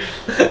culture.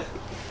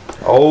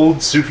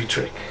 Old Sufi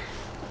trick.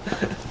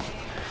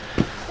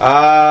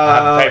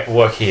 I have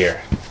paperwork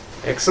here.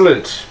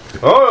 Excellent.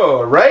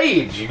 Oh, a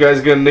raid. You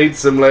guys gonna need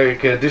some,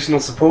 like,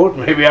 additional support?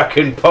 Maybe I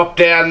can pop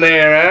down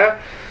there, huh?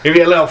 Give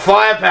you a little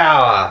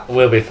firepower.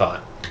 We'll be fine.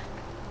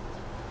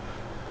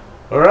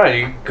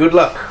 Alright, good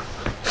luck.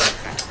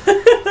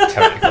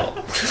 Technical.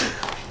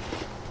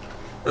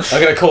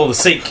 I'm gonna call the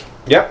Sikh.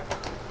 Yep.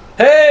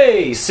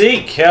 Hey,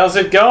 Sikh, how's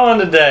it going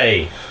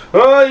today?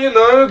 Oh, you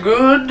know,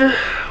 good.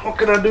 What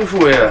can I do for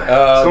you? It's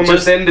almost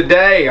just- end of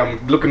day.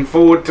 I'm looking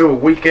forward to a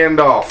weekend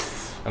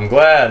off. I'm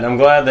glad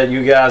that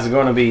you guys are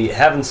going to be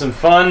having some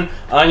fun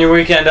on your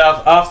weekend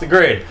off the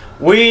grid.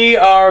 We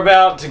are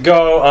about to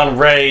go on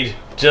raid,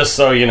 just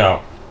so you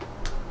know.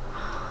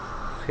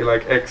 He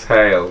like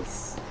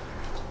exhales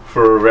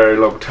for a very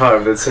long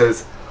time. That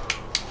says,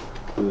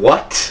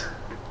 "What?"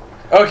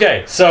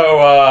 Okay,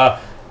 so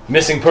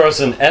missing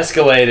person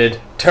escalated.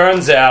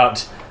 Turns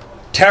out,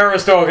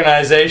 terrorist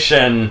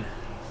organization,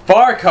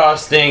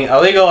 forecasting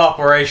illegal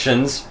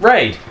operations,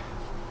 raid.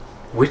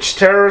 Which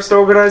terrorist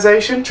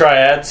organization?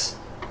 Triads.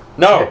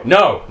 No.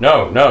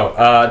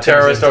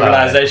 Terrorist Tide.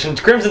 organization,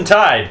 Crimson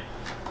Tide.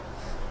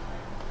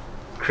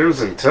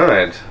 Crimson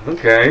Tide.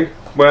 Okay.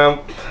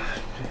 Well,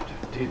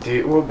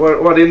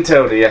 what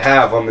intel do you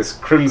have on this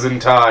Crimson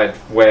Tide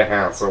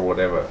warehouse or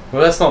whatever?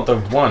 Well, that's not the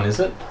one, is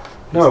it?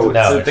 No.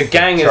 No. The it's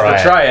gang the is the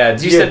Triad.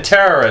 Triads. You Yeah. said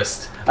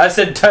terrorist. I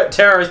said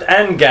terrorist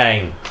and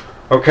gang.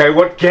 Okay,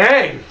 what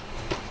gang?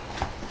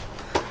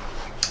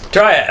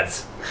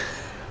 Triads.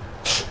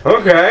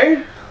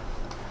 Okay.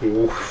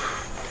 Do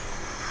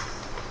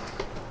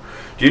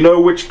you know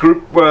which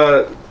group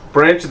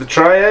branch of the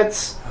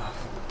Triads?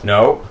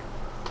 No.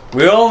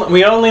 We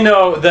only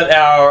know that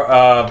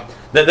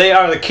that they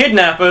are the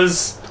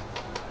kidnappers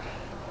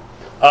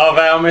of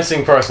our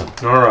missing person.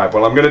 All right.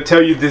 Well, I'm going to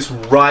tell you this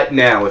right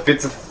now. If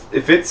it's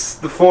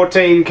the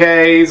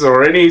 14Ks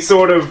or any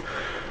sort of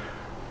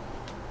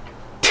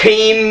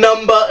teen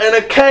number and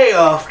a K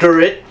after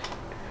it,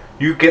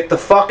 you get the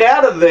fuck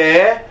out of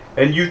there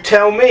and you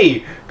tell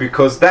me,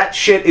 because that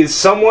shit is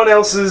someone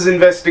else's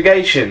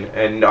investigation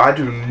and I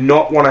do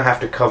not want to have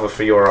to cover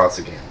for your ass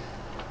again.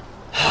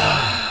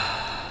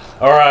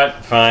 Alright,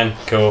 fine,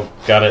 cool,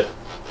 got it.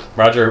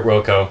 Roger,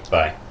 Wilco,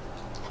 bye.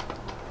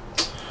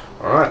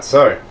 All right.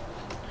 So,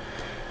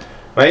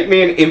 make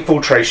me an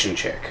infiltration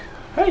check.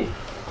 Hey.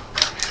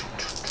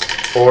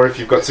 Or if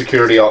you've got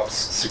security ops,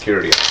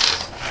 security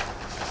ops.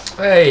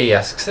 Hey,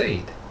 I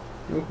succeed.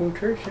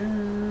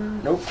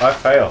 Infiltration. Nope, I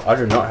fail. I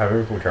do not have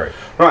infiltrate.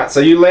 Right, so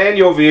you land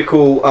your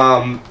vehicle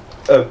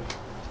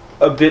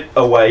a bit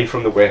away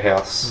from the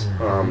warehouse.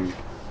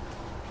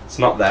 It's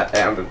not that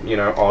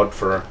odd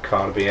for a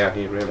car to be out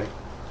here, really.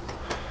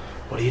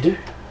 What do you do?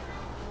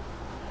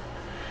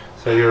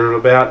 So you're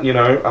about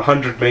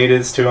 100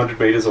 meters, 200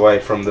 meters away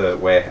from the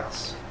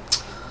warehouse.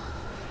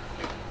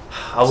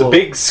 It's a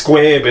big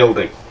square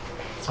building.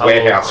 It's I will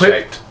warehouse equip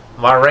shaped.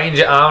 my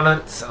ranger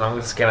armaments, and I'm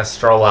just gonna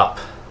stroll up.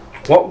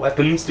 What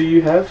weapons do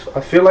you have?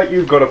 I feel like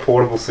you've got a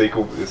portable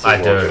missile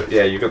I do. launcher.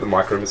 Yeah, you've got the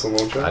micro missile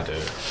launcher. I do.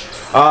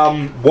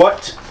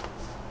 What?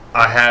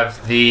 I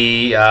have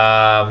the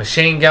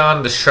machine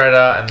gun, the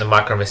shredder, and the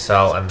micro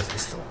missile, and the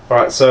pistol.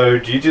 Alright, so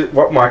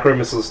what micro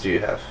missiles do you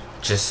have?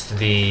 Just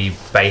the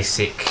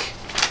basic.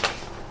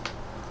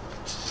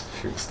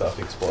 Shoot stuff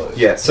explodes.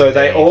 Yeah, so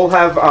they all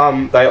have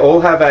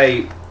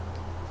a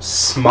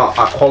smart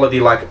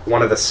quality, like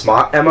one of the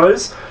smart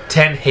ammos.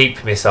 10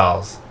 heap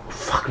missiles.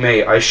 Fuck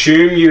me, I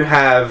assume you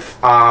have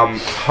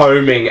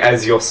homing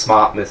as your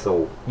smart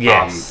missile.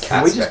 Yes.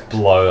 Can we just aspect.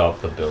 blow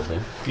up the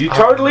building? You I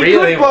totally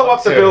really could blow want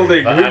up the to,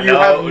 building. but I You know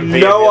have it would be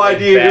a no really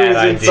idea bad who's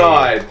idea.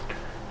 inside.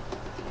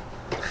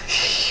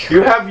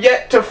 You have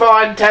yet to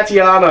find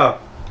Tatiana.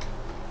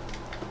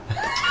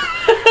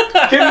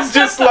 Kim's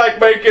just like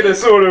making a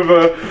sort of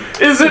a,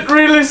 is it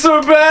really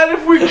so bad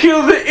if we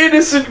kill the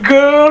innocent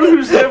girl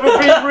who's never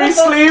been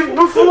re-sleeved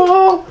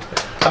before?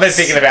 I've been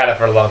thinking about it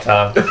for a long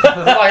time.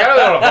 I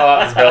really want to blow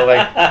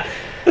up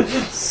this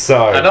building.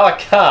 So, I know I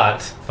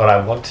can't, but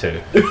I want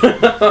to.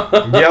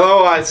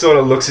 Yellow Eye sort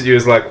of looks at you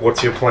as like,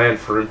 what's your plan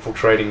for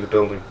infiltrating the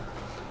building?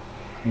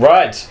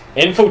 Right,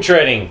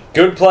 infiltrating.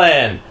 Good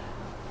plan.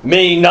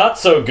 Me not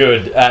so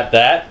good at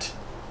that.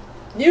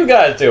 You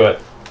guys do it.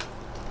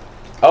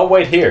 I'll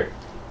wait here.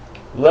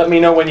 Let me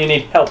know when you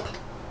need help.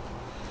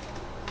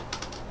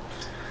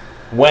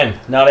 When,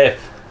 not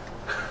if.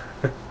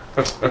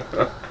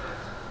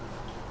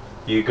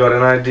 You got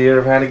an idea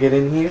of how to get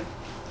in here?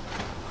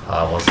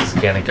 I was just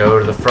gonna go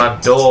to the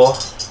front door.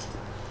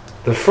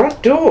 The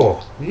front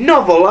door.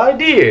 Novel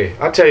idea.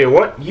 I tell you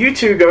what, you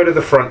two go to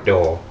the front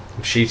door.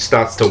 She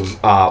starts to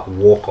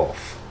walk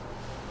off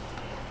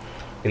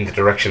in the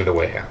direction of the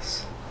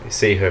warehouse. You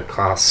see her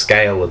car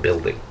scale a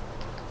building.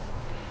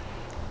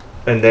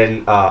 And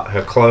then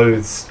her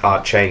clothes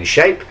change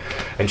shape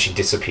and she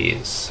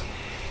disappears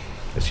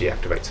as she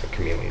activates her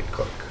chameleon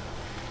cloak.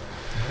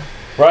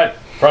 Right,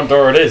 front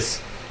door it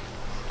is.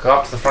 Go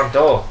up to the front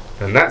door.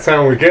 And that's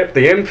how we get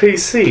the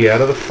NPC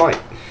out of the fight.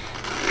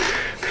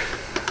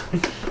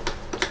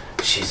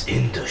 She's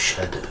in the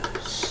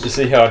shadows. You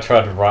see how I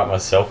tried to write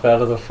myself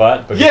out of the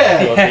fight? Because Yeah.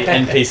 I thought the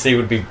NPC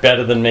would be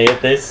better than me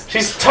at this.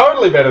 She's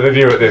totally better than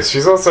you at this.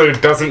 She's also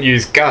doesn't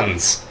use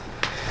guns.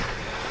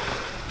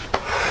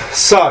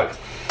 So,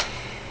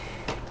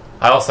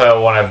 I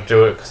also want to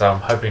do it because I'm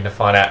hoping to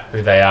find out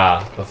who they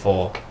are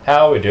before.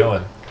 How are we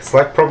doing? it's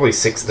like probably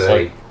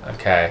 6:30.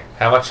 Okay.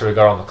 How much have we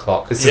got on the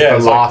clock? This Yeah, is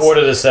it's the like last.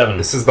 6:45.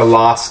 This is the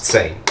last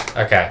scene.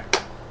 Okay.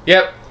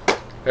 Yep.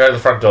 Go to the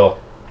front door.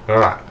 All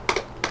right.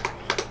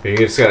 You're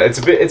just gonna, it's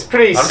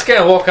pretty. I'm just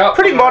gonna walk up.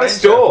 Pretty I'm a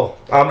modest ranger. door.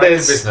 Ranger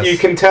There's business. you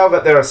can tell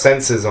that there are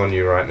sensors on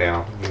you right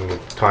now,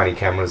 with tiny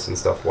cameras and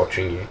stuff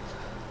watching you.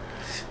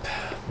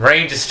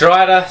 Ranger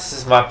Strider. This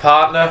is my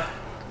partner.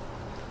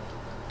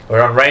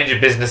 We're on range of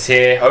business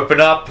here.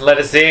 Open up, let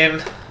us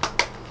in.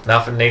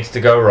 Nothing needs to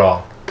go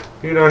wrong.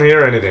 You don't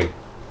hear anything.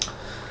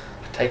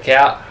 Take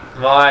out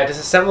my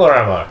disassembler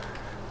ammo.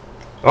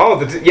 Oh,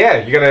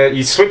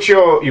 you switch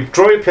you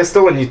draw your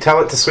pistol and you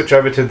tell it to switch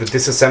over to the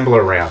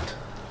disassembler round.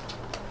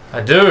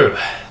 I do.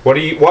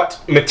 What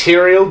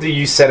material do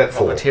you set it What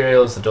for?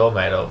 material is the door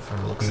made of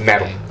from the looks of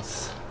Metal.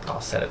 things? I'll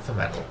set it for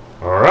metal.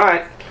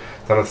 Alright.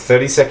 It's on a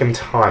 30-second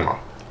timer.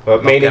 But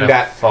Not meaning gonna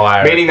that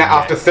fire it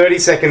after yet. 30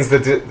 seconds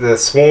the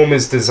swarm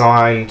is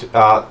designed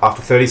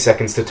after 30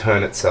 seconds to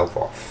turn itself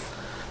off.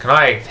 Can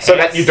I So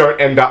that you don't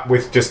end up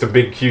with just a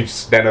big huge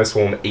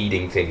nanoswarm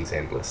eating things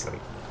endlessly.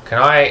 Can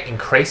I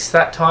increase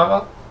that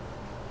timer?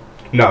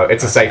 No,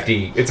 it's a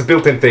safety. It's a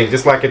built-in thing,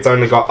 just like it's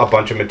only got a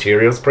bunch of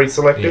materials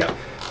pre-selected. Yeah.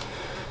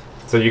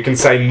 So you can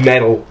say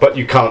metal, but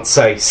you can't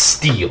say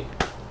steel.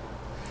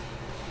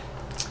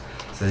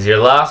 This is your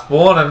last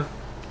warning.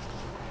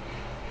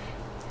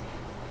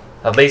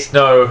 At least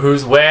know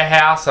whose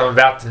warehouse I'm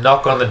about to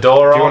knock on the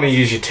door Do you of. want to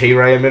use your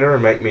T-ray emitter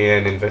and make me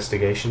an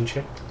investigation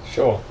check?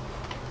 Sure.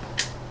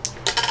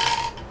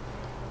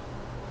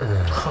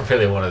 I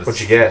really wanted to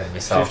What'd you get? send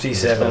myself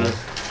 57.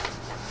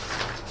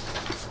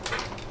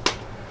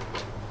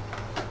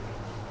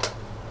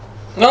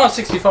 No,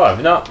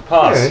 65. No,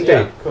 pass. Yeah, indeed.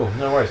 Yeah, cool.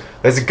 No worries.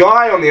 There's a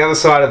guy on the other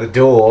side of the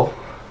door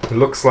who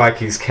looks like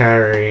he's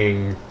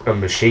carrying a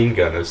machine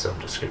gun of some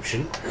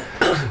description.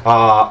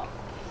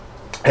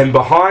 And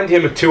behind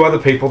him are two other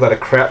people that are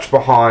crouched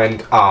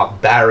behind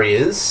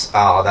barriers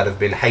that have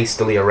been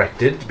hastily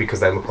erected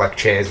because they look like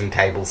chairs and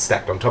tables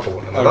stacked on top of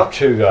one another.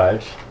 Two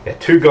guys. Yeah,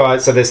 two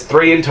guys. So there's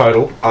three in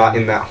total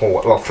in that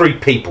hall. Well, three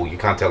people. You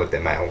can't tell if they're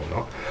male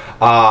or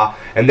not.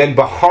 And then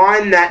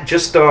behind that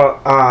just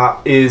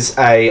is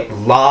a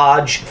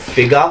large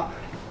figure,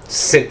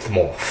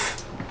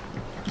 synthmorph.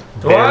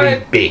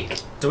 Very big.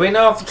 Do we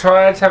know if the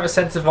Triads have a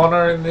sense of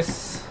honor in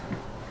this?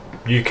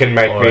 You can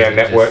make Or me is a it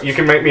network. just- You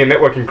can make me a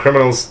networking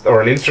criminals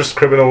or an interest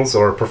criminals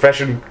or a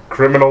profession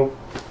criminal.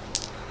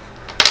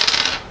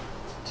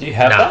 Do you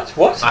have No. that?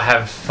 What? I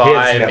have Here's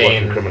 5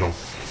 networking in. criminal.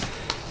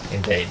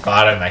 Indeed, but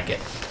I don't make it.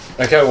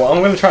 Okay, well, I'm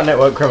going to try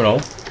network criminal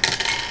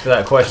for that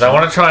Because question. I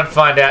want to try and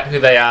find out who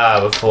they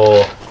are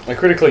before. I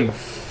critically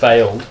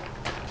failed.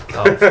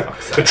 Oh,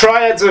 fuck's The sake.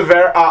 Triads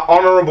are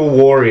honourable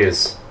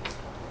warriors.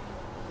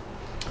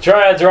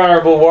 Triads are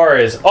honorable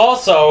warriors.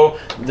 Also,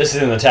 this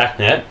is in the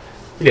TACnet.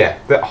 Yeah,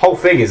 the whole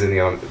thing is in the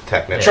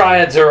attack net.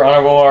 Triads are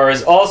honorable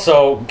warriors.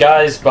 Also,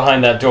 guys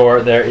behind that door,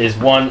 there is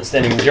one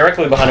standing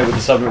directly behind it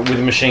with with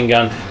a machine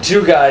gun.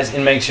 Two guys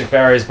in makeshift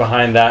barriers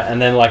behind that,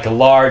 and then like a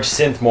large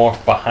synth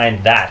morph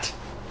behind that.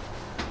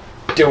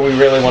 Do we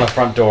really want to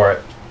front door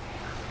it?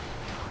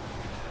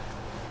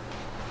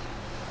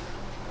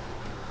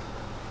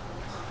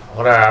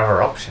 What are our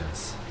other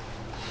options?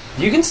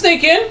 You can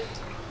sneak in.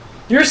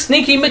 You're a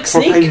sneaky Well,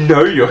 McSneak. they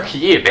know you're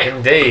here, man.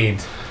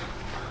 Indeed.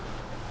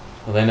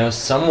 Well, they know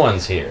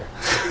someone's here.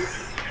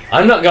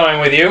 I'm not going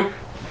with you.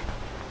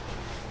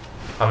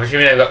 I'm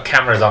assuming they've got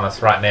cameras on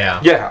us right now.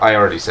 Yeah, I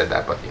already said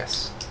that, but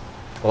yes.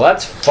 Well,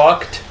 that's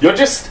fucked. You're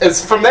just,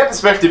 as from their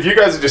perspective, you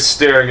guys are just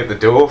staring at the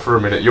door for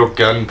a minute, your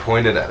gun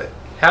pointed at it.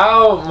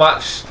 How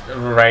much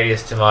of a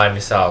radius do my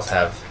missiles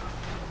have?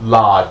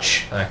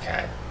 Large.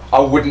 Okay. I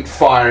wouldn't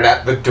fire it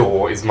at the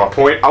door, is my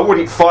point. I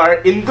wouldn't fire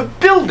it in the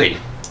building.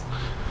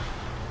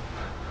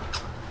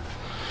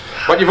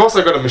 But you've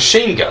also got a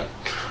machine gun.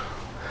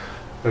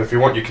 And if you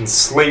want, you can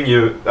sling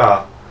your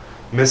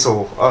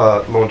missile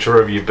launcher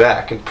over your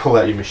back and pull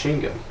out your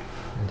machine gun.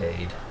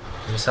 Indeed.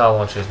 The missile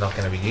launcher is not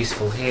going to be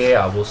useful here.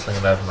 I will sling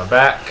it over my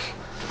back.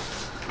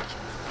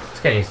 Let's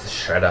go and use the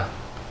shredder.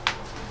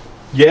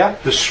 Yeah,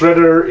 the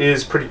shredder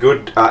is pretty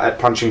good at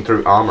punching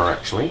through armor,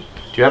 actually.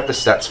 Do you have the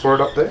stats for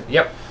it up there?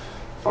 Yep.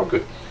 Oh,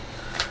 good.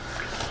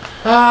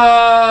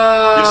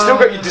 You've still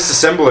got your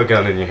disassembler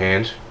gun in your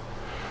hand.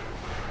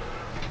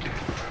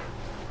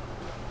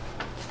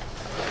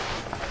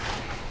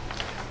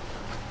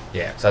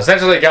 Yeah, so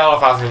essentially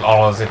Garloff asking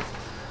Honors,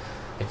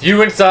 if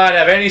you inside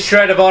have any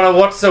shred of honor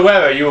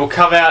whatsoever, you will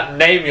come out and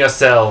name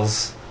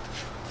yourselves.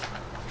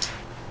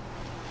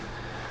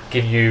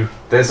 Give you...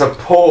 There's a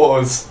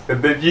pause,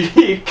 and then you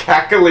hear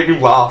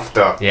cackling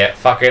laughter. Yeah,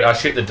 fuck it, I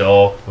shoot the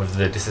door with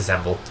the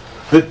disassemble.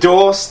 The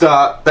door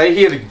they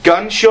hear the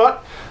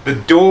gunshot, the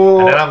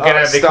door And then I'm gonna,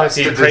 because starts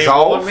he to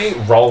pre-warned dissolve. me,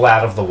 roll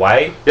out of the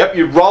way. Yep,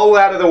 you roll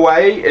out of the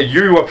way, and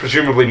you are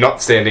presumably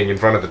not standing in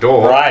front of the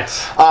door. Right.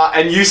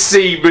 And you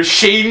see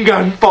machine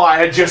gun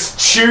fire just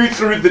chew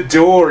through the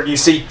door, and you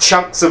see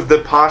chunks of the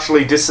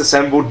partially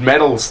disassembled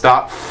metal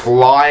start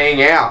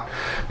flying out.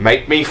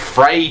 Make me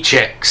fray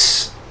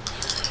checks.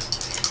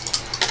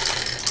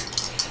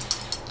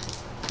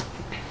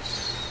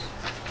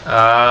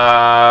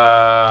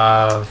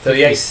 Uh,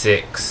 38.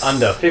 36.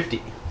 Under 50.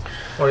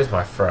 What is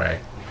my fray?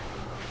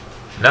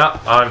 No,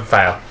 I'm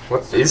fail.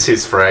 What is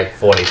his fray?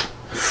 40.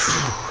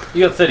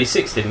 You got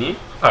 36, didn't you?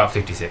 Oh,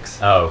 56.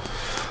 Oh.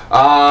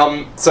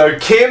 So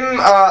Kim,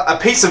 a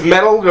piece of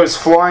metal goes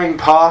flying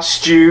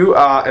past you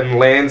and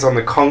lands on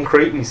the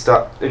concrete,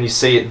 and you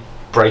see it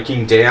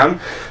breaking down.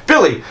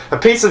 Billy, a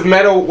piece of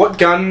metal. What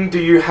gun do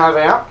you have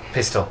out?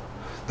 Pistol.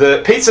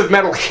 The piece of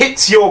metal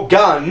hits your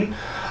gun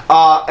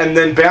and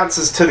then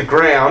bounces to the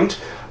ground.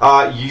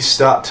 You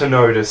start to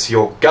notice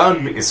your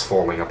gun is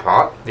falling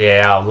apart.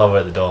 Yeah, I'll lower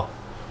at the door.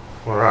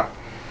 Alright.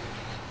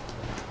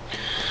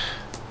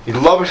 You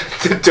lob it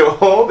at the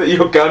door, that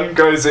your gun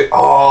goes in.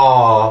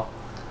 Oh.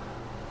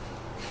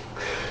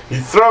 You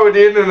throw it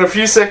in, and a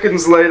few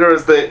seconds later,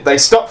 as they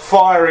stop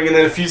firing, and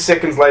then a few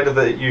seconds later,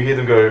 that you hear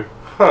them go,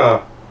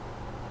 huh.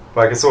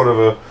 Like a sort of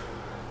a...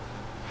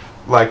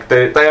 Like,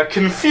 they are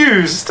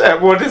confused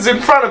at what is in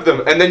front of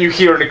them. And then you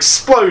hear an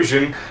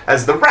explosion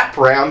as the wrap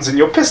rounds in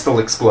your pistol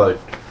explode.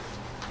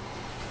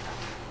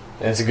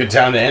 It's a good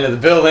time to enter the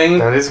building.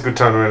 That is a good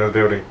time to enter the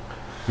building.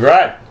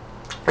 Right.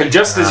 And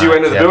just as you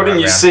enter the yeah, building, right,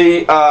 you yeah.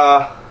 see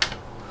a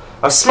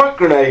smoke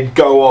grenade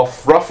go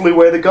off roughly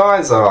where the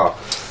guys are.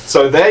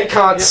 So they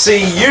can't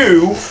see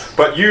you,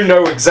 but you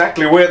know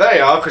exactly where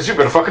they are because you've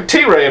got a fucking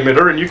T-ray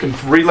emitter and you can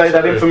relay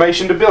that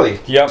information to Billy.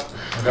 Yep.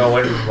 I'm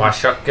going with my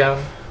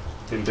shotgun.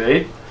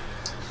 Indeed.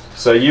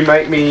 So you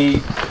make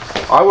me...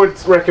 I would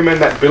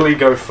recommend that Billy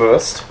go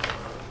first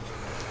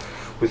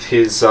with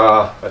his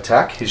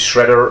attack, his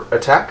shredder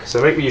attack.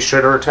 So make me your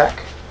shredder attack.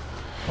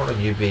 What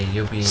will you be?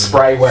 You'll be...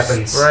 Spray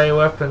weapons. Spray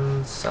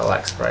weapons. I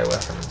like spray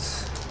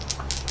weapons.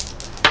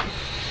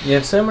 You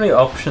have so many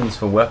options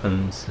for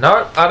weapons.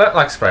 No, I don't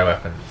like spray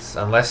weapons.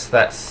 Unless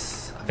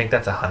that's... I think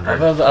that's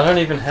 100. I don't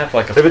even have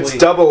like a If it's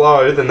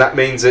 00, then that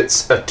means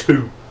it's a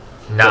 2.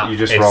 No, you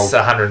just it's rolled.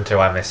 102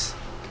 I miss.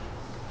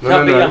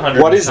 Can't be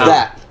 100. What is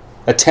that?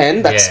 A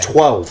 10? That's Yeah.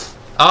 12.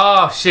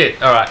 Oh,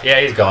 shit. Alright,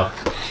 yeah, he's gone.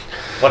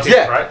 What's his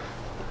Yeah. spray?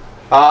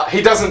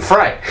 He doesn't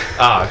fray.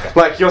 Oh, okay.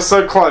 Like, you're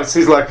so close,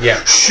 he's like,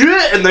 Yeah.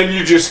 shit, and then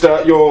you just,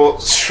 your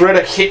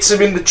shredder hits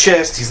him in the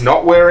chest. He's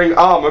not wearing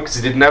armor because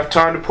he didn't have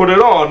time to put it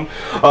on,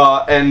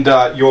 and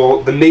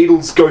the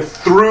needles go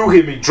through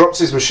him. He drops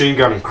his machine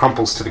gun and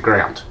crumples to the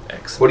ground.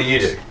 Excellent. What do you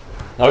do?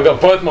 I've got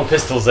both my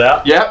pistols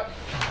out. Yep.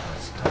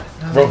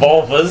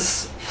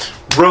 Revolvers.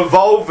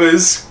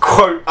 Revolvers,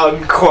 quote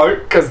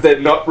unquote, because they're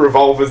not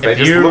revolvers, they If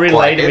just you look relay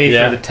like to it. me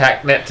Yeah. through the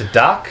TACnet to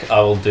duck, I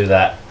will do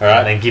that. Alright.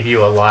 And then give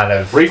you a line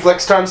of...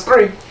 Reflex times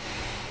 3.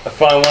 I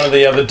find one of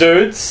the other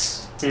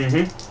dudes.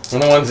 Mm-hmm.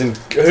 One of the ones in.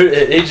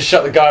 He just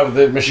shot the guy with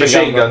the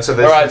machine gun. So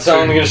there's Alright, so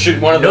I'm two. going to shoot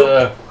one of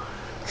the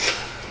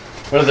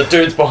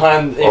dudes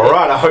behind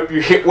Alright, I hope you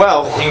hit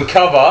well. in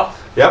cover,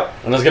 Yep.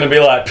 and there's going to be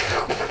like.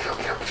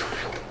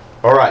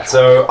 Alright,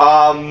 so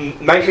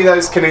make me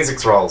those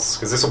kinesics rolls,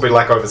 because this will be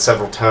like over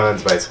several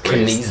turns,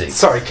 basically. Kinesics?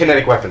 Sorry,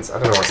 kinetic weapons. I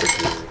don't know why I said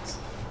kinesics.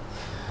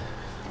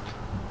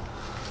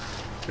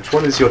 Which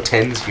one is your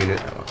tens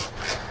unit?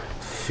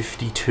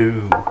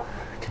 52.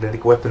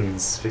 Kinetic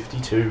weapons,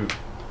 52.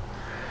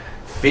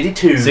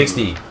 52.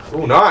 60.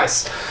 Oh,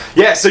 nice.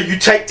 Yeah, so you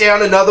take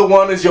down another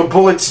one as your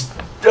bullets,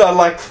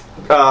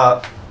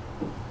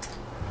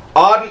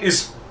 Arden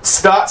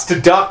starts to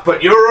duck,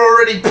 but you're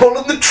already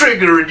pulling the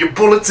trigger and your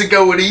bullets are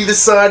going either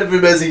side of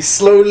him as he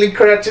slowly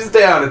crouches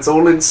down. It's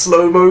all in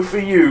slow-mo for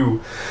you.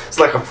 It's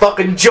like a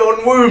fucking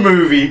John Woo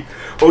movie.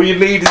 All you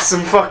need is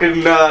some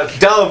fucking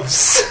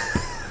doves.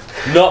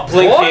 Not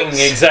blinking What?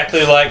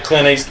 exactly like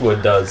Clint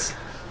Eastwood does.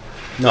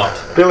 Not.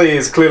 Billy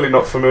is clearly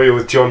not familiar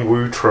with John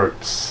Woo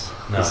tropes.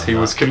 Because No, he I'm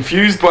was not.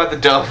 confused by the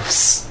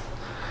doves.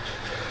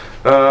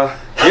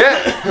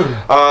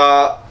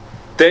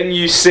 Then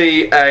you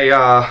see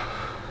a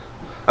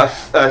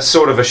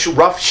sort of a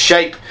rough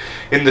shape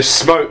in the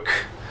smoke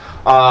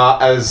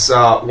as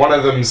one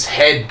of them's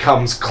head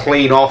comes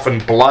clean off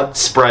and blood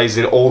sprays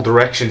in all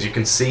directions. You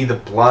can see the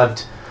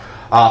blood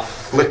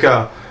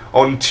flicker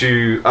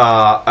onto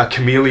a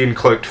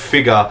chameleon-cloaked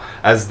figure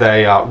as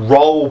they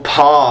roll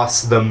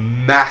past the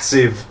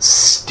massive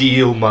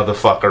steel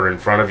motherfucker in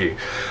front of you.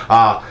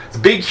 It's a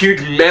big,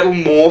 huge metal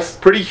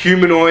morph, pretty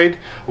humanoid,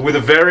 with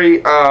a very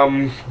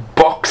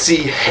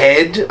boxy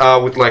head,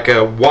 with like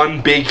a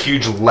one big,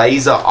 huge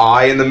laser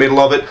eye in the middle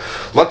of it.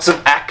 Lots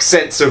of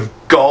accents of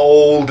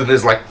gold, and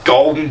there's like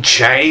golden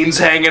chains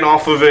hanging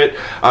off of it,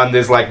 and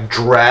there's like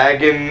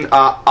dragon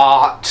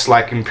art,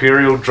 like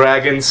imperial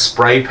dragons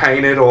spray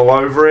painted all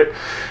over it,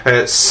 and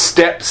it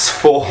steps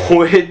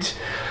forward,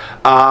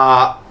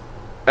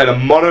 and a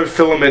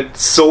monofilament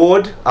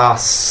sword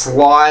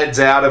slides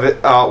out of it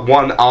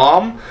one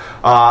arm,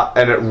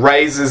 and it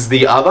raises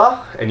the other,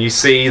 and you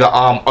see the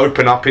arm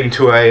open up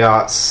into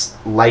a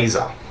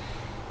laser.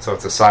 So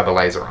it's a cyber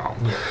laser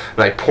arm. Yeah.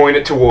 They point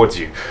it towards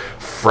you.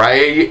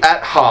 Fray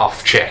at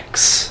half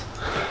checks.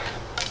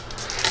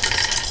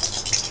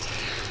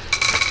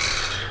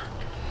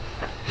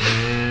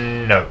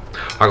 No.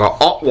 I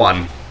got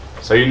 1.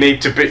 So you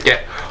need to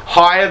get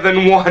higher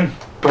than 1,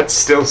 but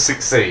still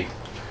succeed.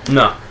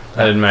 No,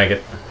 I didn't make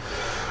it.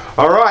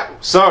 Alright,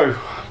 so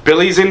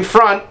Billy's in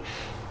front.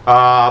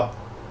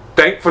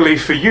 Thankfully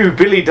for you,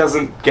 Billy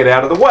doesn't get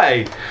out of the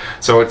way.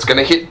 So it's going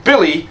to hit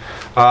Billy,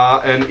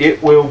 and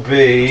it will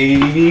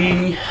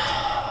be...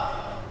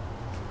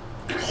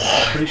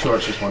 Pretty sure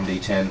it's just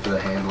 1d10 for the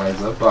hand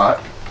laser,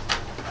 but...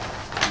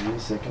 Give me a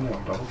second, I'll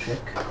double check.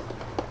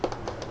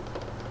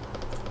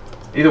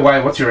 Either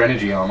way, what's your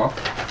energy armor?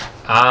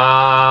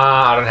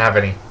 I don't have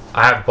any.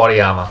 I have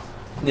body armor.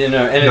 You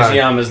know, energy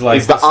No. armor is like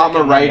It's the armor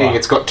second rating. number.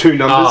 It's got two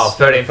numbers. Oh,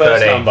 13,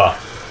 First 13. number.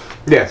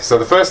 Yeah, so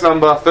the first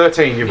number,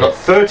 13. You've got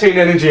 13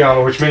 energy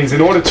armor, which means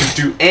in order to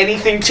do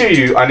anything to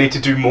you, I need to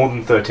do more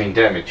than 13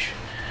 damage.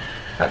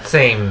 That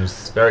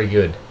seems very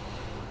good.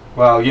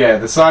 Well, yeah,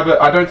 the cyber...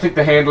 I don't think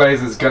the hand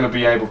laser is going to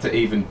be able to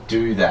even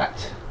do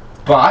that.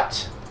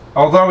 But,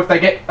 although if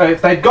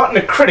they'd gotten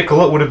a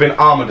critical, it would have been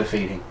armor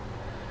defeating.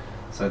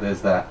 So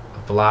there's that.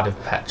 Ablative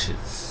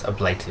patches.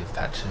 Ablative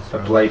patches.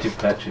 Ablative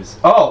patches.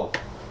 Oh!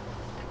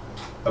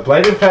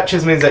 Ablative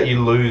patches means that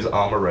you lose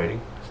armor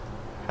rating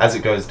as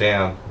it goes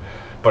down.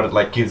 But it,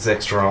 like, gives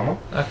extra armor.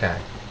 Okay.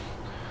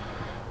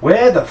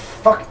 Where the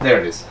fuck...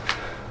 There it is.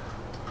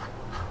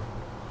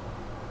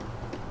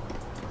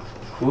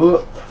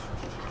 Whoop.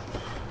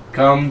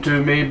 Come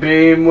to me,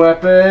 beam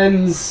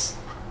weapons.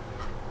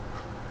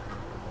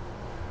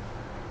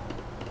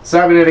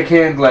 Cybernetic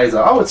hand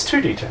laser. Oh, it's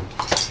 2d10.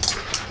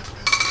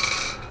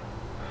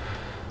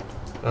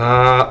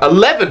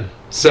 11.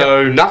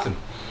 So, nothing.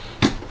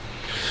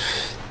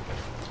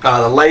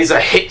 The laser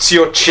hits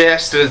your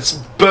chest and it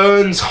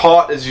burns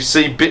hot as you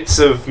see bits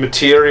of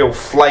material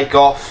flake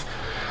off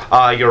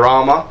your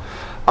armor.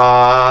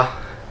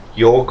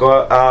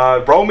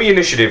 Roll me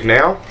initiative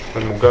now,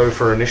 and we'll go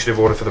for initiative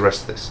order for the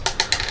rest of this.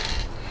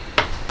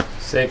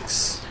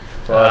 6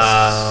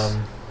 plus.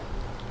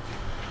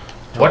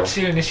 What's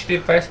your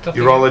initiative based off?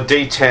 You roll a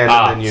d10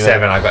 and then you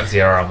 7. I got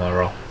 0 on my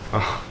roll.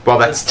 Well,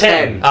 that's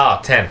 10. Oh,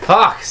 10.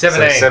 Fuck,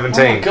 17. So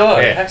 17. Oh my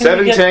god. Yeah. How can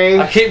you get- 17.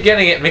 I keep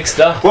getting it mixed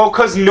up. Well,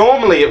 because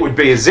normally it would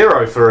be a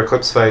 0 for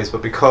Eclipse Phase,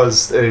 but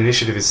because an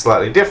initiative is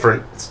slightly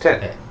different, it's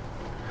 10. Yeah.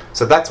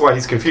 So that's why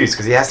he's confused,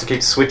 because he has to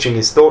keep switching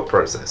his thought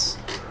process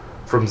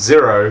from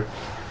 0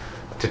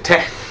 to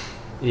 10.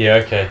 Yeah,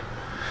 okay.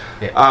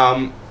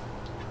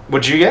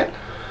 What'd you get?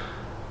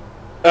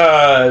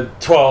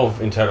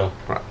 12 in total.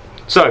 Right.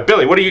 So,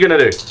 Billy, what are you going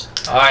to do?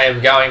 I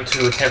am going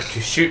to attempt to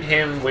shoot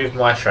him with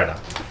my shredder.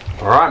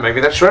 Alright, maybe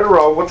that shredder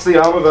roll. What's the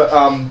armor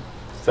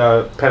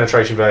the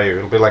penetration value?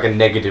 It'll be like a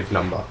negative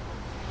number.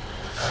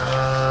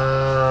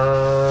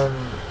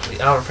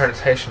 The armor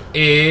penetration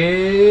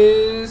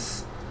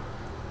is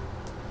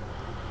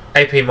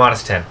AP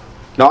minus 10.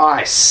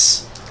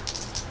 Nice!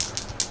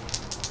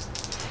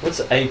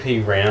 What's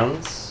AP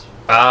rounds?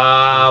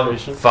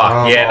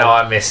 Fuck. Yeah, no,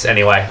 I miss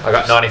anyway. I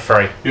got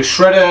 93. Your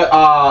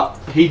shredder,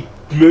 he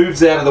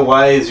moves out of the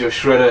way as your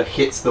shredder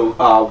hits the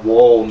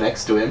wall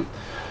next to him.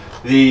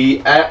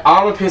 The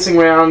armor piercing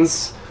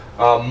rounds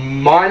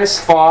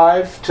minus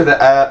 5 to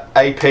the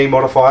AP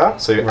modifier,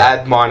 so you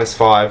add minus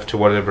 5 to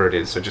whatever it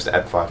is, so just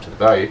add 5 to the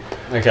value.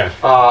 Okay.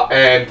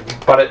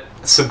 But it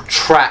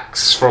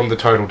subtracts from the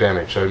total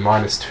damage, so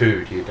minus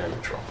 2 to your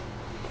damage roll.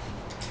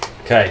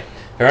 Okay,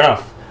 fair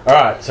enough.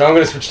 Alright, so I'm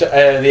going to switch to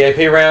the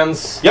AP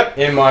rounds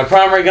in my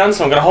primary gun,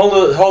 so I'm going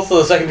to hold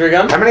the secondary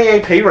gun. How many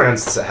AP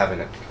rounds does it have in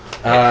it?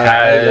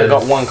 I've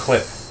got 1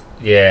 clip.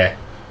 Yeah.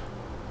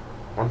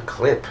 1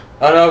 clip.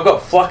 Oh no, I've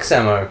got flux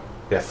ammo.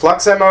 Yeah,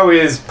 flux ammo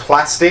is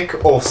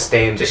plastic or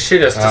standard. Just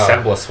shoot us to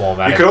assemble a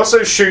swarm at You him. could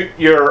also shoot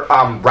your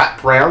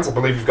wrap rounds. I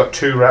believe you've got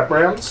 2 wrap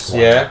rounds.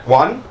 Yeah.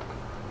 One.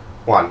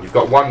 You've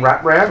got 1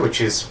 wrap round, which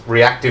is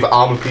reactive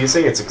armor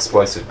piercing. It's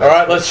explosive.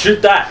 Alright, let's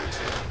shoot that.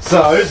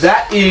 So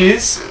that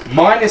is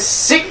minus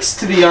 6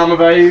 to the armor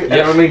value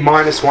and only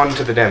minus 1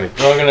 to the damage.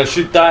 I'm going to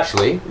shoot that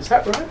Actually, is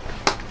that right?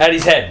 at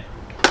his head.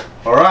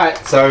 Alright,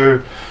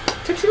 so...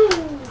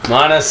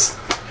 Minus.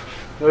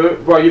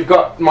 Well, you've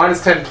got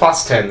minus 10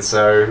 plus 10,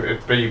 so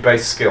it'd be your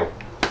base skill.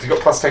 You've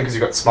got plus 10 because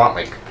you've got Smart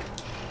Link.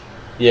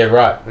 Yeah,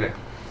 right. Yeah.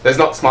 There's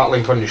not Smart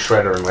Link on your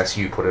shredder unless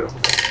you put it on.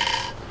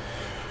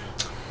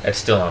 It's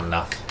still not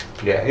enough.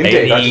 Yeah,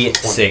 indeed.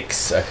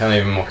 86. I can't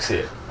even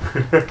moxie it.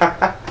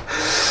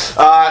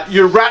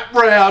 Your wrap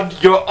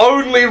round, your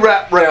only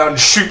wrap round,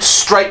 shoots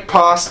straight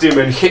past him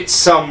and hits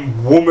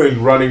some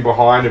woman running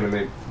behind him, and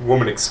the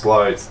woman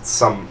explodes.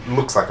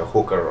 Looks like a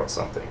hooker or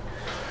something.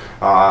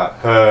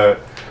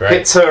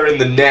 Hits her in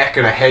the neck,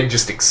 and her head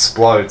just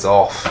explodes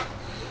off.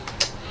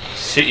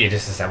 Shoot you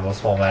disassemble a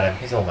swarm at him.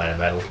 He's all made of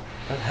metal.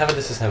 I don't have a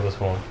disassemble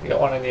swarm. You got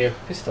one in your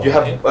pistol. You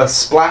haven't have a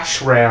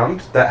splash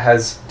round that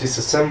has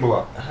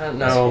disassembler. I don't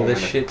know all this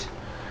shit.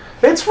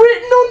 It's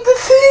written on the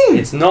thing.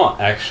 It's not,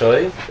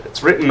 actually.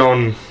 It's written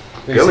on.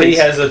 Because he Billy's.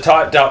 has a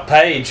typed up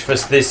page for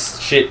this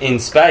shit in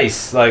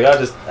space. Like, I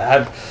just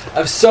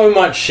have so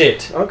much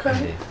shit.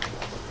 Okay.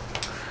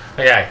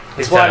 Okay.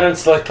 That's why I don't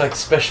select, like,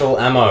 special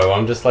ammo.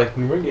 I'm just like,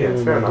 Yeah,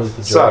 fair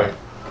enough. So.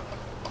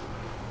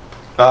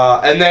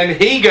 And then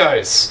he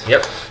goes.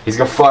 Yep. He's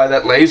gonna fire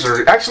that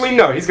laser. Actually,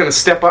 no. He's gonna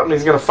step up and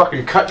he's gonna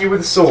fucking cut you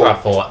with a sword. I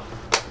thought.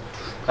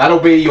 That'll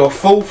be your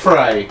full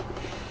fray.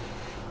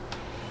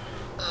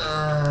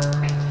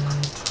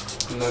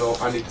 No,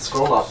 I need to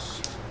scroll up.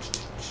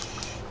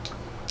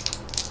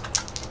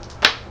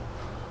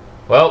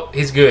 Well,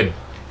 he's good.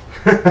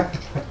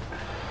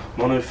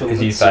 Monofilament.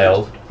 He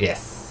failed.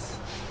 Yes.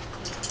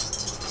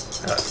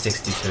 I got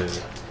 62.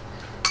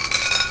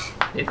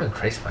 Need to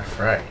increase my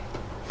fray.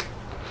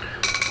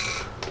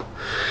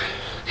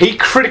 He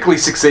critically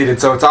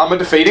succeeded, so it's armor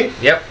defeating.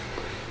 Yep.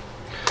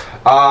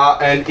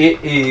 And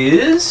it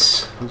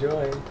is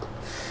Enjoy.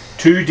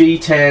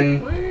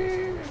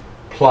 2d10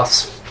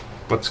 plus.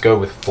 Let's go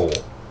with 4.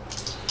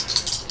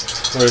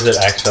 Where is it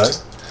actually?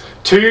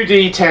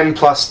 2d10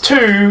 plus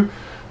 2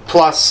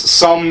 plus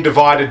some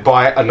divided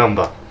by a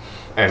number,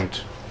 and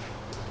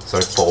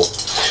so 4,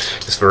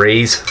 just for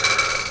ease.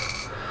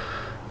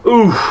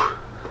 Ooh.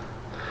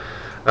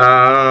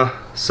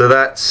 So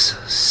that's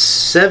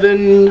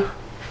 7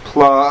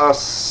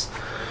 plus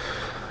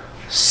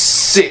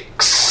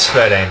 6.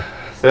 13.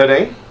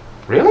 13?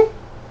 Really?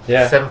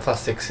 Yeah. 7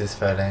 plus 6 is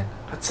 13.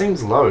 That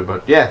seems low,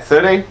 but yeah,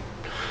 13.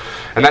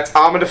 And that's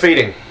armor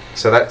defeating.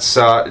 So that's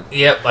Yep.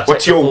 I what's take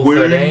the your full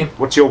wound? 13.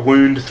 What's your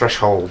wound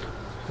threshold?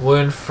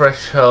 Wound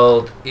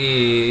threshold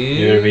is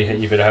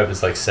You better hope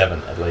it's like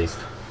 7 at least.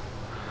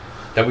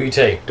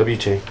 WT.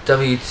 WT.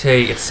 WT.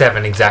 It's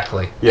 7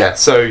 exactly. Yeah.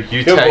 So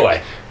you Good take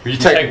boy. you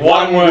take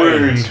one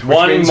wound, which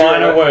One means you're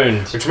minor at a-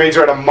 wound. which means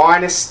you're at a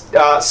minus.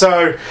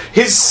 So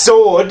his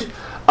sword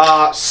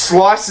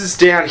slices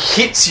down,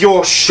 hits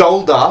your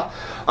shoulder,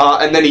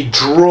 and then he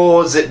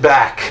draws it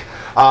back.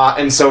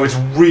 And so it's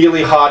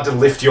really hard to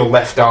lift your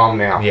left arm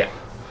now. Yeah.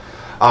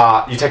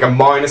 You take a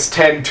minus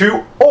 10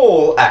 to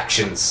all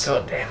actions.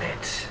 God damn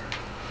it.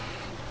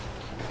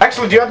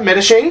 Actually, do you have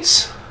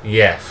medicines?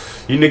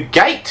 Yes. You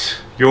negate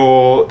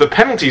the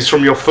penalties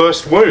from your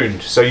first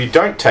wound, so you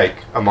don't take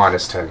a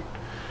minus 10.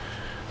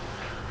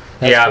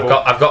 Yeah, cool.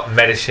 I've got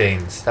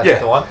medicines. That's Yeah.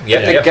 the one. It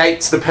Yep. Yep.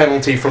 negates the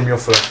penalty from your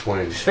first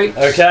wound. Sweet.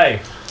 Okay.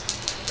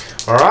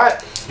 Alright,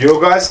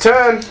 your guys'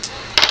 turn.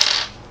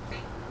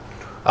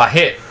 I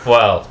hit.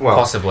 Well, Well,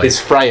 possibly. It's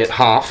Frey at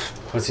half.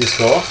 What's your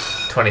score?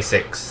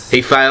 26.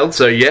 He failed,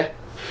 so yeah.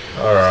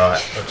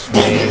 Alright. Which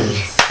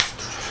means.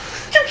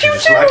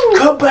 Just like,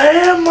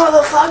 kabam,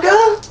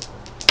 motherfucker!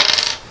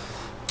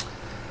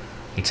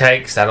 He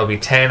takes. That'll be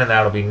 10 and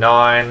that'll be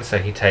 9. So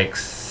he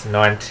takes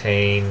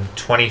 19,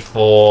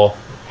 24.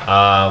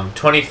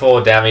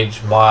 24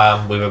 damage.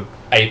 With an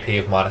AP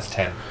of minus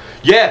 10.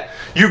 Yeah,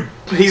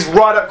 he's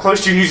right up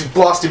close to you and you just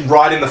blast him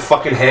right in the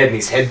fucking head and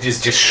his head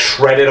is just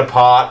shredded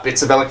apart.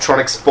 Bits of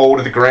electronics fall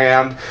to the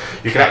ground.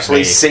 You can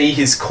actually see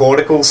his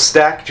cortical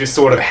stack just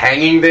sort of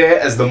hanging there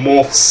as the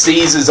morph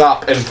seizes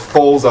up and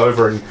falls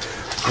over and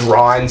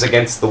grinds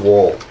against the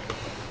wall.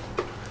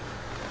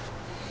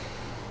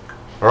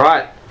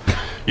 Alright.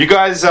 You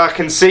guys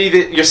can see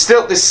that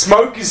this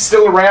smoke is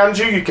still around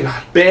you. You can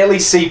barely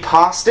see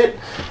past it.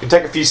 You can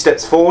take a few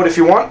steps forward if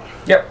you want.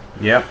 Yep.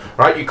 Yep.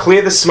 Right, you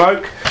clear the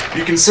smoke.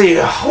 You can see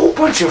a whole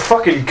bunch of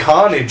fucking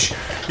carnage.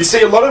 You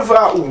see a lot of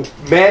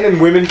men and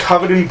women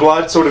covered in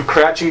blood, sort of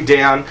crouching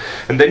down,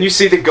 and then you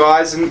see the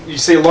guys, and you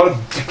see a lot of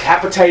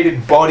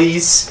decapitated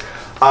bodies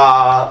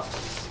of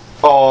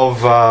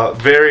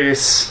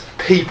various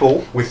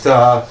people with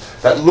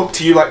that look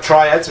to you like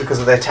triads because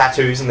of their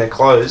tattoos and their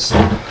clothes,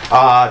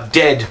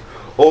 dead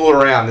all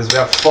around. There's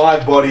about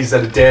 5 bodies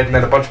that are dead, and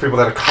then a bunch of people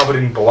that are covered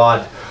in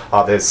blood.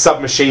 There's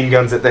submachine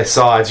guns at their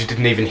sides. You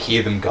didn't even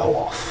hear them go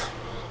off.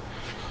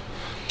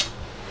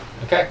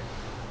 Okay.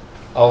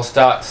 I'll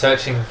start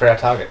searching for our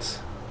targets.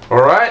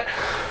 Alright.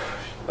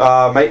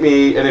 Make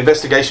me an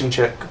investigation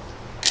check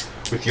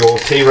with your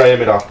T-ray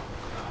emitter.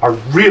 I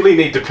really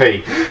need to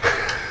pee.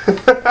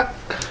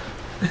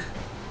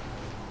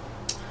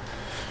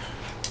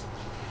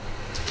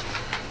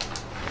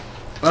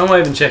 Why am I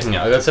even checking it?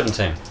 I got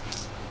 17.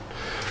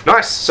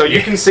 Nice. So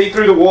you can see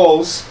through the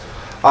walls.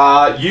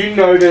 You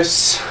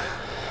notice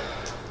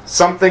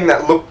something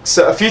that looks...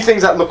 a few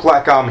things that look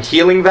like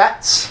healing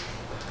vats.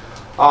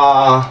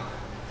 And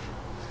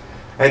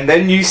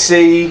then you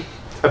see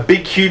a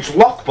big, huge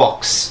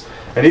lockbox.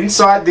 And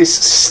inside this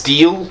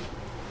steel,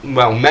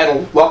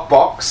 metal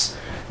lockbox,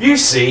 you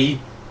see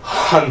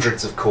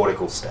hundreds of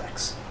cortical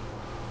stacks.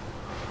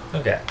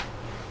 Okay.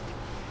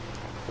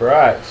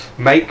 Right.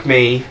 Make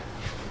me,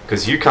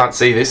 because you can't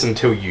see this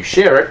until you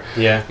share it,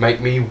 Yeah. make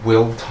me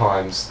will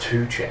times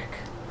 2 check.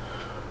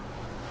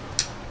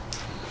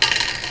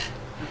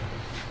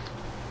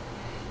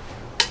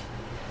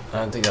 I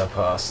don't think I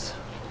passed.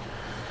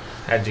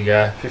 How'd you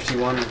go?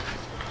 51?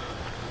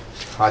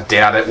 I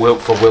doubt it. Will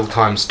for will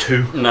times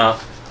 2. No.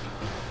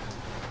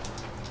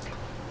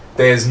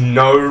 There's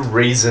no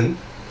reason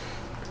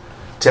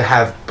to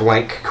have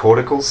blank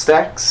cortical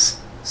stacks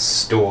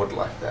stored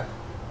like that.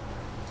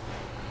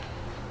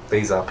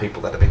 These are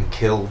people that have been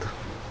killed,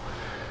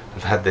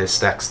 have had their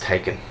stacks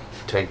taken.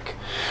 Take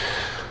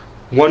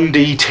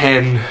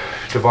 1d10,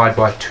 divide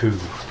by 2.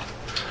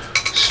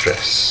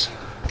 Stress.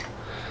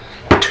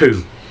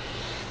 2.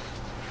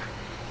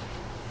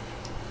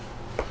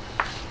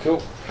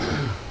 Cool.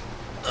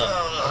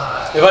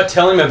 If I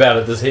tell him about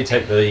it, does he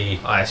take the...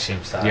 I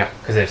assume so. Yeah.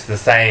 Because it's the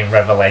same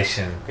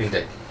revelation.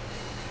 Indeed.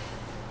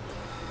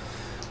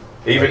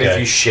 Even Okay. if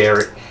you share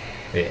it.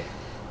 Yeah.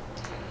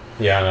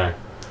 Yeah, I know.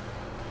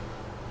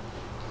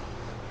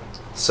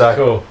 So,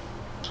 Cool.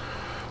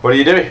 what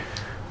do?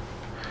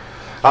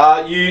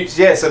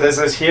 So there's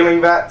those healing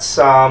vats.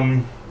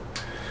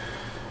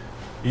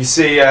 You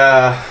see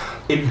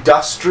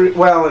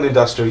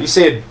industrial. You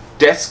see a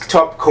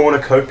desktop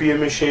cornucopia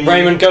machine.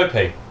 Raymond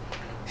Gopi.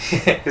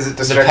 Is it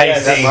The distracting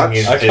that pacing much?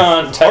 is I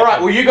can't take All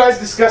right. Well, you guys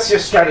discuss your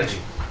strategy.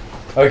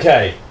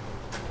 Okay.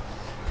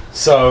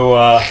 So,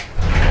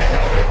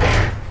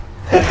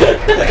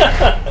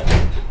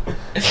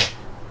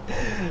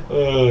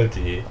 oh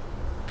dear.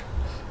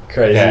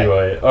 Crazy Okay.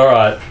 way.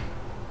 Alright.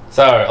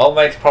 So, old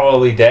mate's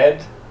probably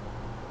dead.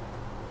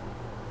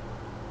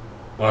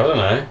 I don't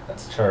know.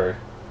 That's true.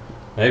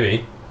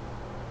 Maybe.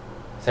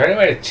 Is there any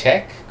way to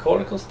check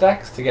cortical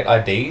stacks to get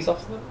IDs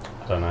off them?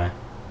 I don't know.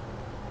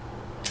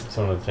 It's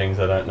one of the things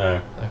I don't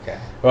know. Okay.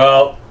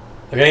 Well,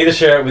 I can either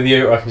share it with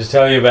you or I can just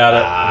tell you about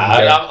it.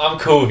 I'm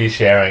cool with you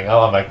sharing.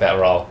 I'll make that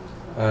roll.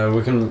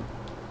 We can...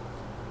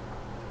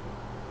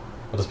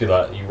 I'll just be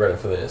like, you ready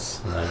for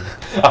this? And then...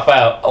 I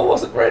failed. I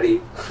wasn't ready.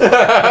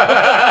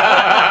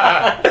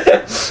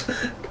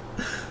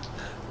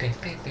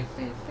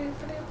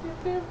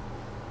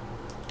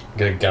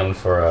 Get a gun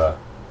for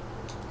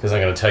because I'm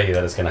going to tell you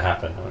that it's going to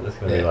happen. I'm just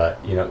going to be Yeah. like,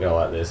 you're not going to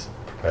like this.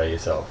 Prepare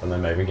yourself, and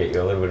then maybe get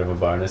you a little bit of a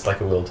bonus,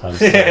 like a will times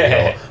 3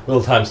 or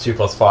will times 2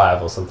 plus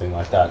 5 or something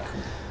like that.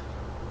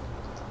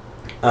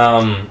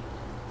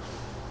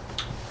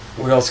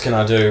 What else can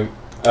I do?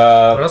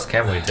 What else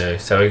can we do?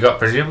 So we've got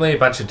presumably a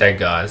bunch of dead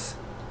guys.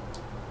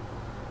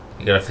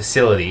 We've got a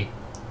facility.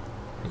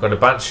 We've got a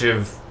bunch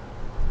of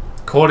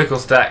cortical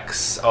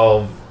stacks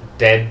of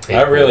dead people.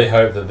 I really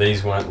hope that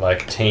these weren't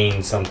like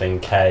teen something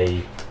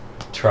K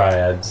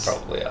triads.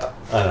 Probably are.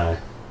 I know.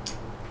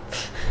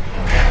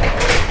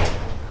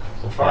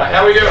 Alright,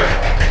 how are we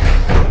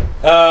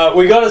doing?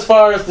 We got as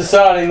far as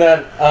deciding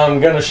that I'm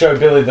going to show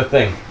Billy the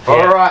thing.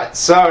 Alright,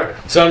 so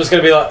So I'm just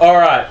going to be like,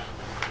 alright,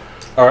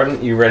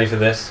 Arden, you ready for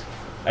this?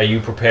 Are you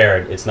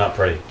prepared? It's not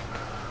pretty.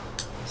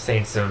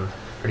 Seen some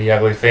pretty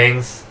ugly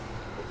things.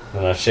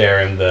 And I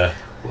share him the...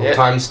 Yeah.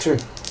 times 2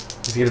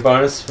 Does he get a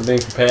bonus for being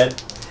prepared?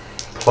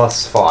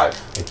 plus 5.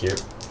 Thank you.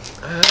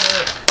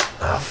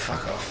 Oh,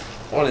 fuck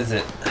off. What is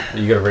it?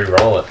 You got to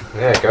re-roll it.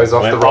 Yeah, it goes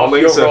off Went the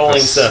rolling your surface.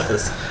 rolling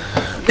surface.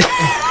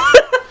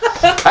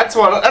 That's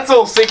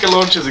all seeker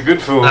launchers are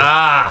good for.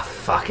 Ah,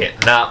 fuck it.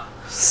 Nah.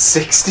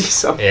 60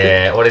 something.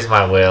 Yeah, what is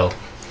my will?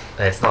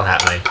 It's not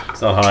happening.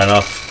 It's not high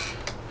enough.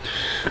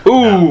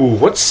 Ooh,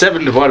 what's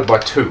 7 divided by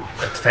 2?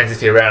 It depends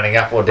if you're rounding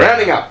up or down.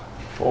 Rounding up.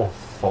 4.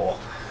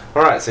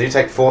 Alright, so you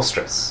take 4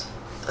 stress.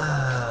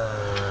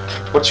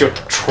 What's your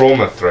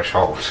trauma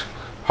threshold?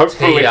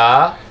 Hopefully.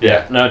 TR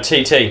Yeah. No,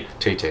 TT.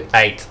 TT.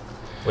 8,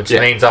 which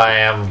Yeah. means I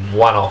am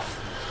 1 off.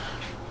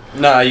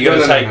 No, you got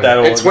to take that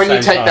all It's at the when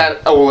you same take time.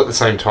 that all at the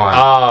same time.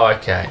 Oh,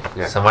 okay.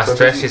 Yeah. So my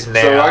stress is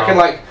now. So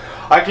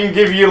I can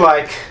give you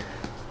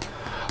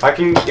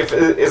if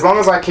as long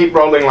as I keep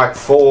rolling like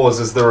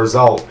 4s as the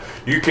result,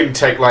 you can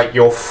take like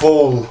your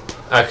full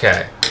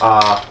Okay.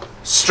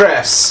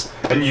 stress,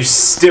 and you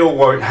still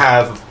won't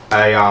have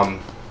a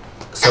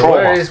So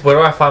trauma. where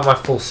do I find my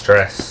full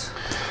stress?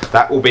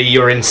 That will be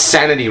your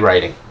insanity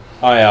rating.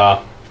 IR.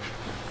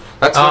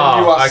 That's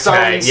when you are so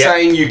okay. Yep.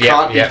 insane you Yep.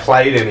 can't Yep. be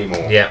played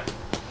anymore. Yeah.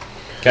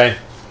 Okay.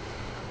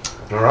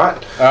 Alright.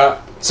 Uh,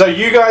 So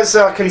you guys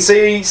can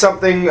see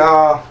something.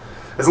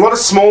 There's a lot of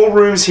small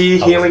rooms here,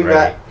 wasn't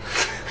ready.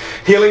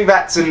 healing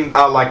vats and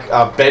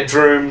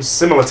bedrooms,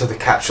 similar to the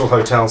capsule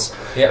hotels.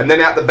 Yep. And then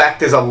out the back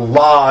there's a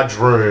large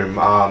room.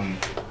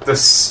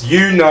 This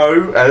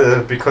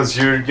because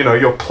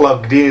you're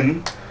plugged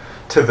in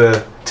to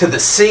the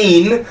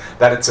scene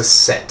that it's a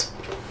set.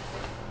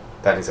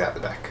 That is out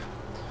the back.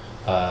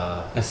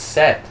 a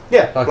set.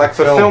 Yeah, Like like a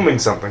for film. filming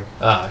something.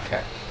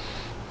 Okay.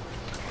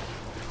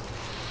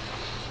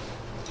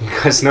 You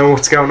guys know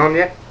what's going on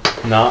yet?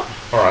 No.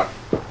 All right.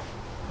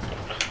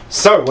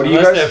 So what do you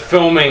Unless they're guys?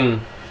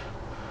 filming.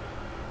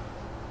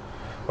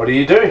 What do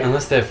you do?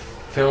 Unless they're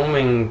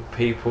filming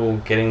people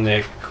getting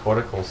their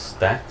cortical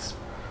stacks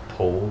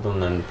pulled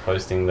and then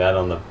posting that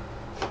on the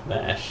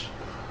mesh.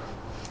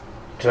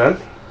 Turn.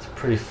 It's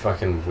pretty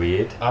fucking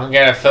weird. I'm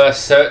gonna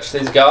first search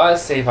these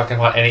guys, see if I can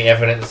find any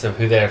evidence of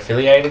who they're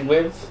affiliated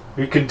with.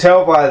 You can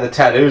tell by the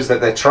tattoos that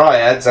they're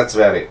triads. That's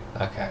about it.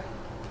 Okay.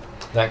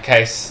 In that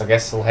case, I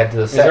guess we'll head to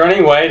the Is there set.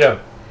 any way to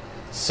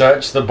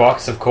search the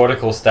box of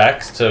cortical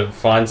stacks to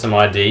find some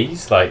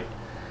IDs? Like,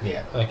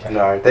 Yeah. Okay.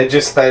 No, they're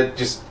just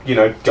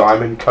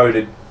diamond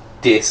coated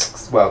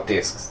discs. Well,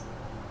 discs,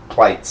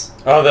 plates.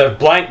 oh, they're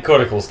blank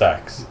cortical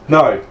stacks.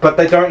 No, but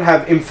they don't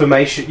have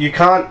information. You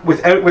can't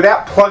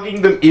without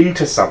plugging them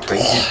into something.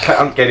 You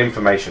can't get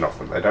information off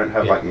them. They don't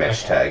have Yeah, like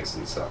mesh okay. tags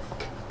and stuff.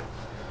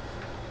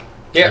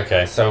 Yeah.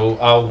 Okay. So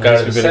I'll I go guess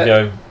to the we better set.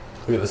 go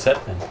look at the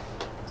set then.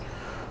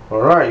 All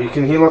right, you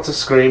can hear lots of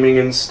screaming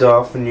and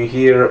stuff, and you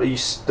hear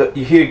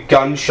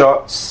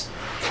gunshots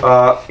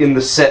in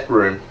the set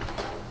room.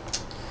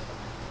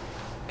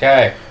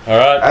 Okay.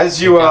 Alright.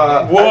 As you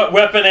are,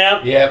 Weapon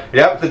out. Yep.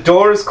 yep, the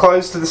door is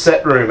closed to the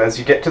set room. As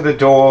you get to the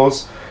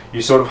doors,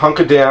 you sort of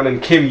hunker down,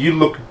 and Kim, you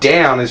look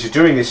down as you're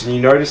doing this, and you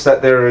notice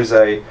that there is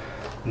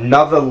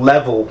another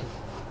level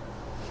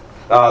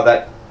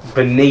that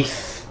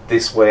beneath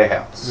this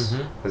warehouse.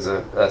 Mhm. There's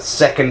a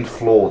second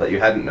floor that you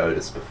hadn't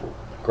noticed before.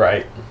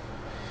 Great.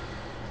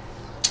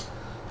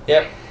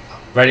 Yep.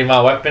 Ready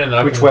my weapon and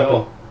open Which the weapon?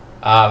 door.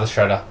 The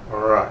shredder.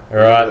 Alright.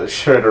 Alright. The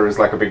shredder is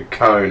like a big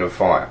cone of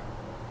fire.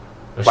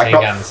 Machine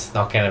not- gun's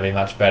not going to be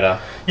much better.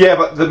 Yeah,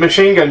 but the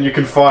machine gun you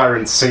can fire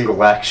in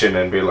single action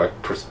and be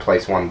like,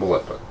 place one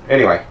bullet. But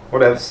anyway,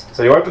 whatevs.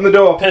 So you open the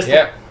door. Pistol.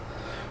 Yep.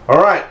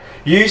 Alright.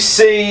 You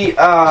see,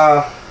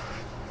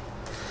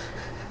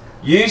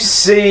 You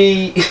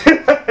see...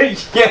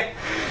 yeah.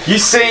 You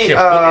see, Your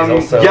foot is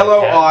also Yellow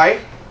a cat.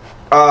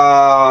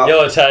 Eye.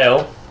 Yellow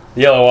tail.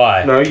 Yellow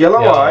eye. No,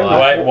 Yellow Yellow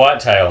Eye. Eye. White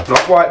tail.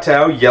 Not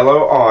Whitetail,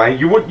 Yellow Eye.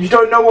 You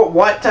don't know what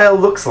Whitetail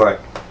looks like.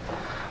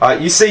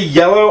 You see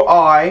Yellow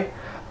Eye,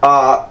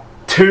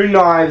 two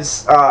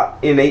knives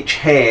in each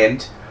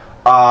hand,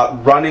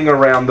 running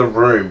around the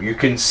room. You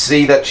can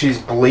see that she's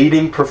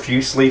bleeding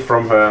profusely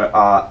from her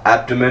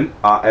abdomen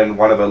and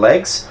one of her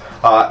legs,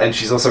 and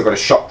she's also got a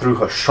shot through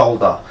her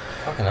shoulder.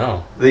 Fucking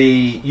hell.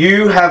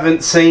 You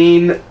haven't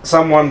seen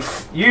someone.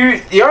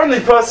 The only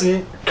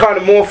person kind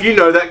of morph you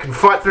know that can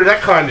fight through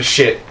that kind of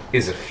shit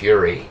is a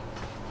Fury.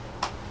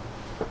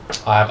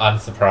 I'm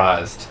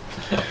unsurprised.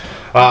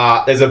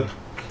 There's a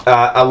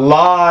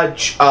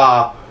large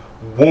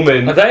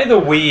woman. Are they the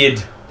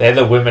weird... They're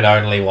the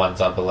women-only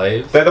ones, I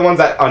believe. They're the ones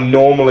that are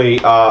normally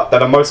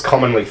that are most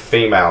commonly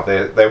female.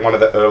 They're one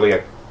of the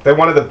earlier. They're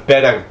one of the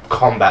better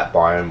combat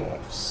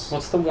biomorphs.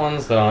 What's the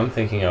ones that I'm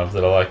thinking of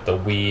that are like the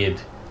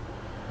weird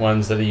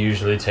ones that are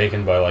usually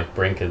taken by like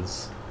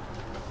brinkers?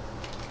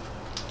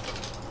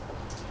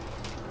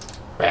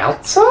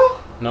 Bouncer?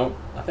 Nope,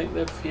 I think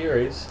they're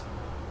Furies.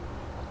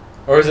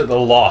 Or is it the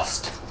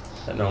Lost?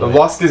 That The normally...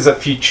 Lost is a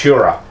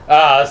Futura.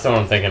 That's the one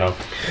I'm thinking of.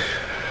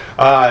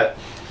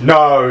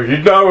 No,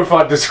 you'd know if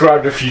I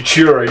described a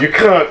Futura. You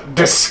can't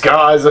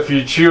disguise a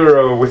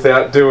Futura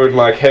without doing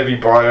like heavy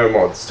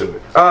biomods to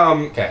it.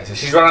 Okay, so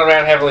she's running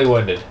around heavily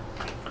wounded.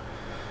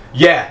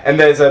 Yeah, and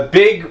there's a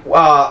big,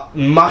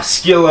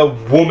 muscular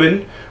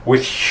woman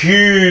with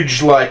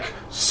huge, like,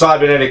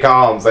 cybernetic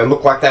arms. They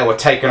look like they were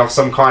taken off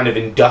some kind of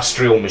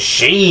industrial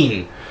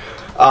machine.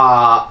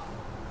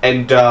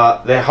 And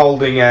they're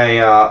holding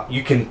a,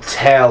 you can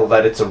tell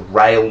that it's a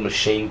rail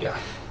machine gun.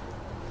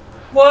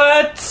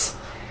 What?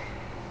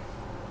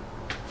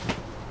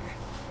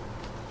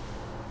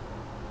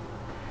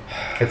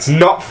 It's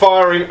not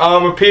firing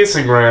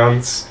armor-piercing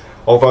rounds,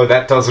 although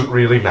that doesn't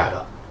really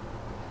matter.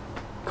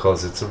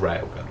 Because it's a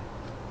railgun.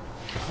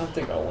 I don't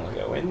think I want to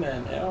go in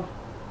there now.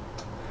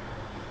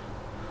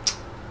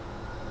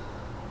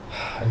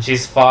 And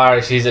she's fire.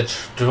 She's a.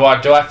 Do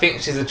I think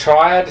she's a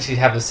triad? Does she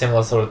have the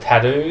similar sort of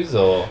tattoos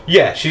or?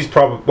 Yeah, she's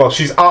probably... Well,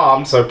 she's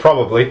armed, so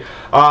probably.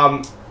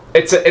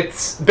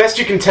 It's best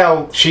you can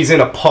tell she's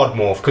in a pod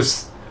morph,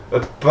 because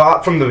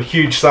apart from the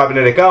huge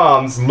cybernetic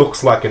arms,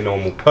 looks like a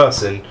normal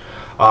person.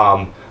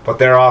 But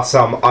there are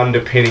some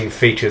underpinning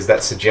features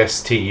that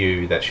suggest to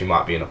you that she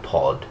might be in a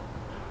pod.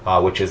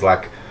 Which is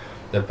like...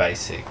 The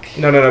basic.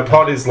 No.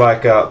 Pod is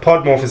like...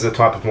 pod morph is a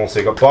type of morph. So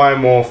you've got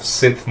biomorph,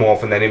 synth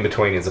morph, and then in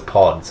between is a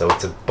pod. So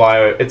it's a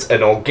bio...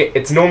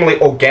 It's normally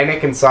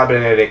organic and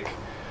cybernetic.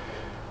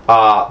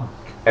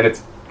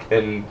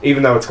 And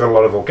even though it's got a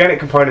lot of organic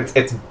components,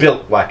 it's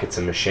built like it's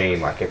a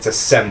machine. Like it's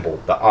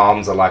assembled. The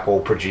arms are like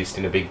all produced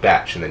in a big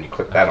batch, and then you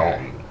click that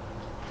on.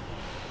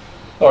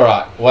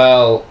 Alright,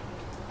 well...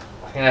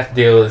 I'm going to have to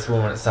deal with this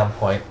woman at some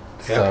point.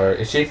 Yeah. So,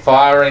 is she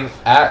firing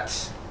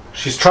at...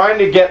 She's trying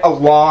to get a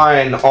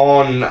line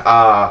on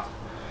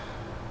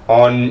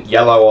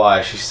Yellow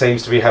Eye. She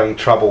seems to be having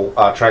trouble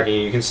tracking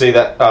you. You can see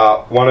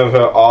that one of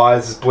her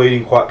eyes is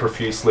bleeding quite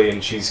profusely,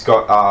 and she's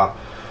got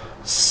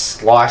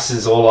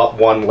slices all up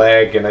one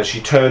leg. And as she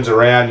turns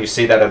around, you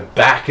see that her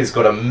back has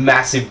got a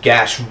massive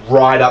gash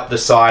right up the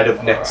side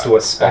of next to her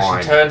spine.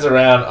 As she turns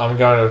around, I'm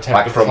going to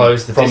attempt Like to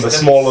close the from distance. the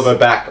small of her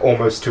back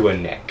almost to her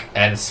neck.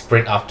 And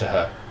sprint up to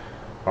her.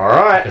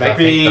 Alright, Because I make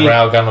think the me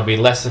railgun will be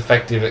less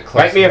effective at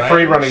close a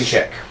free range, running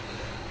check.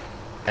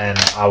 and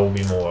I will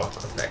be more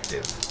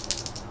effective.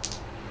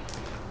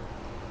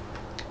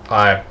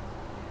 I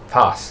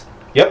pass.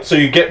 Yep, so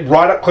you get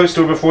right up close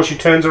to her before she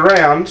turns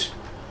around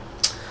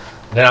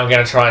Then I'm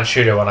going to try and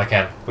shoot her when I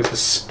can. with the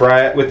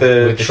spray with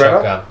the With the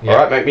shredder. shotgun, yeah.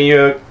 Alright, make me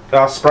your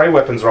spray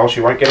weapons roll. She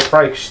won't get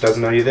afraid because she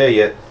doesn't know you're there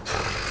yet.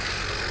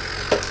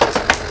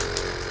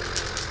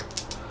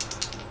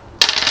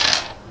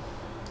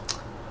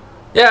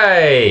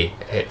 Yay!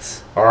 It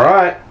hits.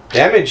 Alright,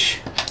 damage.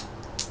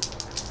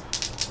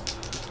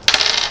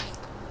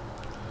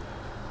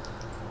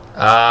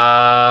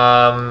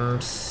 Um,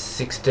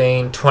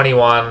 16,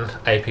 21,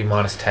 AP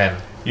minus 10.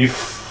 You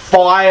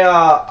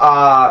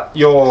fire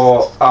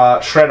your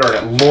shredder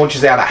and it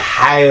launches out a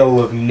hail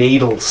of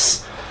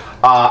needles.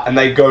 And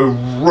they go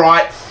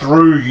right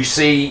through. You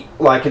see,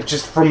 like, it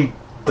just from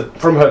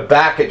her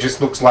back, it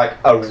just looks like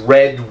a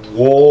red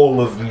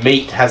wall of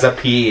meat has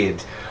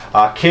appeared.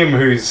 Kim,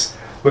 who's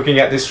looking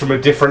at this from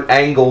a different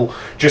angle,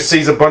 just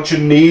sees a bunch of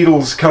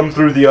needles come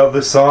through the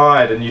other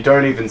side, and you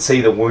don't even see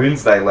the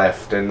wounds they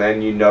left, and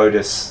then you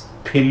notice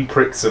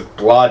pinpricks of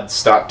blood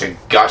start to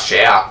gush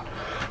out.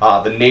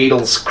 The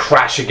needles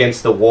crash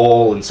against the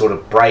wall and sort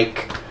of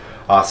break.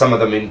 Some of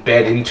them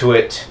embed into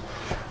it.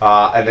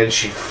 And then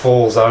she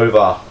falls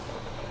over.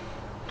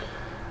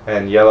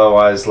 And Yellow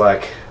Eye's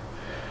like,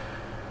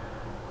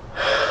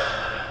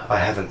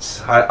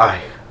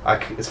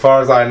 as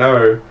far as I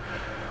know,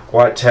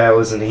 Whitetail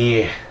isn't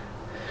here.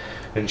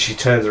 And she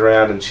turns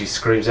around and she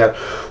screams out,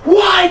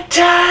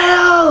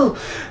 Whitetail!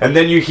 And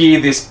then you hear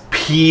this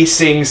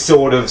piercing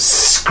sort of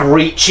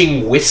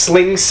screeching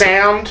whistling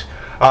sound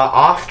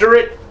after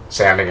it,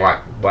 sounding like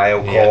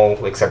whale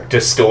call, except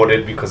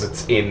distorted because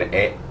it's in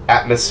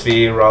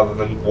atmosphere rather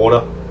than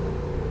water.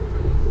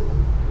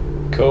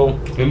 Cool.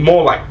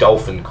 More like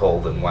dolphin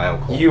call than whale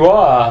call. You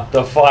are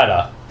the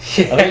fighter. I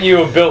think you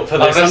were built for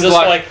this. I'm just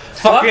like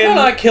why can't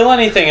I kill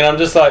anything? And I'm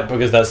just like,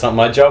 because that's not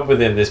my job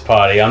within this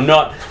party. I'm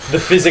not the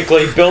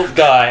physically built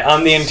guy.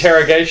 I'm the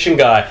interrogation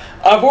guy.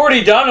 I've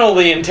already done all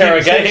the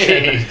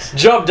interrogation.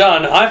 Job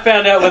done. I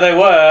found out where they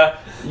were.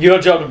 Your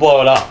job to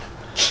blow it up.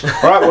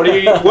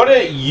 Right, what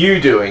are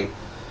you doing?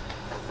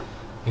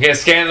 You're going to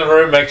scan the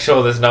room, make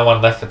sure there's no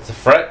one left that's a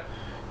threat.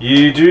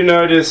 You do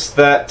notice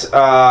that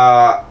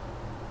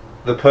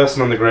the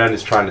person on the ground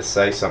is trying to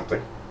say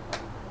something.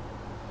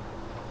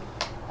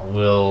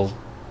 We'll...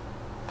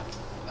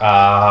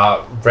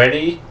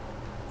 ready?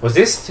 Was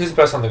this who's the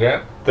person on the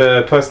ground?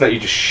 The person that you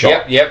just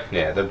shot. Yep.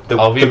 Yeah, the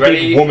I'll be big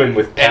ready woman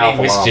with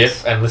powerful any mischief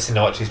arms. and listen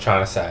to what she's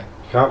trying to say.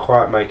 Can't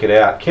quite make it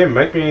out. Kim,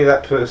 make me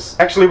that person.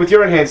 Actually, with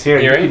your enhanced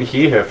hearing, you Hearing? can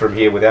hear her from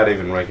here without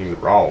even making the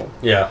roll.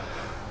 Yeah.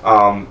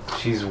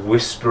 She's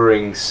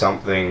whispering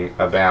something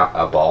about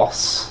a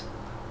boss.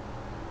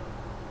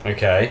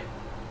 Okay.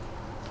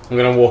 I'm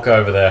gonna walk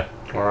over there.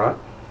 Alright.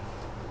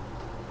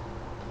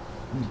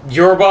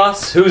 You're a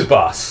boss? Who's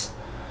boss?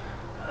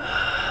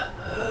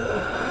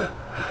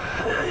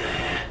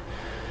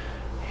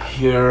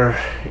 You're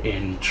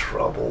in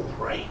trouble,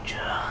 Ranger.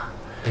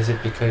 Is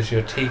it because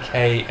you're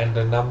TK and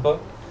a number?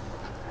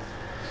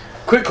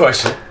 Quick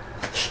question.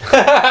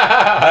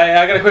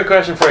 I got a quick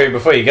question for you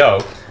before you go.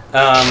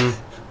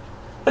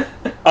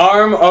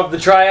 Arm of the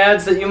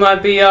triads that you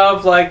might be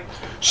of, like...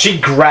 She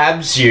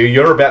grabs you.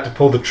 You're about to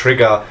pull the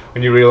trigger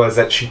when you realize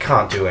that she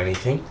can't do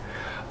anything.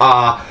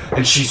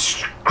 And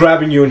she's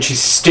grabbing you and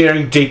she's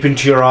staring deep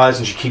into your eyes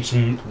and she keeps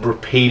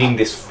repeating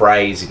this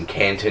phrase in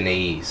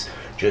Cantonese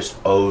just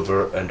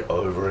over and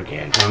over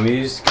again. My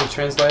muse can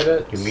translate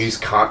it? Your muse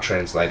can't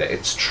translate it.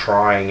 It's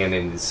trying and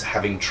it's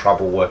having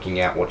trouble working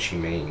out what she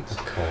means. Of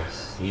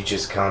course. You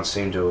just can't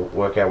seem to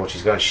work out what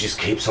she's going. She just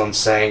keeps on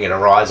saying it.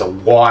 Her eyes are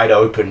wide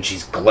open.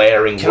 She's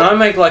glaring. Can I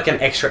make like an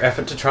extra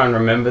effort to try and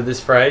remember this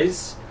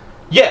phrase?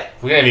 Yeah.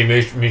 We're going to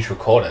be mute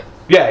record it.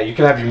 Yeah, you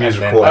can have your muse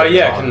And then- recording. Oh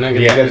yeah, on. can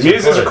Yeah, the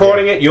muse is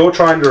recording it. You're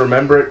trying to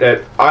remember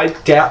it. I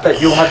doubt that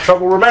you'll have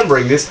trouble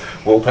remembering this.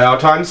 Willpower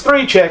times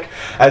 3 check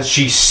as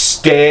she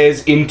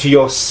stares into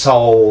your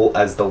soul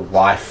as the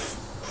life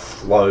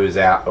flows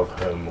out of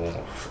her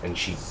morph and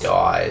she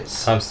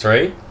dies. Times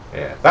 3?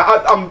 Yeah.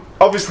 I'm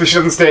obviously she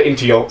doesn't stare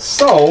into your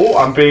soul.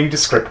 I'm being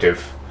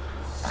descriptive.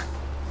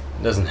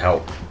 Doesn't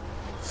help.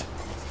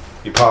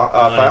 You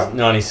fail.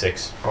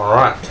 96. All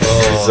right.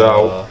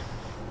 So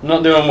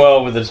Not doing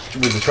well with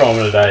the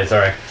trauma today.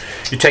 Sorry.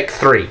 you take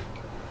 3.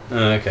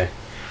 Okay.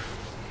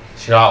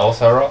 Should I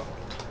also roll?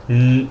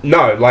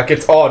 No, like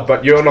it's odd,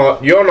 but you're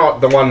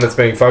not the one that's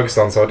being focused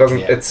on, so it doesn't.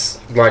 Yeah. It's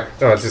like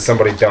it's just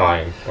somebody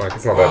dying. Like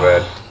it's not that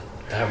bad.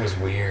 That was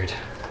weird.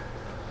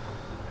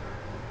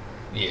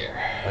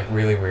 Yeah. Like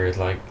really weird.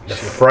 Like The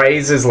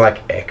phrase is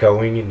like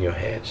echoing in your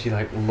head. she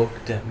like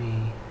looked at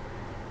me.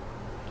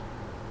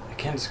 I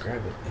can't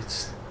describe it.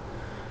 It's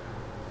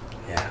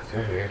I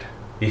feel weird.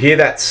 You hear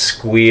that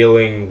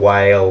squealing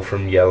wail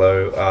from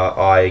Yellow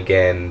Eye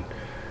again,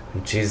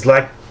 and she's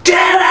like,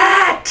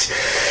 "Damn it!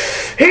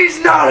 He's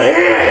not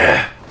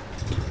here!"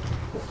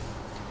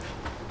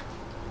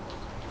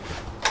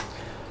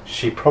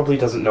 She probably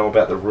doesn't know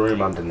about the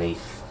room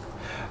underneath.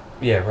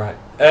 Yeah, right.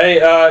 Hey,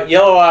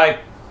 Yellow Eye,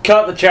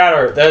 cut the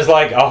chatter. There's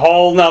like a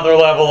whole nother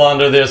level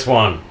under this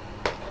one.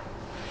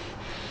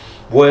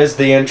 Where's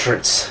the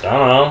entrance? I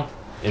don't know.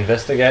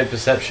 Investigate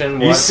perception.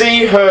 What? You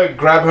see her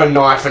grab her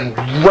knife and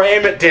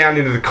ram it down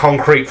into the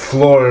concrete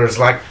floor. It's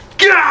like,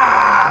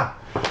 Gah!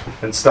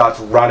 And starts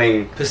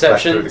running.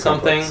 Perception, back through the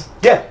something? complex.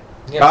 Yeah.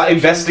 Perception.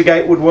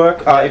 Investigate would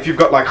work. If you've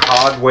got like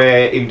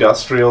hardware,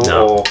 industrial,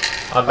 No.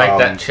 I'll make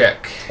that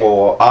check.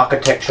 or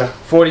architecture.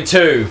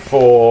 42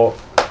 for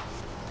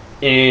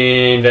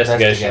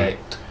investigation. Investigate.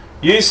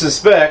 You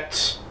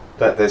suspect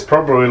that there's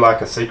probably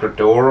like a secret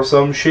door or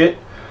some shit.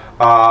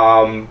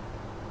 But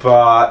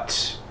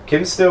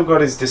Kim's still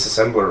got his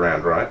disassembler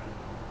around, right?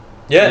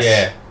 Yes.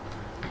 Yeah.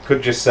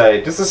 Could just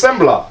say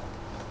disassembler,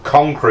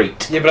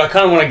 concrete. Yeah, but I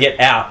kind of want to get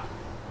out.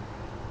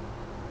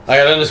 Like,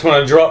 I don't just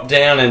want to drop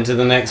down into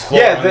the next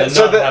floor Yeah, and then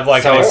so not the- have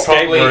like so an it's escape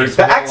probably- route.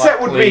 The more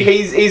accent would be likely-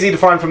 he's easy to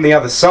find from the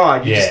other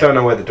side. You just Yeah. don't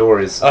know where the door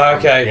is.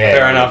 Okay, Yeah.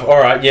 fair enough. All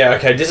right, yeah,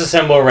 okay.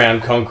 Disassemble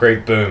around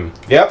concrete. Boom.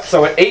 Yep.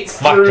 So it eats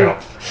Fuck through.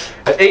 jump.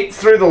 It eats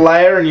through the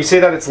layer, and you see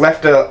that it's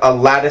left a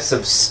lattice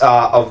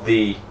of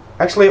the.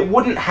 Actually, it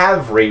wouldn't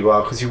have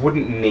rebar because you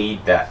wouldn't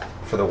need that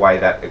for the way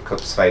that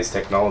Eclipse Phase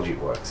technology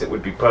works. It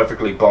would be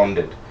perfectly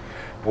bonded.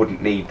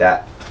 Wouldn't need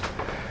that.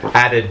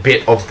 added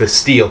bit of the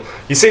steel.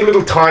 You see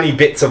little tiny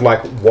bits of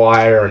like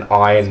wire and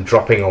iron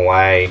dropping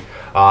away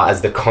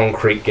as the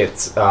concrete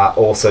gets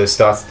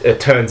it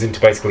turns into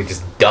basically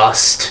just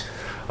dust.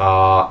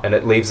 And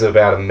it leaves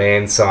about a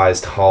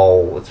man-sized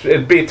hole.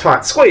 It'd be a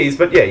tight squeeze,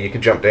 but yeah, you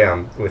could jump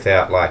down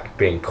without like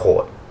being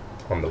caught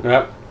on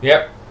the.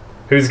 Yep.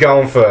 Who's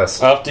going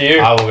first? After you.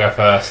 I will go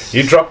first.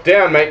 You drop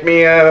down. Make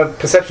me a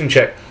perception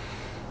check.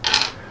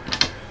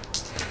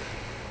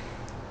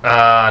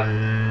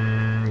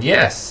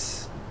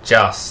 Yes.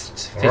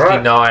 Just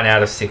 59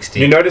 out of 60.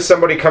 You notice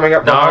somebody coming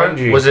up behind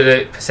you. Was it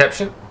a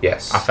perception?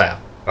 Yes. I failed.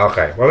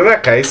 Okay. Well, in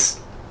that case,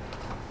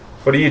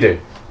 what do you do?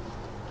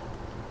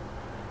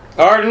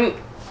 Arden,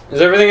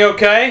 is everything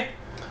okay?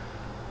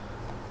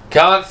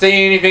 Can't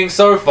see anything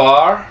so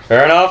far.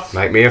 Fair enough.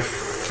 Make me a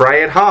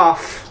fray at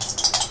half.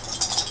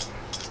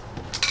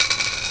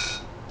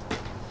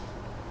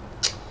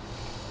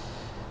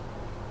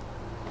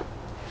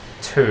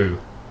 Two.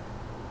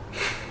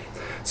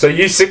 So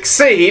you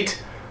succeed.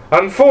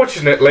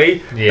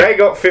 Unfortunately, Yeah. they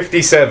got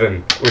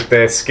 57 with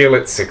their skill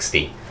at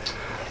 60.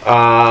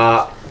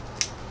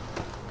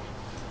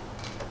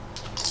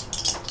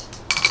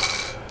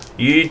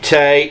 You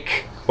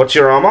take... What's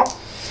your armor?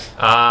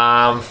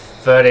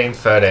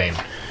 13.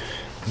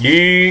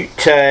 You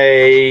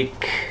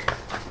take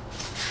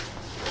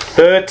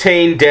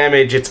 13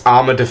 damage. It's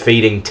armor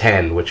defeating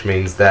 10, which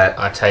means that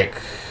I take...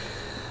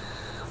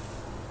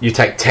 you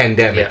take 10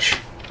 damage.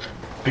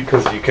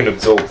 Because you can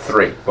absorb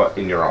 3 but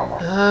in your armor.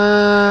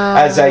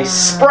 As a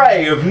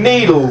spray of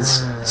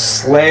needles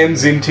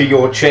slams into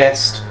your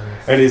chest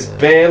and is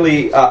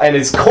barely and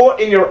is caught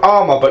in your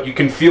armor, but you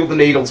can feel the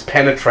needles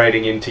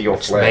penetrating into your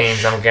flesh.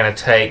 means I'm going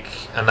to take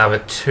another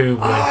 2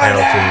 wound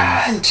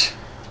penalties.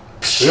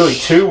 Really,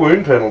 2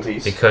 wound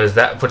penalties. Because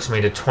that puts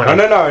me to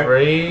 23. No.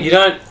 You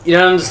don't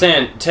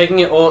understand. Taking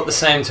it all at the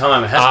same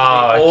time. It has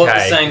to be all at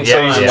the same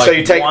Yeah, time. yeah. So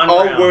you take one a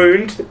round.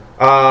 wound.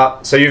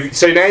 So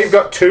now you've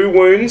got 2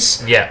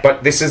 wounds. Yeah.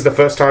 But this is the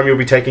first time you'll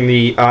be taking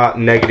the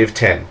negative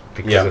 10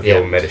 because of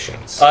your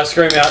medicines. I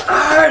scream out,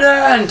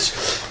 Arden!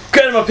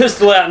 Get my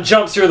pistol out and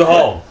jump through the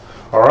hole.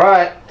 All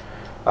right.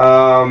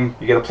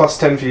 You get a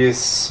 +10 for your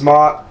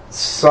smart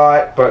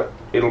sight, but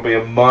it'll be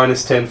a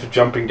 -10 for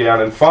jumping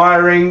down and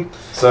firing.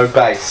 So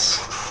base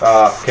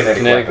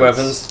kinetic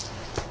weapons.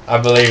 I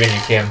believe in you,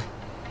 Kim.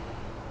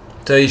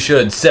 So you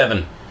should.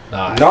 7.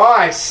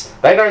 Nice.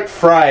 They don't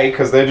fray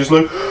because they're just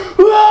like,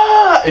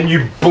 "Ah!" and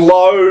you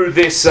blow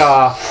this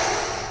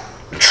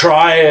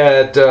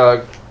triad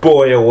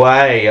boy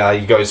away.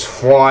 He goes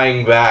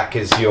flying back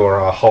as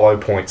your hollow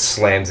point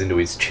slams into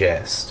his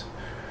chest.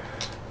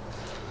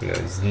 You know,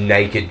 his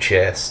naked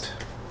chest.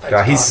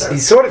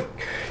 He's sort of.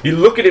 You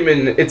look at him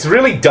and it's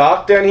really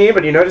dark down here,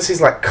 but you notice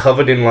he's like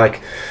covered in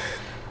like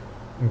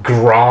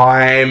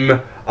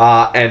grime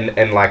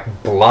and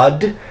like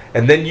blood,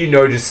 and then you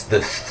notice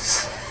the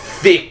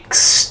thick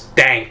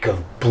stank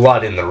of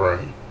blood in the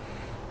room,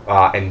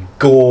 and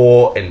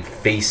gore and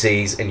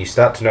feces, and you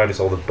start to notice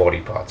all the body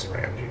parts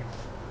around you.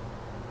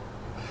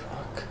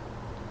 Fuck.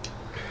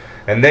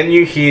 And then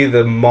you hear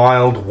the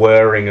mild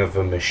whirring of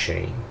a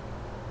machine.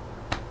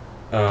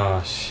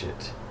 Oh,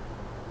 shit.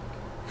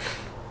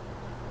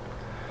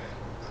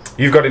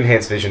 You've got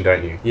enhanced vision,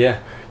 don't you? Yeah.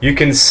 You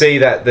can see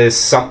that there's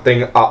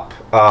something up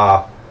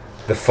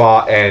the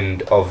far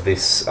end of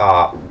this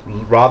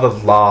rather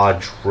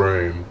large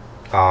room,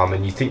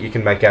 and you think you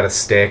can make out a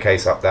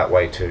staircase up that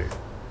way too.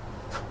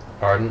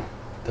 Arden,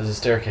 there's a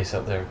staircase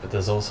up there, but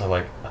there's also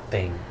like a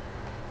thing.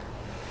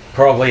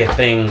 Probably a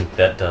thing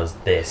that does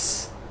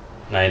this.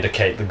 And I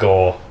indicate the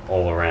gore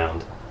all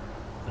around.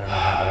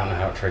 I don't know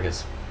how it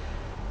triggers.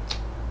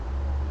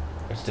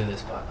 Let's do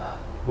this part.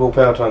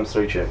 Willpower times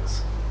 3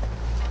 checks.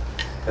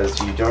 As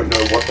you don't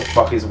know what the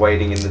fuck is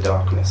waiting in the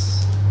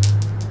darkness.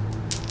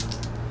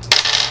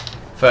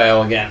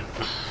 Fail again.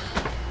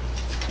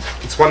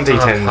 It's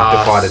 1d10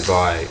 Pass. divided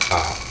by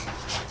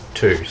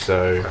 2,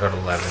 so I got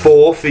 11.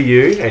 4 for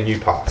you, and you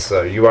pass.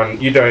 So you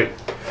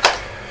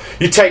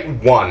take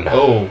 1.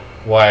 Oh,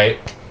 wait.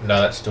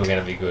 No, that's still going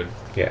to be good.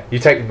 Yeah, you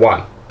take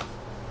 1.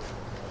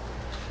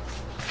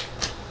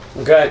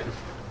 Okay.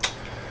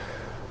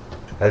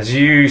 As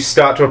you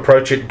start to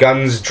approach it,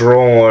 guns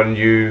drawn,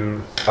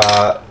 you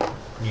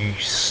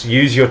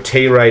use your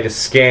T-ray to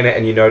scan it,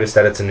 and you notice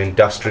that it's an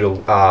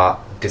industrial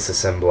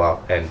disassembler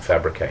and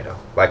fabricator,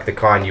 like the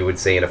kind you would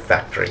see in a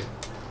factory.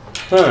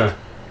 Huh.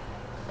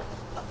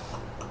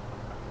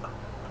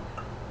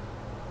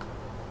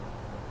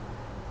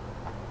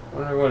 I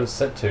wonder what it's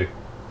set to.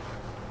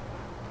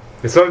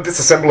 It's not a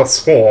disassembler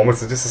swarm;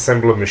 it's a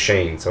disassembler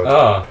machine. So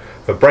it's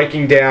for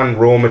breaking down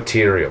raw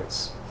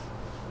materials.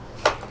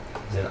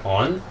 Is it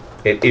on?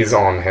 It is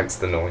on, hence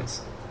the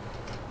noise.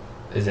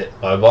 Is it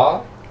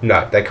mobile?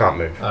 No, they can't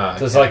move. Oh,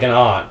 So it's like an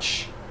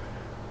arch.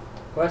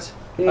 What?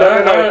 No.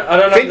 I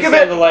don't Think of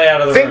understand it. the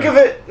layout of the Think room.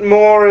 of it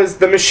more as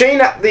the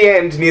machine at the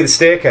end near the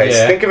staircase.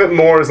 Yeah. Think of it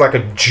more as like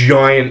a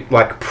giant,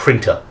 like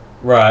printer.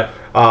 Right.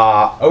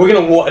 Are we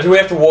gonna walk? Do we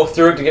have to walk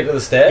through it to get to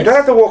the stairs? You don't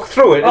have to walk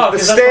through it. Oh, The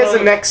 'cause that's stairs what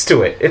I are next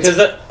to it. It's 'Cause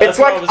that's it's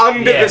what I like was-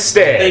 under yeah, the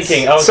stairs.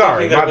 I was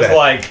Sorry, thinking that my was bad.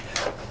 like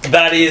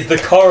that is the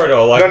corridor,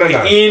 like No, no,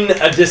 no. in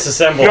a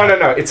disassembler.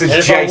 No, it's And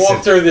if I walk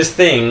adjacent. through this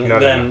thing, No, no,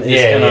 then no. it's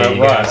Yeah, gonna yeah,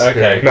 you're right. gonna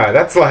Okay. screw. No,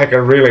 that's like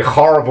a really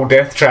horrible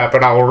death trap,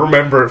 and I will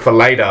remember it for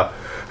later.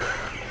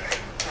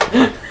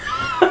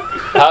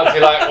 I'll be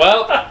like,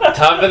 well,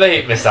 time for the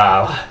heat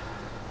missile.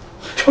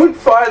 Don't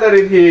fire that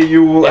in here.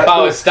 You will. If I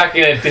was stuck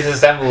in a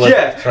disassembler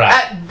yeah, trap.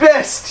 at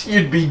best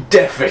you'd be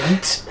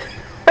deafened.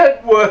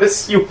 At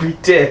worst you'll be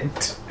dead.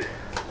 And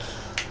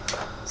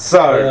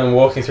So then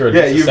walking through a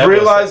yeah, you've disassembler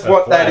realised set for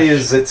what that flash.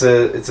 is. It's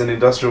an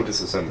industrial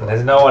disassembler.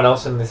 There's no one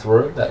else in this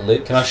room that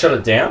lit. Can I shut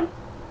it down?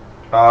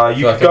 You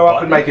Like can go a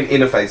up and make an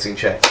interfacing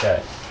check.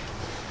 Okay.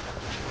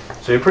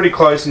 So you're pretty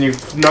close, and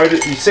you've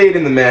noticed. You see it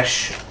in the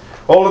mesh.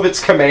 All of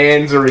its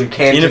commands are in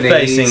Cantonese.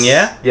 Interfacing,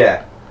 yeah?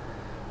 Yeah.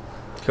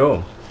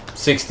 Cool.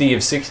 60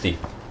 of 60.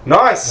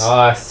 Nice.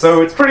 Nice.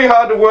 So it's pretty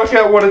hard to work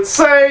out what it's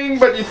saying,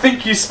 but you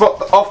think you spot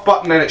the off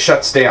button and it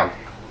shuts down.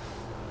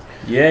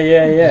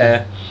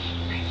 Yeah.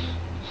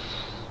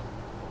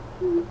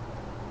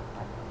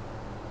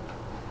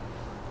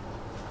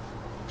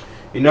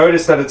 You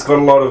notice that it's got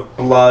a lot of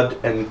blood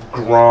and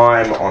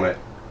grime on it.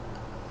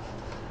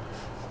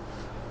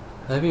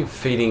 Have they been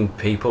feeding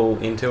people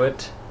into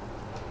it?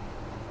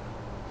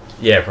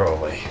 Yeah,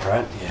 probably.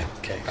 Right? Yeah.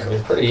 Okay. I've Cool.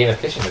 been pretty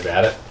inefficient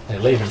about it. They're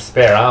leaving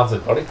spare arms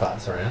and body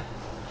parts around.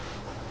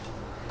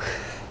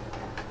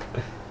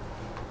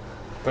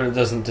 But it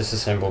doesn't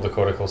disassemble the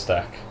cortical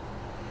stack.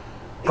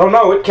 Oh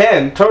no, it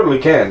can. Totally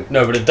can.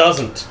 No, but it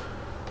doesn't.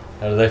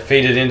 How do they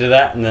feed it into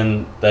that, and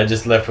then they're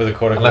just left with a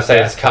cortical Unless stack?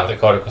 they just cut the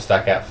cortical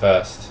stack out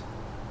first.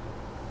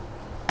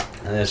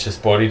 And it's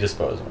just body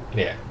disposal.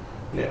 Yeah.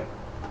 Yeah.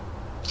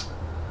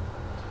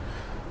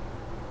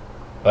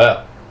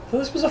 Well, So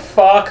this was a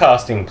far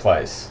casting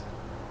place.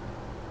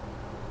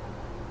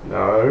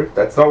 No,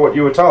 that's not what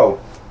you were told.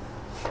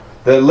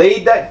 The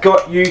lead that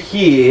got you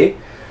here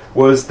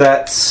was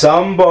that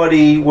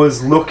somebody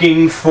was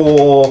looking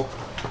for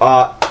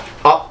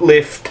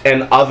uplift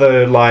and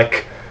other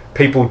like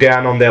people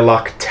down on their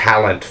luck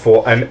talent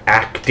for an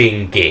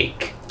acting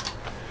gig.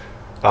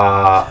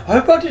 I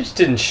hope I just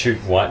didn't shoot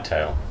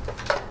Whitetail.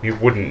 You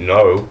wouldn't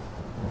know.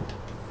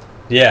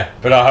 Yeah,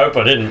 but I hope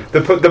I didn't.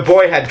 The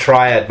boy had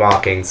triad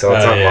marking, so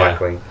it's Oh, yeah.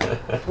 unlikely.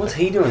 What's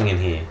he doing in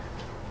here?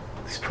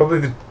 He's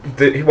probably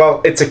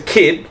well, it's a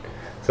kid,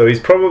 so he's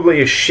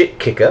probably a shit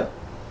kicker.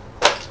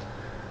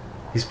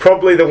 He's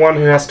probably the one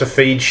who has to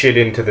feed shit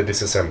into the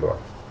disassembler.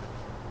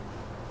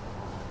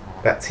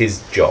 That's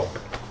his job.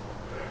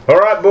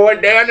 Alright, boy,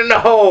 down in the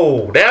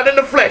hole! Down in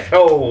the flesh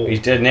hole!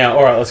 He's dead now.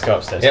 Alright, let's go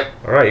upstairs. Yep.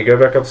 Alright, you go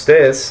back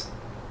upstairs.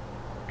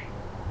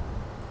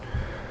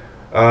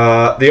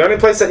 The only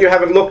place that you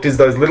haven't looked is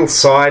those little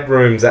side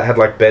rooms that had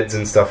like beds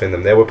and stuff in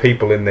them. There were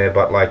people in there,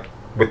 but like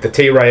with the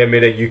T-ray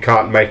emitter, you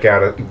can't make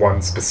out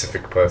one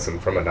specific person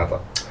from another.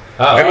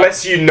 oh,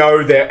 Unless you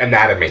know their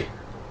anatomy.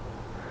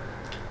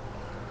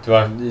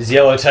 Is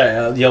Yellow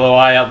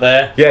Eye up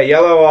there? Yeah,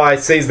 Yellow Eye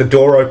sees the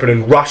door open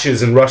and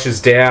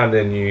rushes down,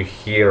 and you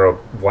hear a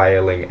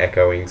wailing,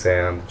 echoing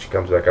sound. She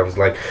comes back up and is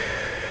like,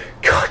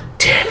 God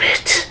damn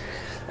it.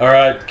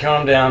 Alright,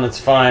 calm down, it's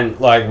fine.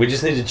 Like, we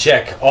just need to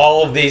check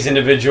all of these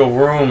individual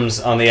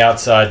rooms on the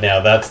outside now.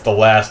 That's the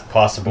last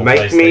possible Make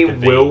place me they could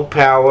be.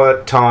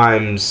 willpower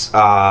times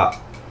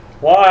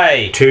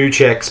Why? 2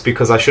 checks,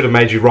 because I should have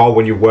made you roll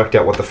when you worked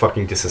out what the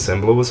fucking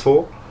disassembler was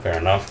for. Fair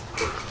enough.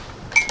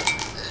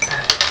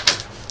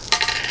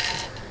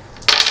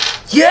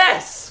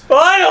 yes!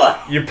 Finally!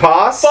 You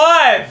pass.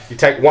 5! You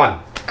take 1.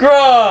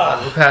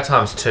 Grah! Willpower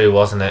times 2,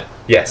 wasn't it?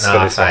 Yes, No, for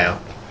I this one.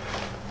 fail.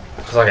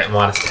 Because I get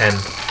minus 10.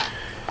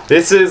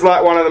 This is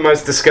like one of the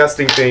most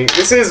disgusting things.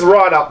 This is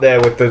right up there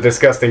with the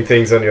disgusting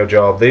things on your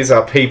job. These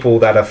are people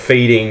that are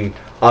feeding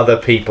other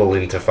people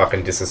into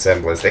fucking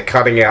disassemblers. They're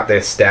cutting out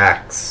their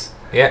stacks.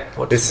 Yeah.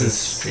 What This is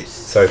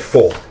so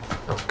 4,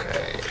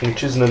 Okay.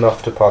 which isn't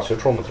enough to pass your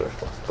trauma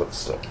threshold, but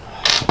still.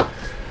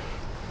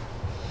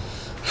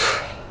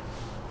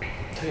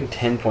 Taking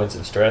 10 points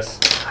of stress.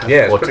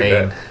 Yeah, it's pretty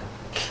 14.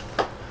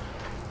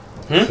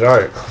 bad.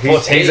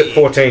 So he's at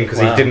 14 because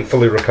Wow. he didn't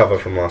fully recover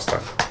from last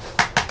time.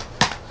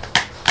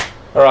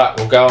 Alright,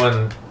 we'll go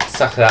and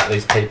suck out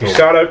these people. You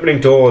start opening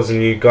doors,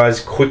 and you guys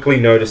quickly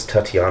notice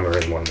Tatiana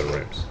in one of the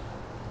rooms.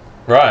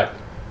 Right.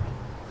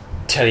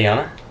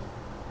 Tatiana?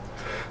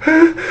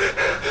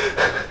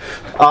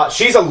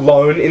 She's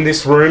alone in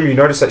this room. You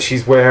notice that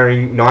she's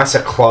wearing nicer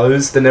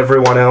clothes than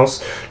everyone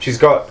else. She's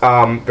got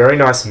very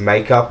nice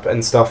makeup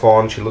and stuff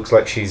on. She looks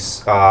like she's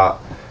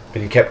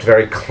been kept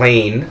very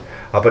clean,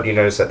 but you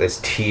notice that there's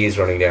tears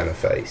running down her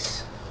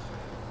face.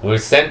 We were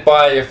sent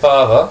by your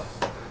father.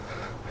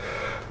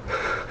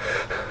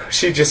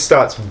 She just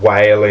starts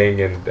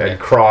wailing and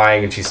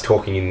crying, and she's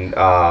talking in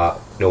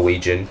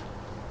Norwegian.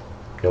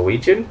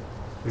 Norwegian?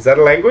 Is that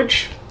a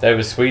language? They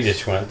were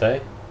Swedish, weren't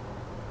they?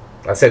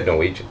 I said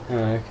Norwegian. Oh,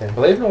 okay. I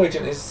believe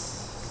Norwegian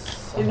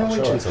is... I'm not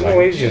Norwegian's sure. a language.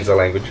 Norwegian's a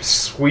language.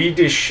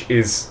 Swedish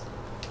is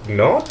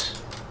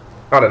not?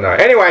 I don't know.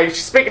 Anyway,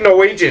 she's speaking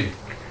Norwegian.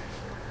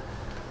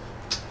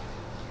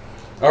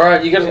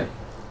 Alright, you gotta...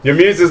 Your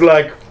muse is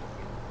like,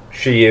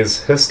 she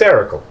is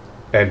hysterical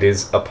and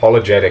is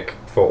apologetic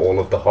for all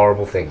of the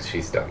horrible things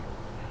she's done.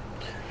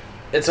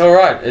 It's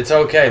alright, it's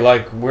okay.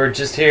 Like, we're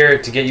just here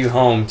to get you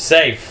home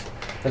safe.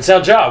 That's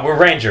our job, we're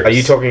rangers. Are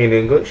you talking in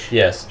English?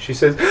 Yes. She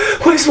says,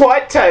 where's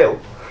Whitetail?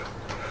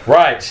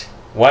 Right.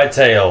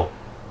 Whitetail.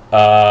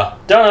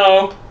 Don't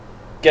know.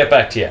 Get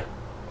back to you.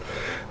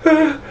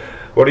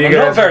 What are you I'm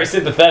going not very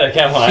sympathetic,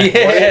 am I?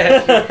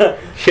 Yeah.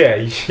 Yeah,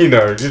 you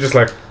know, you're just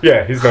like,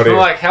 yeah, he's not I'm here.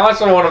 like, how much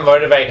do I want to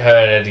motivate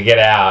her to get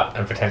out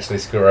and potentially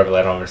screw her over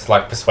later on? It's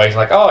like persuasion,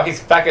 like, oh,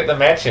 he's back at the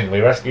mansion.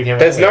 We rescued him.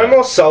 There's no earlier."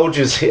 more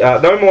soldiers,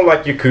 no more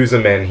like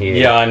Yakuza men here.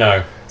 Yeah, I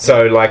know.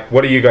 So, like,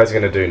 what are you guys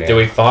going to do now? Do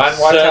we find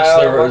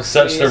Whitetail?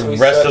 Search the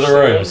rest of the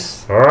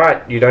rooms.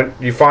 Alright,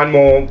 you find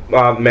more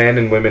men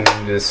and women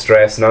in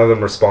distress. None of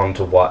them respond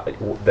to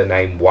the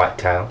name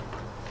Whitetail.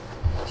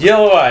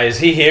 Yellow Eye, is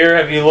he here?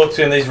 Have you looked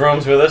in these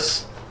rooms with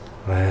us?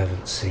 I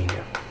haven't seen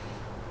him.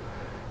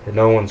 And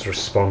no one's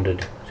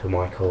responded to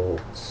my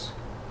calls.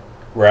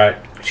 Right.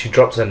 She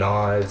drops her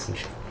knives and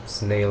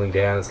she's kneeling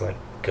down. It's like,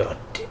 God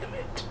damn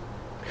it.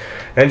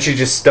 And she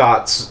just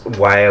starts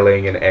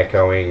wailing and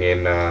echoing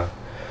in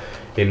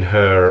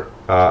her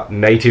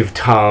native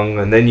tongue.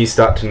 And then you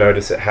start to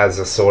notice it has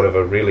a sort of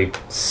a really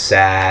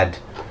sad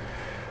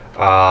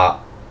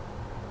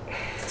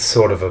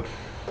sort of a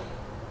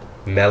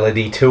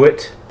melody to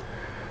it.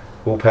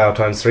 Willpower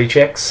times 3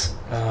 checks.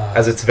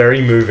 As it's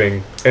very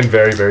moving and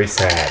very, very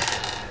sad.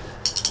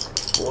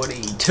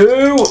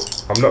 42.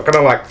 I'm not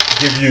gonna like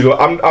give you.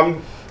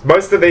 I'm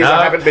most of these No.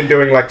 I haven't been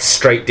doing like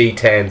straight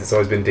D10s. It's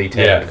always been D10.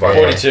 Yeah, by the way.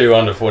 42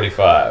 under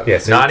 45. Yeah,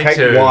 so you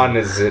 92. take 1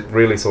 as it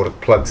really sort of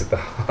plugs at the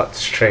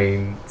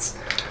heartstrings,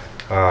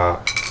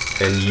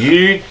 and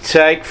you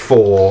take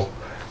 4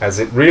 as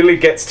it really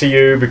gets to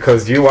you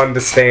because you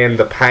understand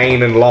the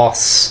pain and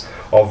loss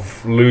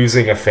of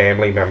losing a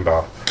family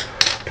member,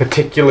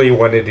 particularly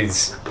when it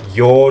is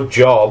your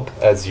job,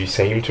 as you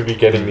seem to be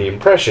getting the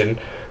impression,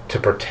 to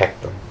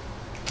protect them.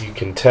 You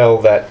can tell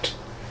that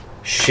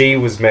she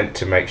was meant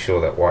to make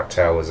sure that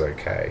Whitetail was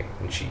okay,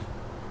 and she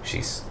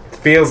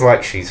feels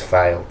like she's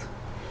failed.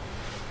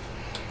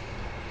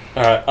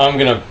 Alright, I'm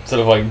gonna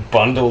sort of like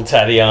bundle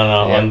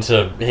Tatiana Yep.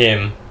 onto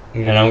him,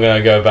 and I'm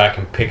gonna go back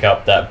and pick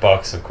up that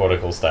box of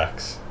cortical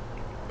stacks.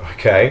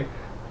 Okay,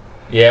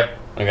 Yep.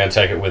 I'm gonna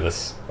take it with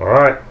us.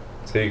 alright.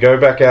 So you go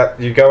back out,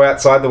 you go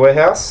outside the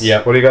warehouse?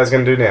 Yep. What are you guys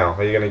going to do now?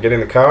 Are you going to get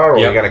in the car, or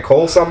Yep. are you going to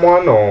call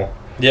someone, or...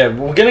 Yeah,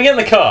 we're gonna get in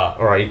the car.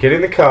 Alright, you get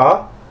in the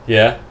car,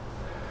 Yeah.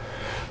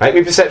 make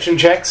me perception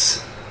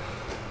checks.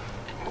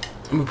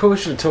 We probably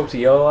should have talked to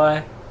Yellow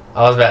Eye.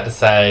 I was about to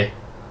say.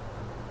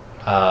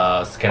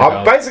 It's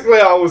gonna go. Basically,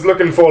 I was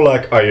looking for,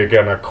 like, are you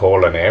going to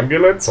call an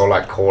ambulance, or,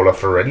 like, call a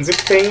forensic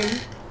team?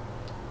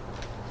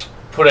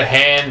 Put a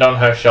hand on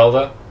her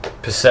shoulder.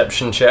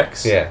 Perception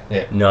checks. Yeah.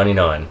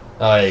 99.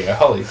 Oh, there you go.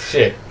 Holy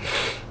shit.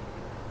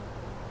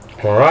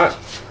 Alright.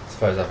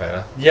 Suppose I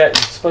better. Yeah, I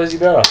suppose you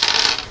better.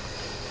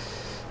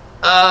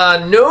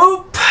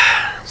 Nope.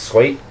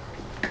 Sweet.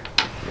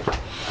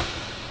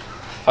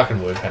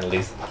 Fucking word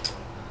penalties.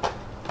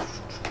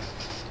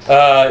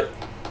 I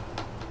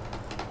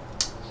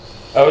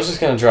was just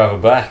gonna drive her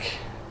back.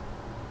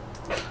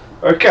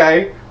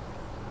 Okay.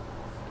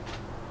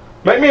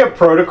 Make me a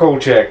protocol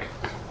check.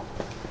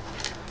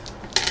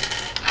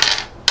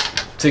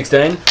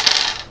 16.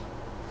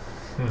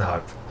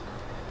 Nope.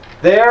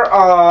 There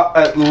are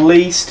at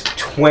least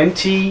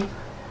 20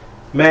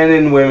 men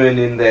and women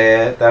in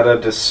there that are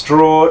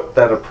distraught,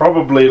 that are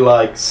probably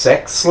like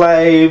sex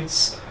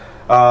slaves,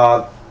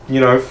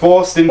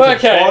 forced into bondage.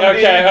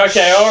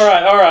 Okay,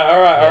 alright.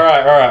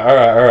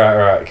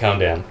 Calm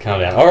down.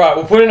 Alright,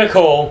 we'll put in a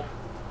call.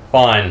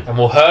 Fine. And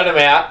we'll herd them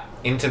out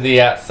into the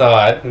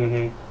outside,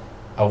 Mhm.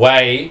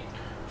 away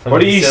from What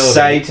the do you facility.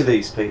 say to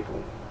these people?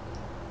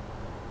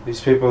 These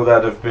people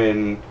that have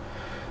been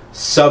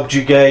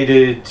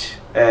subjugated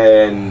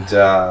and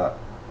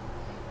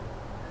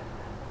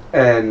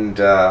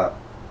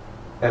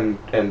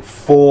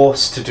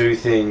forced to do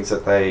things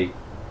that they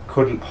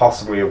couldn't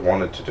possibly have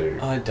wanted to do.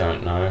 I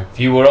don't know. If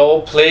you would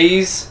all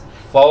please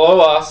follow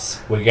us,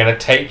 we're going to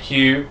take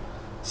you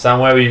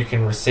somewhere where you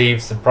can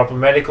receive some proper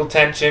medical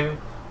attention,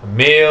 a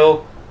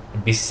meal,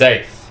 and be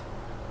safe.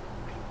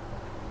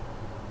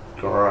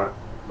 Alright.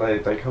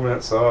 They come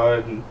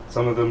outside and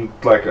some of them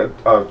like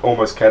are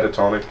almost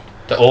catatonic.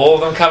 Do all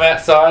of them come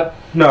outside?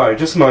 No,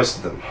 just most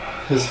of them.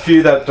 There's a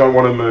few that don't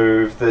want to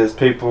move. There's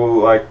people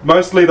like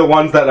mostly the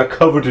ones that are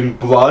covered in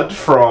blood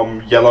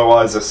from Yellow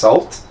Eye's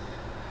assault.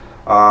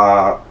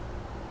 Some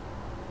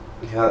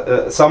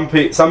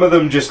of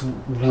them just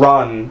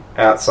run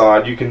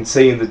outside. You can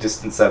see in the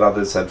distance that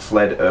others had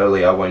fled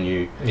earlier when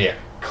you Yeah.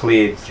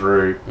 cleared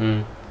through.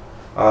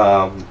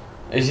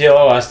 Is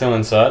Yellow Eye still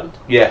inside?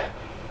 Yeah.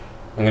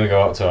 I'm gonna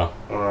go up to her.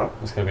 Alright.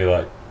 It's gonna be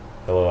like,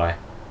 Yellow Eye.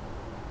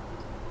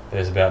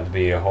 There's about to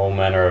be a whole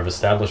manner of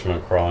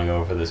establishment crawling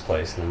over this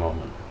place in a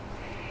moment.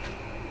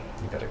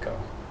 You better go.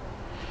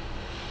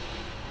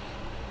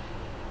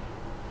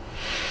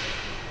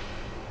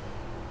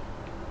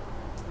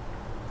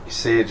 You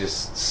see her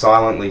just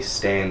silently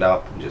stand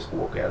up and just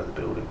walk out of the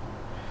building.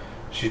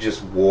 She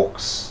just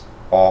walks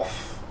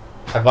off.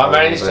 Have I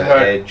managed to the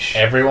hurt edge.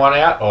 everyone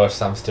out, or is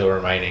some still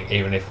remaining?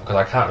 Even if, because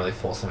I can't really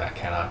force them out,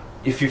 can I?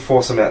 If you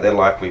force them out, they're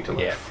likely to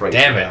Yeah. freak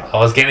Damn it! out. I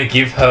was gonna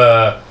give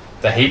her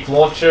the heap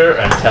launcher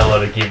and tell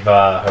her to give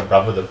her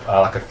brother the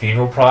like a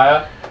funeral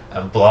pyre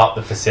and blow up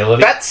the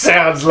facility. That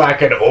sounds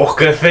like an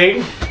orca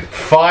thing.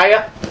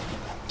 Fire.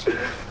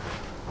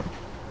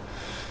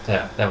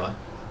 Yeah, never mind.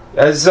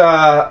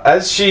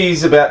 As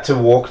she's about to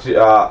walk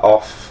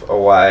off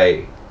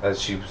away, as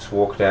she's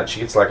walking out, she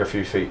gets like a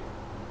few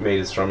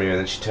meters from you, and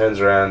then she turns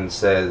around and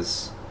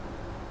says,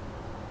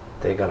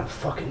 "They're gonna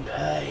fucking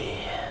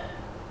pay."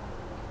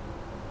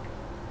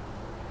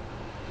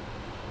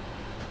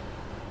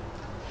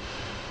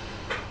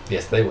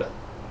 Yes, they will.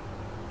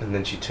 And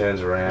then she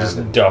turns around Just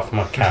and doff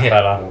my cap Yeah.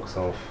 at her. walks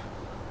off.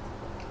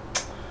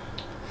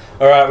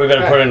 Alright, we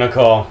better put in a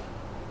call.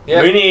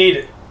 Yeah. We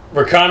need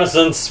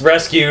reconnaissance,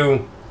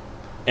 rescue,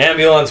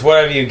 ambulance,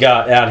 whatever you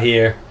got out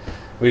here.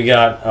 We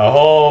got a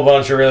whole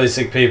bunch of really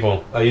sick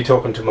people Are you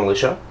talking to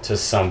militia? to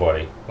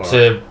somebody.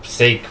 To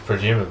seek,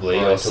 presumably,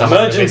 or Right.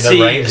 someone within Emergency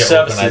the Ranger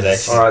services.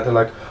 organisation. Alright, they're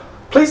like,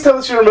 "Please tell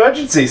us your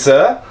emergency,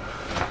 sir."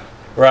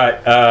 Right,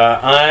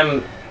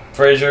 I'm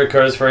Fraser,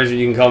 Curtis Fraser,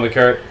 you can call me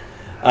Kurt.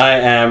 I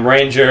am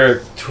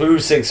Ranger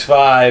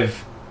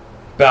 265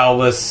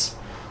 Balbus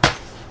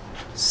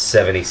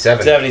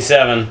 77.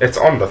 77. It's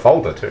on the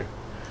folder too.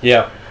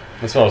 Yeah,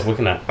 that's what I was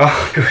looking at.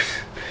 Oh, good.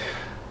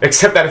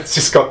 Except that it's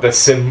just got the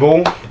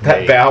symbol,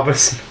 that Mate.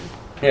 Balbus.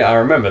 Yeah, I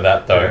remember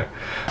that though.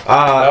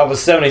 Balbus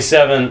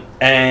 77,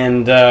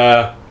 and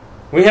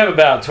we have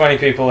about 20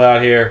 people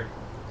out here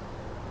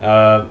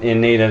in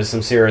need of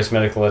some serious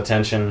medical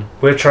attention.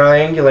 We're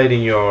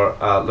triangulating your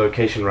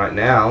location right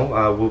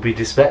now. We'll be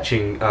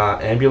dispatching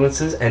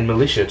ambulances and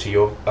militia to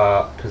your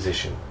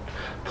position.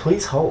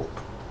 Please hold.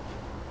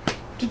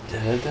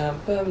 Yeah,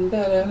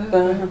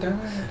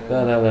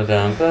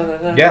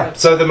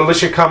 so the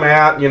militia come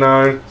out, you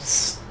know,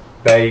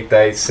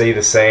 they see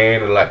the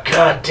sand and like,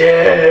 God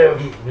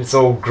damn, it's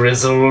all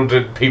grizzled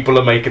and people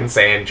are making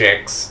sand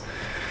checks.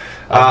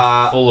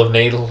 Full of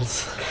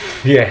needles.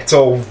 Yeah, it's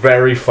all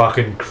very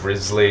fucking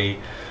grisly.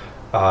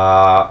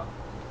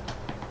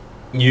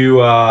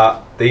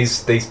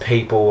 These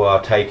people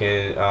are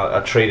taken,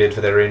 are treated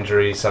for their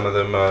injuries. Some of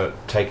them are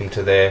taken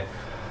to their,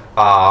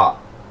 are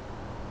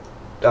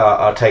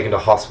taken to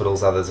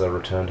hospitals. Others are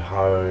returned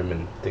home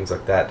and things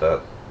like that.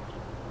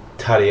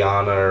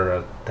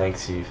 Tatiana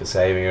thanks you for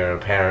saving her. Her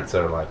parents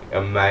are like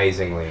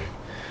amazingly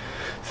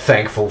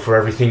thankful for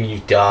everything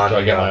you've done. Do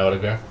I get my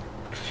autograph?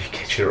 You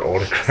get your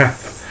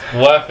autograph.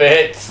 Worth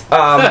it.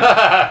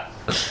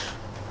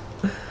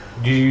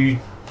 You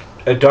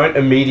don't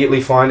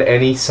immediately find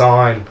any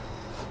sign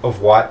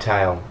of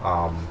whitetail,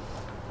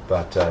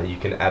 but you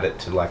can add it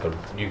to like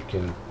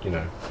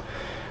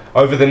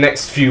over the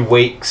next few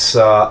weeks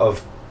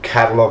of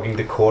cataloging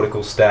the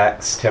cortical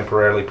stacks,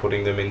 temporarily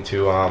putting them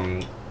into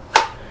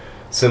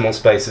simul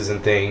spaces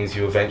and things,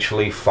 you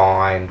eventually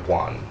find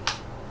one.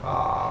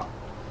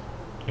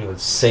 It would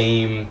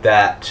seem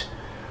that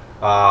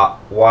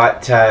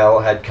Whitetail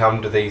had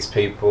come to these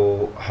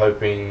people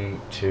hoping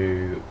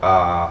to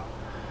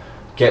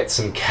get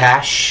some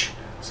cash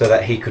so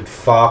that he could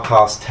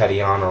farcast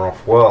Tatiana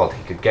off world.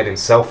 He could get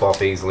himself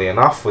off easily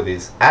enough with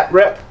his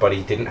ATREP, but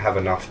he didn't have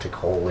enough to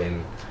call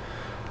in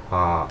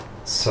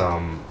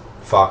some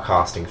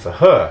farcasting for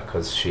her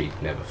because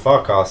she'd never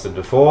farcasted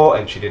before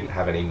and she didn't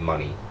have any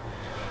money.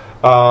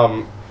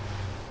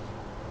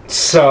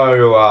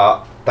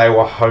 So they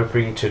were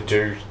hoping to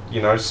do,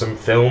 some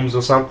films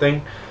or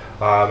something.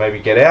 Maybe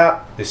get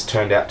out. This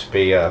turned out to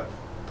be a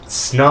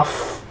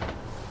snuff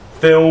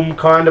film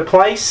kind of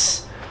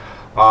place.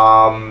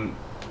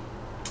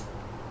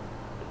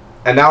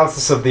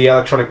 Analysis of the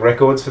electronic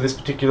records for this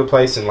particular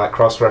place and like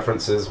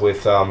cross-references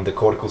with the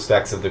cortical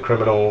stacks of the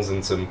criminals,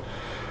 and some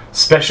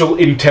special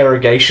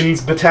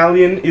interrogations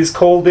battalion is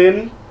called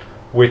in,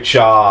 which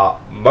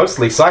are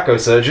mostly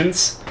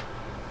psychosurgeons.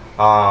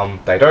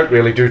 They don't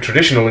really do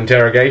traditional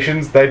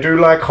interrogations. They do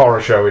like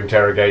horror show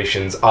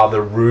interrogations, are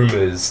the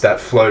rumors that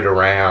float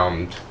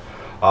around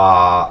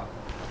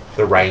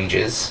the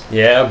ranges.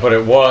 Yeah, but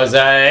it was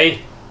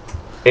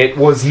It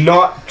was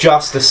not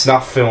just a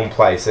snuff film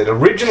place.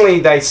 Originally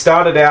they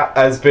started out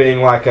as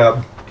being like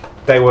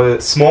they were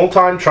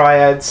small-time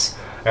triads,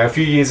 and a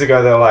few years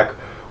ago they were like,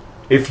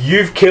 if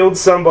you've killed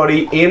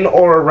somebody in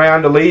or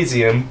around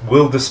Elysium,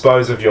 we'll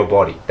dispose of your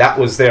body. That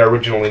was their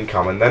original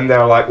income. And then they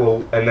were like,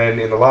 and then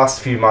in the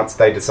last few months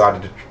they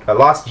decided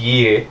last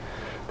year,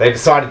 they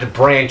decided to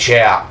branch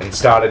out and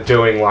started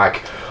doing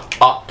like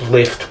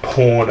uplift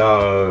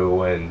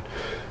porno and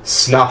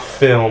snuff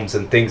films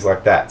and things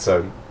like that.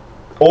 So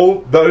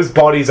all those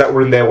bodies that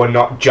were in there were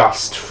not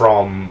just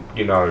from,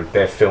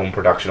 their film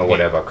production or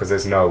whatever, because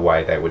there's no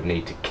way they would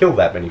need to kill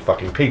that many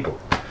fucking people.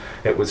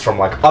 It was from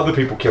like other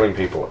people killing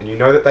people.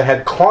 And that they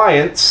had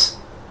clients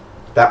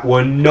that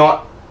were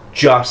not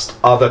just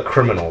other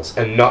criminals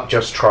and not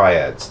just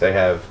triads. They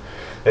have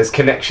There's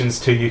connections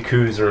to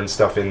Yakuza and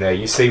stuff in there.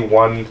 You see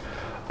one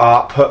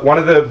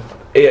of the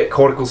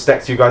cortical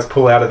stacks you guys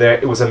pull out of there.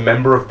 It was a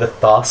member of the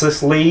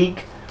Tharsis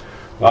League.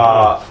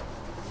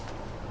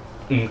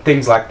 And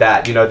things like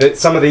that. You know, that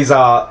some of these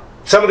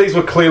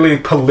were clearly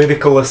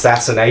political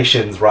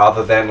assassinations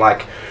rather than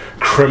like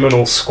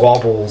criminal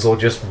squabbles or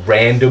just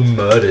random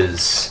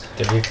murders.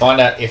 Did we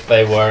find out if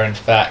they were in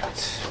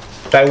fact?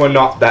 They were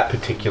not that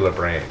particular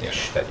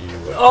branch that you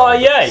were. Oh,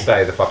 yay!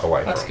 Stay the fuck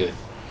away. That's from. good.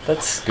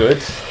 That's good.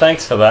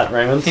 Thanks for that,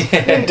 Raymond.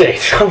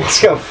 Indeed. I'm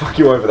just going to fuck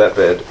you over that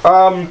bed.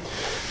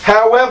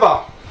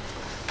 However,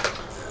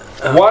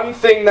 one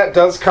thing that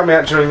does come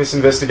out during this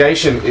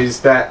investigation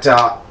is that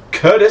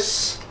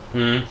Curtis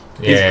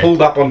is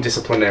pulled up on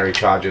disciplinary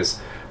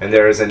charges, and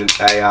there is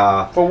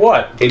For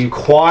what?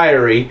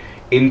 inquiry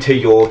into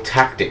your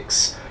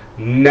tactics.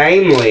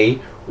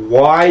 Namely,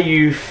 why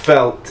you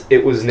felt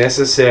it was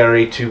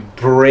necessary to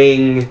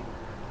bring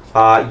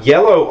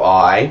Yellow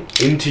Eye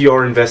into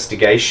your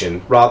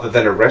investigation rather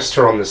than arrest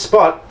her on the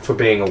spot for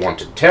being a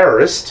wanted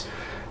terrorist.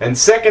 And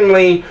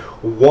secondly,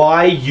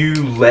 why you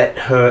let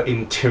her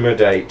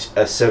intimidate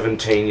a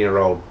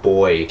 17-year-old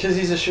boy. Because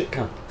he's a shit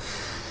cunt.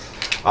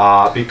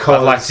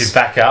 Because I'd like to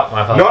back up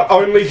my not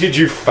only did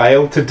you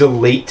fail to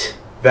delete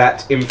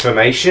that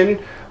information,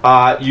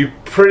 you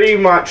pretty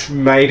much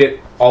made it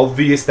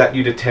obvious that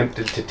you'd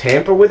attempted to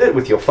tamper with it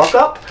with your fuck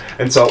up,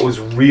 and so it was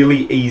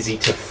really easy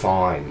to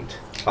find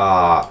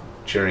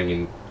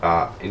during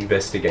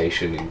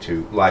investigation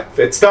into, like,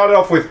 it started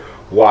off with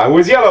why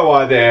was Yellow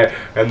Eye there,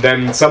 and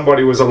then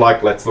somebody was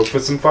like, let's look for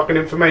some fucking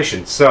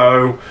information.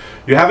 So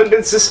you haven't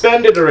been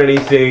suspended or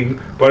anything,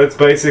 but it's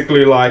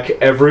basically like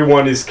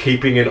everyone is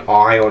keeping an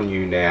eye on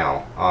you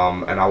now.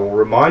 And I will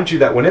remind you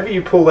that whenever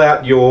you pull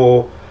out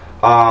your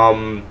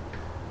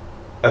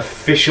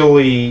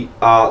officially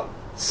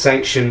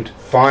sanctioned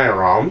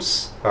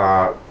firearms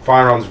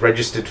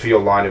registered for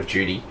your line of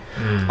duty,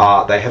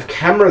 they have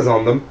cameras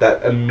on them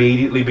that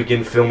immediately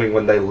begin filming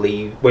when they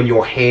leave, when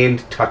your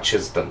hand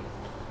touches them.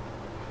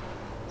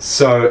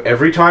 So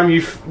every time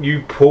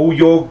you pull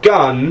your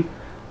gun,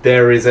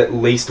 there is at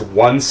least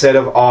one set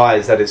of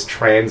eyes that is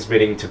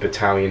transmitting to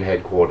battalion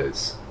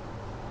headquarters.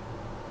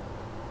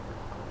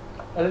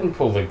 I didn't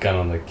pull the gun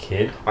on the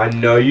kid. I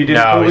know you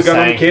didn't No, pull the he's gun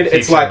on the saying kid.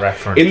 It's future like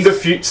reference. in the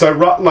future. So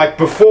like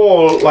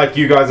before, like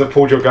you guys have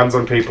pulled your guns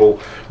on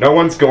people. No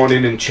one's gone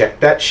in and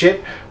checked that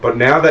shit. But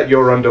now that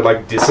you're under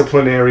like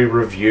disciplinary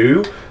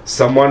review,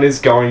 someone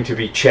is going to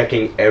be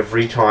checking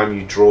every time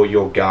you draw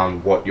your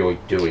gun what you're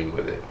doing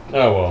with it.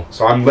 Oh, well.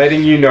 So I'm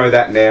letting you know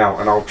that now,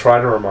 and I'll try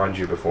to remind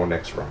you before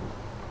next run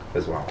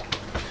as well.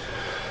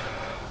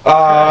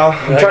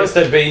 I guess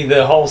that'd be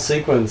the whole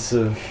sequence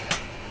of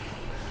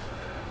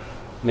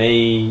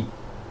me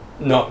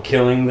not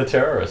killing the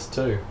terrorist,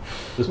 too.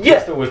 Just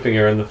pistol whipping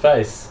her in the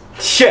face.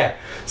 Yeah.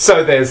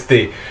 So there's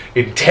the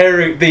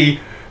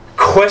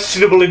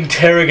questionable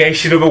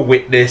interrogation of a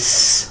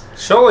witness.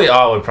 Surely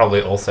I would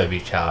probably also be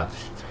charged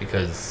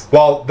because.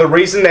 Well, the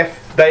reason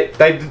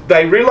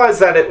they realised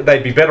that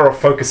they'd be better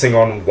off focusing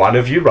on one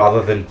of you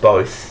rather than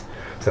both,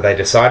 so they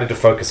decided to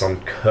focus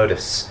on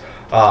Curtis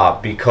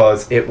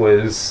because it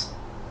was,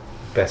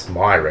 best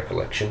my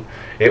recollection,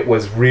 it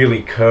was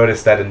really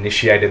Curtis that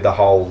initiated the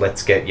whole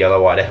let's get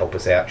Yellow Eye to help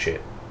us out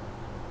shit.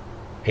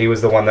 He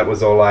was the one that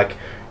was all like,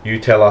 you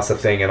tell us a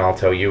thing and I'll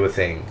tell you a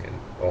thing and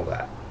all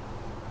that.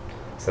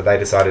 So they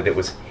decided it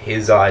was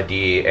his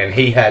idea, and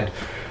he had,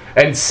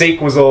 and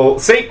Seek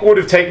would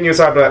have taken you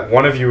aside, but like,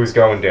 one of you is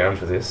going down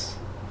for this.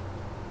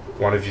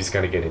 One of you's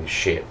going to get in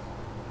shit.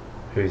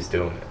 Who's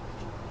doing it?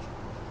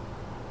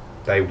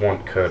 They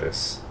want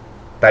Curtis.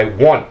 They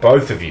want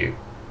both of you.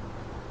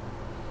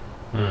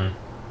 I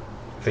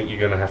think you're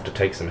going to have to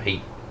take some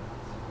heat.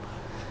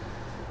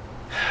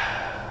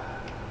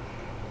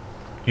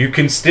 You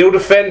can still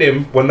defend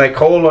him when they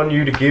call on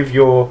you to give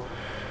your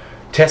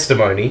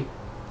testimony,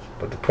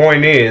 but the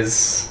point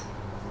is,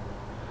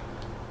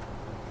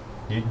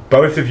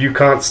 both of you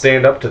can't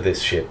stand up to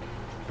this shit,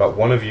 but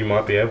one of you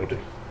might be able to.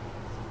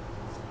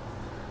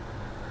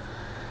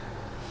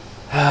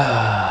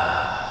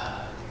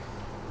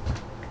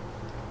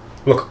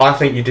 Look, I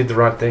think you did the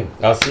right thing.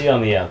 I'll see you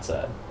on the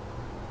outside.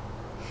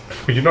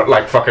 You're not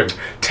like fucking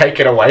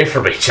taken away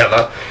from each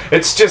other.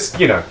 It's just,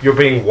 you know, you're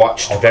being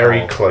watched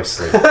very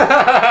closely.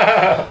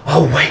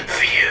 I'll wait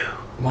for you.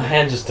 My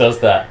hand just does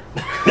that.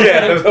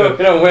 Yeah,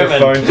 Talking to women. the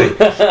phone thing.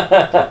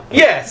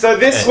 Yeah, so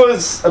this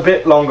was a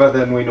bit longer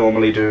than we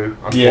normally do,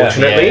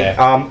 unfortunately.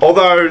 Yeah.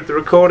 Although the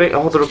recording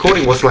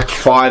was like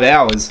 5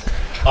 hours.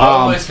 I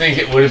almost think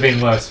it would have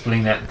been worth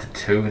splitting that into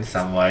two in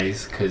some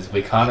ways because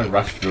we kind of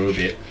rushed through a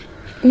bit.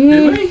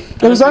 Did we?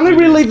 It was only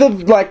really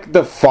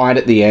the fight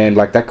at the end.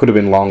 Like, that could have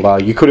been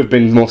longer. You could have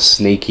been more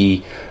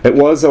sneaky. It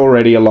was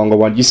already a longer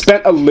one. You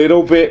spent a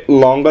little bit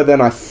longer than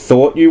I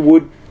thought you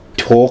would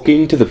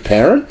talking to the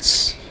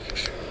parents.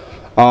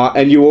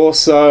 And you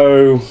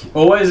also...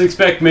 Always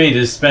expect me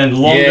to spend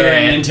longer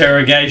in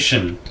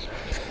interrogation.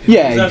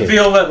 Yeah, Because I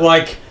feel that,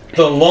 like,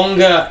 the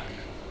longer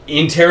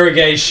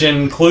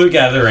interrogation, clue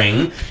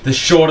gathering, the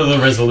shorter the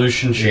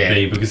resolution should Yeah.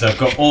 be, because I've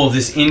got all of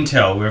this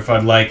intel where if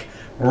I'd like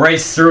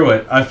race through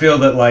it, I feel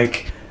that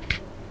like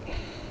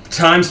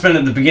time spent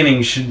at the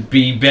beginning should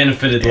be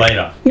benefited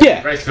later.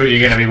 Yeah. Race through, you're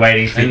going to be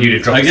waiting for you to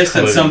drop. I guess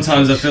that clues.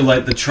 sometimes I feel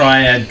like the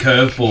triad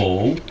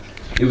curveball,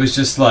 it was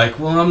just like,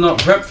 well, I'm not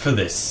prepped for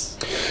this.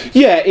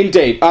 Yeah,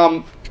 indeed.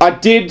 I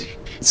did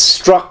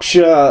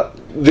structure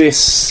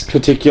this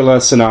particular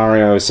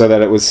scenario so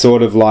that it was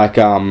sort of like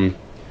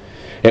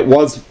it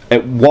was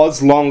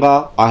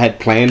longer. I had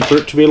planned for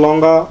it to be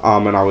longer,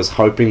 and I was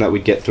hoping that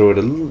we'd get through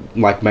it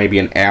like maybe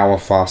an hour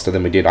faster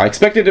than we did. I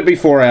expected it to be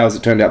 4 hours.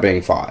 It turned out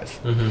being 5.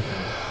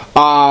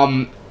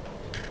 One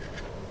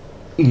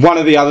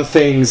of the other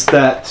things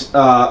that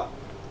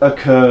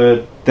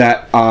occurred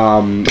that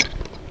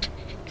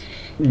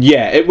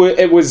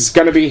it was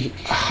going to be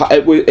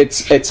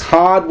it's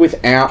hard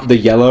without the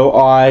yellow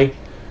eye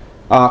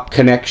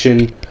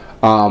connection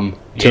to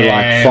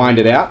like find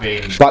it out,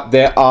 but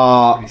there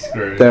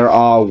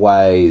are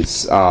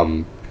ways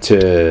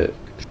to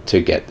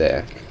get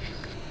there.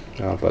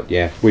 But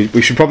yeah,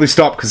 we should probably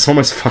stop because it's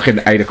almost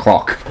fucking 8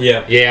 o'clock.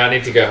 Yeah. Yeah, I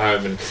need to go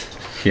home and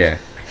Yeah,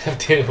 have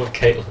dinner with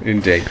Caitlin.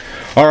 indeed.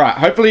 All right.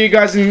 Hopefully you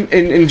guys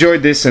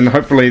enjoyed this, and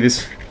hopefully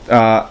this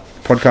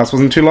podcast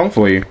wasn't too long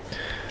for you.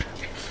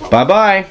 Bye bye.